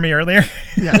my work for me earlier?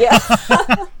 Yeah.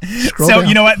 Scroll So down.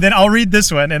 you know what? Then I'll read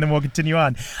this one and then we'll continue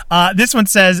on. This one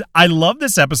says, I love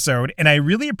this episode and I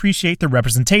really appreciate the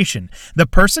representation. The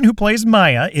person who plays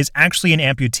Maya is actually an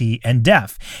amputee and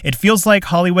deaf. It feels like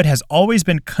Hollywood has always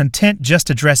been content just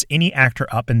to dress any actor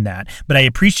up in that, but I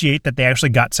appreciate that they actually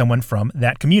got someone from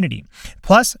that community.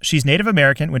 Plus, she's Native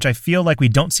American, which I feel like we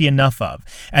don't see enough of.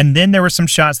 And then there were some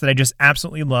shots that I just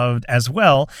absolutely loved as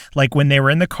well, like when they were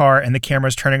in the car and the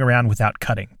camera's turning around without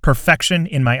cutting. Perfection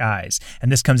in my eyes. And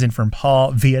this comes in from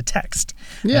Paul via text.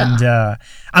 Yeah.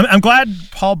 And I'm glad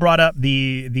Paul brought up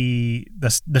the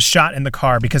shot in the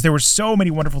car, because there were so many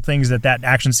wonderful things that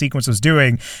action sequence was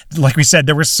doing. Like we said,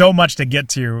 there was so much to get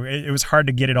to. It was hard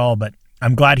to get it all, but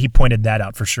I'm glad he pointed that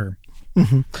out for sure.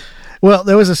 Mm-hmm. Well,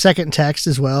 there was a second text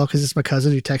as well, because it's my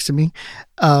cousin who texted me.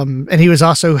 And he was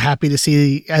also happy to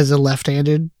see, as a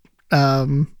left-handed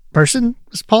person,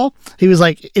 was Paul. He was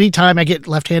like, anytime I get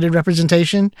left-handed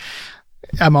representation,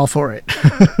 I'm all for it.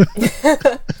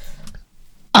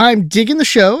 I'm digging the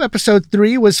show. Episode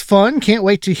 3 was fun. Can't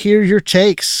wait to hear your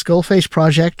takes. Skullface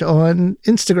Project on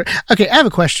Instagram. Okay, I have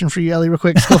a question for you, Ellie, real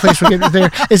quick. Skullface, we'll get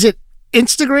there. Is it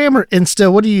Instagram or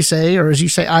Insta? What do you say? Or as you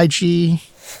say, IG?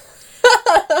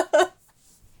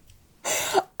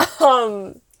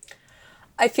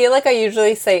 I feel like I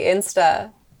usually say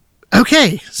Insta.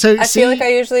 Okay, so I feel like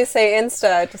I usually say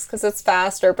Insta just because it's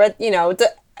faster. But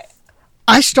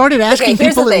I started asking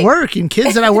people at work and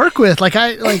kids that I work with. Like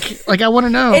I want to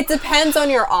know. It depends on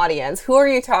your audience. Who are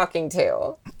you talking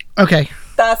to? Okay,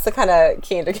 that's the kind of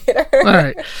key indicator. All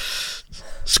right.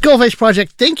 Skullface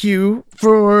Project, thank you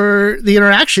for the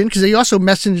interaction, because they also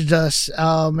messaged us,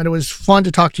 and it was fun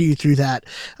to talk to you through that.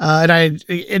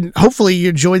 And hopefully you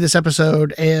enjoyed this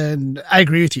episode, and I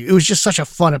agree with you. It was just such a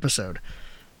fun episode.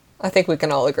 I think we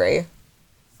can all agree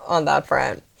on that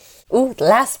front. Ooh,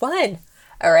 last one.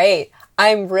 All right.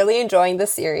 I'm really enjoying the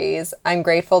series. I'm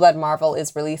grateful that Marvel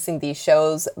is releasing these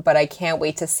shows, but I can't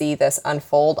wait to see this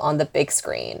unfold on the big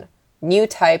screen.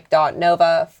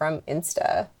 Newtype.nova from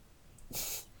Insta.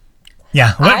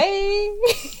 Yeah. I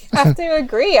have to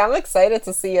agree. I'm excited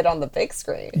to see it on the big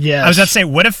screen. Yeah. I was about to say,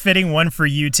 what a fitting one for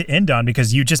you to end on,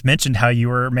 because you just mentioned how you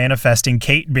were manifesting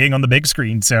Kate being on the big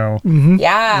screen. So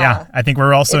yeah, I think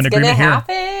we're also in agreement here.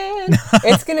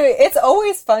 It's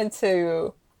always fun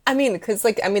to, because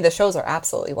the shows are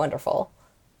absolutely wonderful.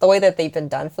 The way that they've been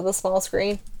done for the small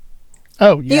screen.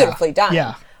 Oh, yeah. Beautifully done.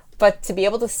 Yeah. But to be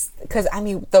able to, because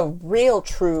the real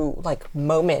true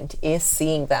moment is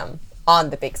seeing them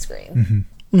on the big screen.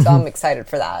 So I'm excited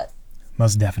for that.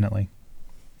 Most definitely.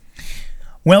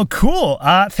 Well, cool.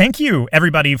 Thank you,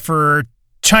 everybody, for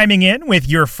chiming in with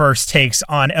your first takes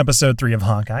on episode 3 of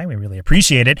Hawkeye. We really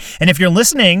appreciate it. And if you're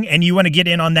listening and you want to get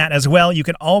in on that as well, you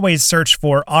can always search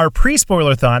for our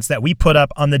pre-spoiler thoughts that we put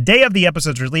up on the day of the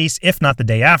episode's release, if not the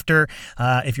day after.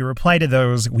 If you reply to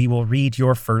those, we will read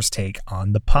your first take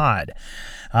on the pod.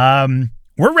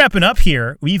 We're wrapping up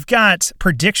here. We've got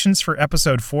predictions for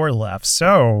episode 4 left.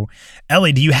 So,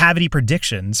 Ellie, do you have any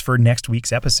predictions for next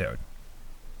week's episode?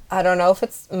 I don't know if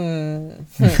it's...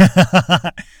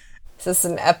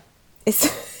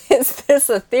 Is this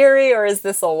a theory or is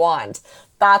this a want?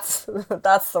 That's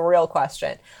the real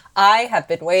question. I have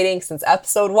been waiting since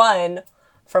episode 1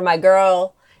 for my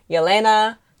girl,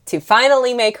 Yelena, to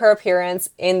finally make her appearance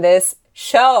in this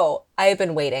show. I have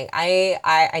been waiting.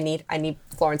 I need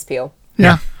Florence Pugh.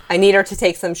 Yeah. I need her to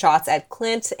take some shots at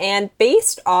Clint, and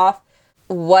based off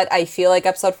what I feel like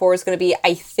episode 4 is going to be,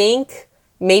 I think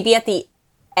maybe at the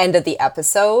end of the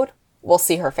episode, we'll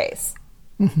see her face.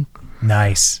 Mm-hmm.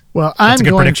 Nice. Well, I'm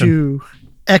going to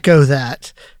echo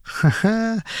that.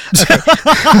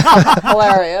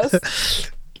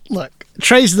 Hilarious. Look,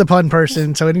 Trey's the pun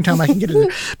person, so anytime I can get in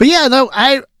there. But yeah, no,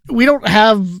 we don't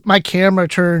have my camera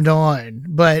turned on,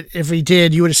 but if we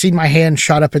did, you would have seen my hand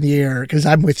shot up in the air, because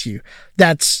I'm with you.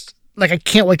 That's I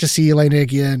can't wait to see Elena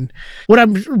again. What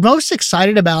I'm most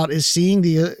excited about is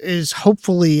is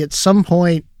hopefully at some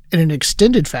point in an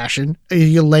extended fashion,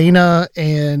 a Elena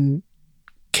and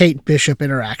Kate Bishop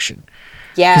interaction.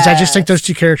 Yeah, because I just think those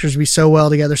two characters would be so well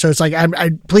together. So it's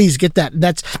I please get that.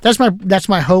 That's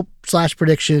my hope /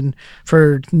 prediction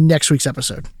for next week's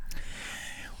episode.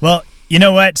 Well, You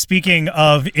know what? Speaking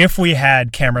of if we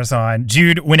had cameras on,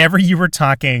 Jude, whenever you were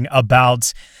talking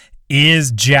about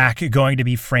is Jack going to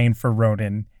be framed for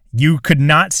Ronan, you could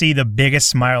not see the biggest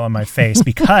smile on my face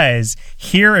because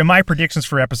here in my predictions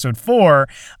for episode 4,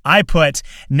 I put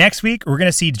next week we're going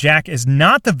to see Jack is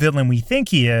not the villain we think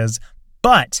he is,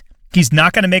 but he's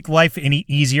not going to make life any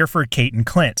easier for Kate and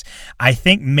Clint. I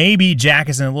think maybe Jack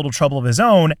is in a little trouble of his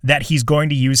own that he's going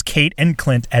to use Kate and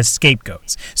Clint as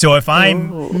scapegoats. So if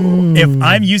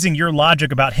I'm using your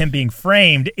logic about him being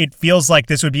framed, it feels like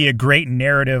this would be a great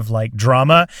narrative like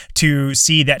drama to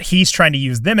see that he's trying to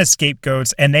use them as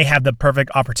scapegoats and they have the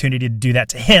perfect opportunity to do that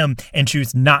to him and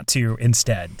choose not to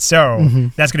instead. So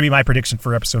that's going to be my prediction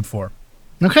for episode 4.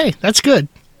 Okay, that's good.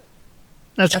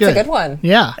 That's good. That's a good one.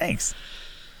 Yeah. Thanks.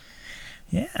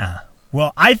 Yeah.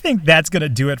 Well, I think that's going to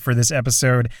do it for this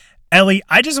episode. Ellie,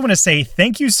 I just want to say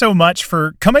thank you so much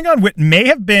for coming on what may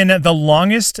have been the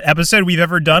longest episode we've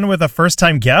ever done with a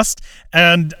first-time guest.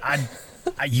 And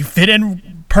you fit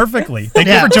in perfectly. Thank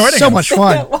you for joining us. So much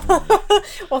fun.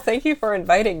 Well, thank you for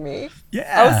inviting me.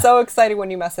 Yeah. I was so excited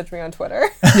when you messaged me on Twitter.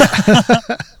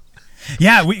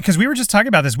 Yeah, because we were just talking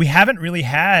about this. We haven't really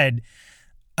had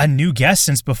a new guest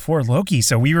since before Loki.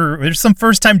 So there's some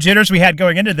first time jitters we had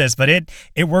going into this, but it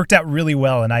worked out really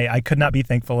well. And I could not be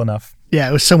thankful enough. Yeah,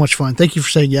 it was so much fun. Thank you for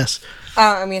saying yes.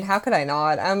 I mean, how could I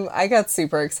not? I got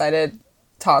super excited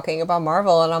talking about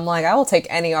Marvel and I'm like, I will take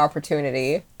any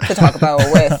opportunity to talk about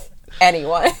it with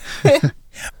anyone.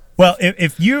 Well,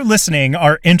 if you listening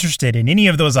are interested in any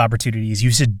of those opportunities,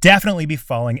 you should definitely be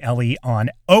following Ellie on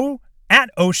at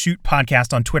Oh Shoot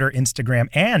Podcast on Twitter, Instagram,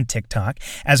 and TikTok,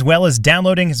 as well as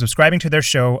downloading and subscribing to their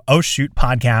show, Oh Shoot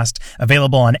Podcast,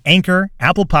 available on Anchor,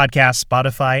 Apple Podcasts,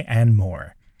 Spotify, and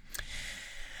more.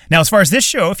 Now, as far as this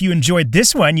show, if you enjoyed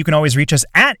this one, you can always reach us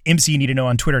at MC You Need to Know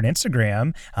on Twitter and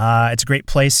Instagram. It's a great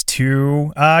place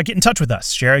to get in touch with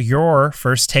us, share your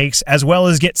first takes, as well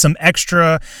as get some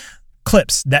extra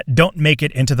clips that don't make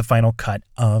it into the final cut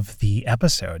of the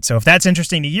episode. So if that's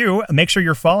interesting to you, make sure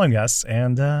you're following us,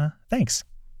 and thanks.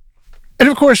 And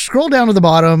of course, scroll down to the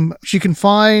bottom. You can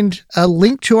find a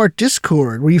link to our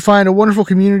Discord where you find a wonderful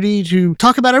community to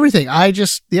talk about everything. I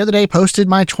just the other day posted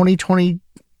my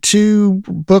 2022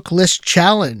 book list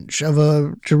challenge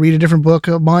to read a different book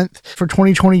a month for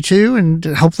 2022 and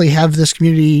to hopefully have this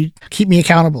community keep me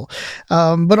accountable.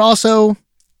 But also,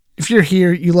 if you're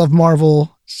here, you love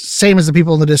Marvel, same as the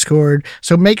people in the Discord.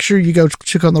 So make sure you go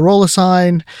click on the roll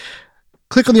sign,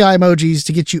 click on the eye emojis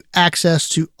to get you access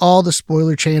to all the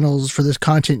spoiler channels for this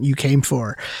content you came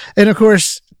for. And of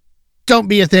course, don't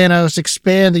be a Thanos.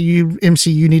 Expand the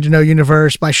MCU You Need to Know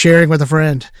universe by sharing with a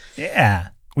friend. Yeah.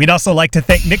 We'd also like to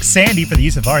thank Nick Sandy for the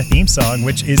use of our theme song,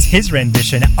 which is his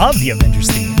rendition of the Avengers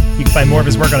theme. You can find more of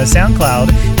his work on his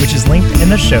SoundCloud, which is linked in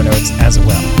the show notes as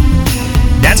well.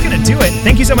 That's going to do it.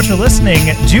 Thank you so much for listening.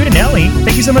 Jude and Ellie,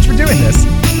 thank you so much for doing this.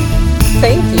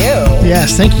 Thank you.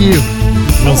 Yes, thank you.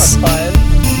 So much fun.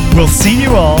 We'll see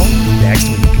you all next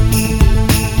week.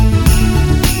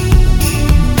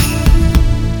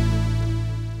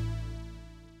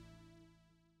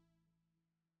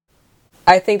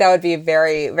 I think that would be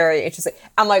very, very interesting.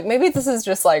 I'm like, maybe this is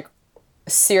just like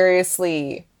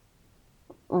seriously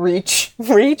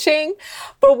reaching,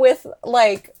 but with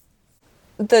like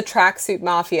the tracksuit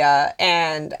mafia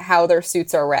and how their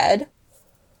suits are red.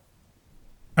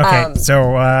 Okay,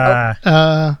 so yeah,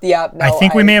 no, I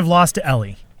think we may have lost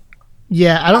Ellie.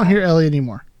 Yeah, I don't hear Ellie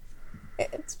anymore.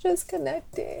 It's just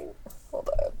connecting. Hold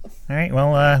up. All right,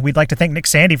 well, we'd like to thank Nick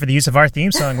Sandy for the use of our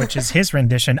theme song, which is his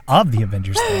rendition of the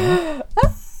Avengers theme.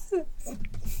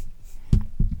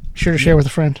 Sure to share with a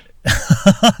friend.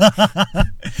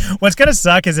 What's going to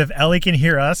suck is if Ellie can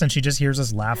hear us and she just hears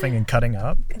us laughing and cutting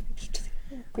up.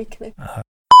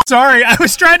 Sorry, I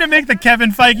was trying to make the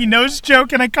Kevin Feige nose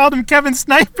joke and I called him Kevin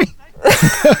Snipey.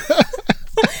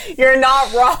 You're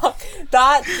not wrong.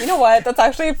 That, you know what? That's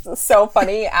actually so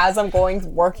funny. As I'm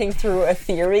working through a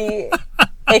theory,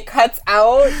 it cuts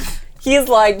out. He's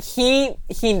like, he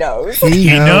knows. He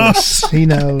knows. He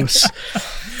knows.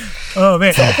 Oh, man.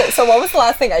 Okay, so what was the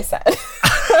last thing I said?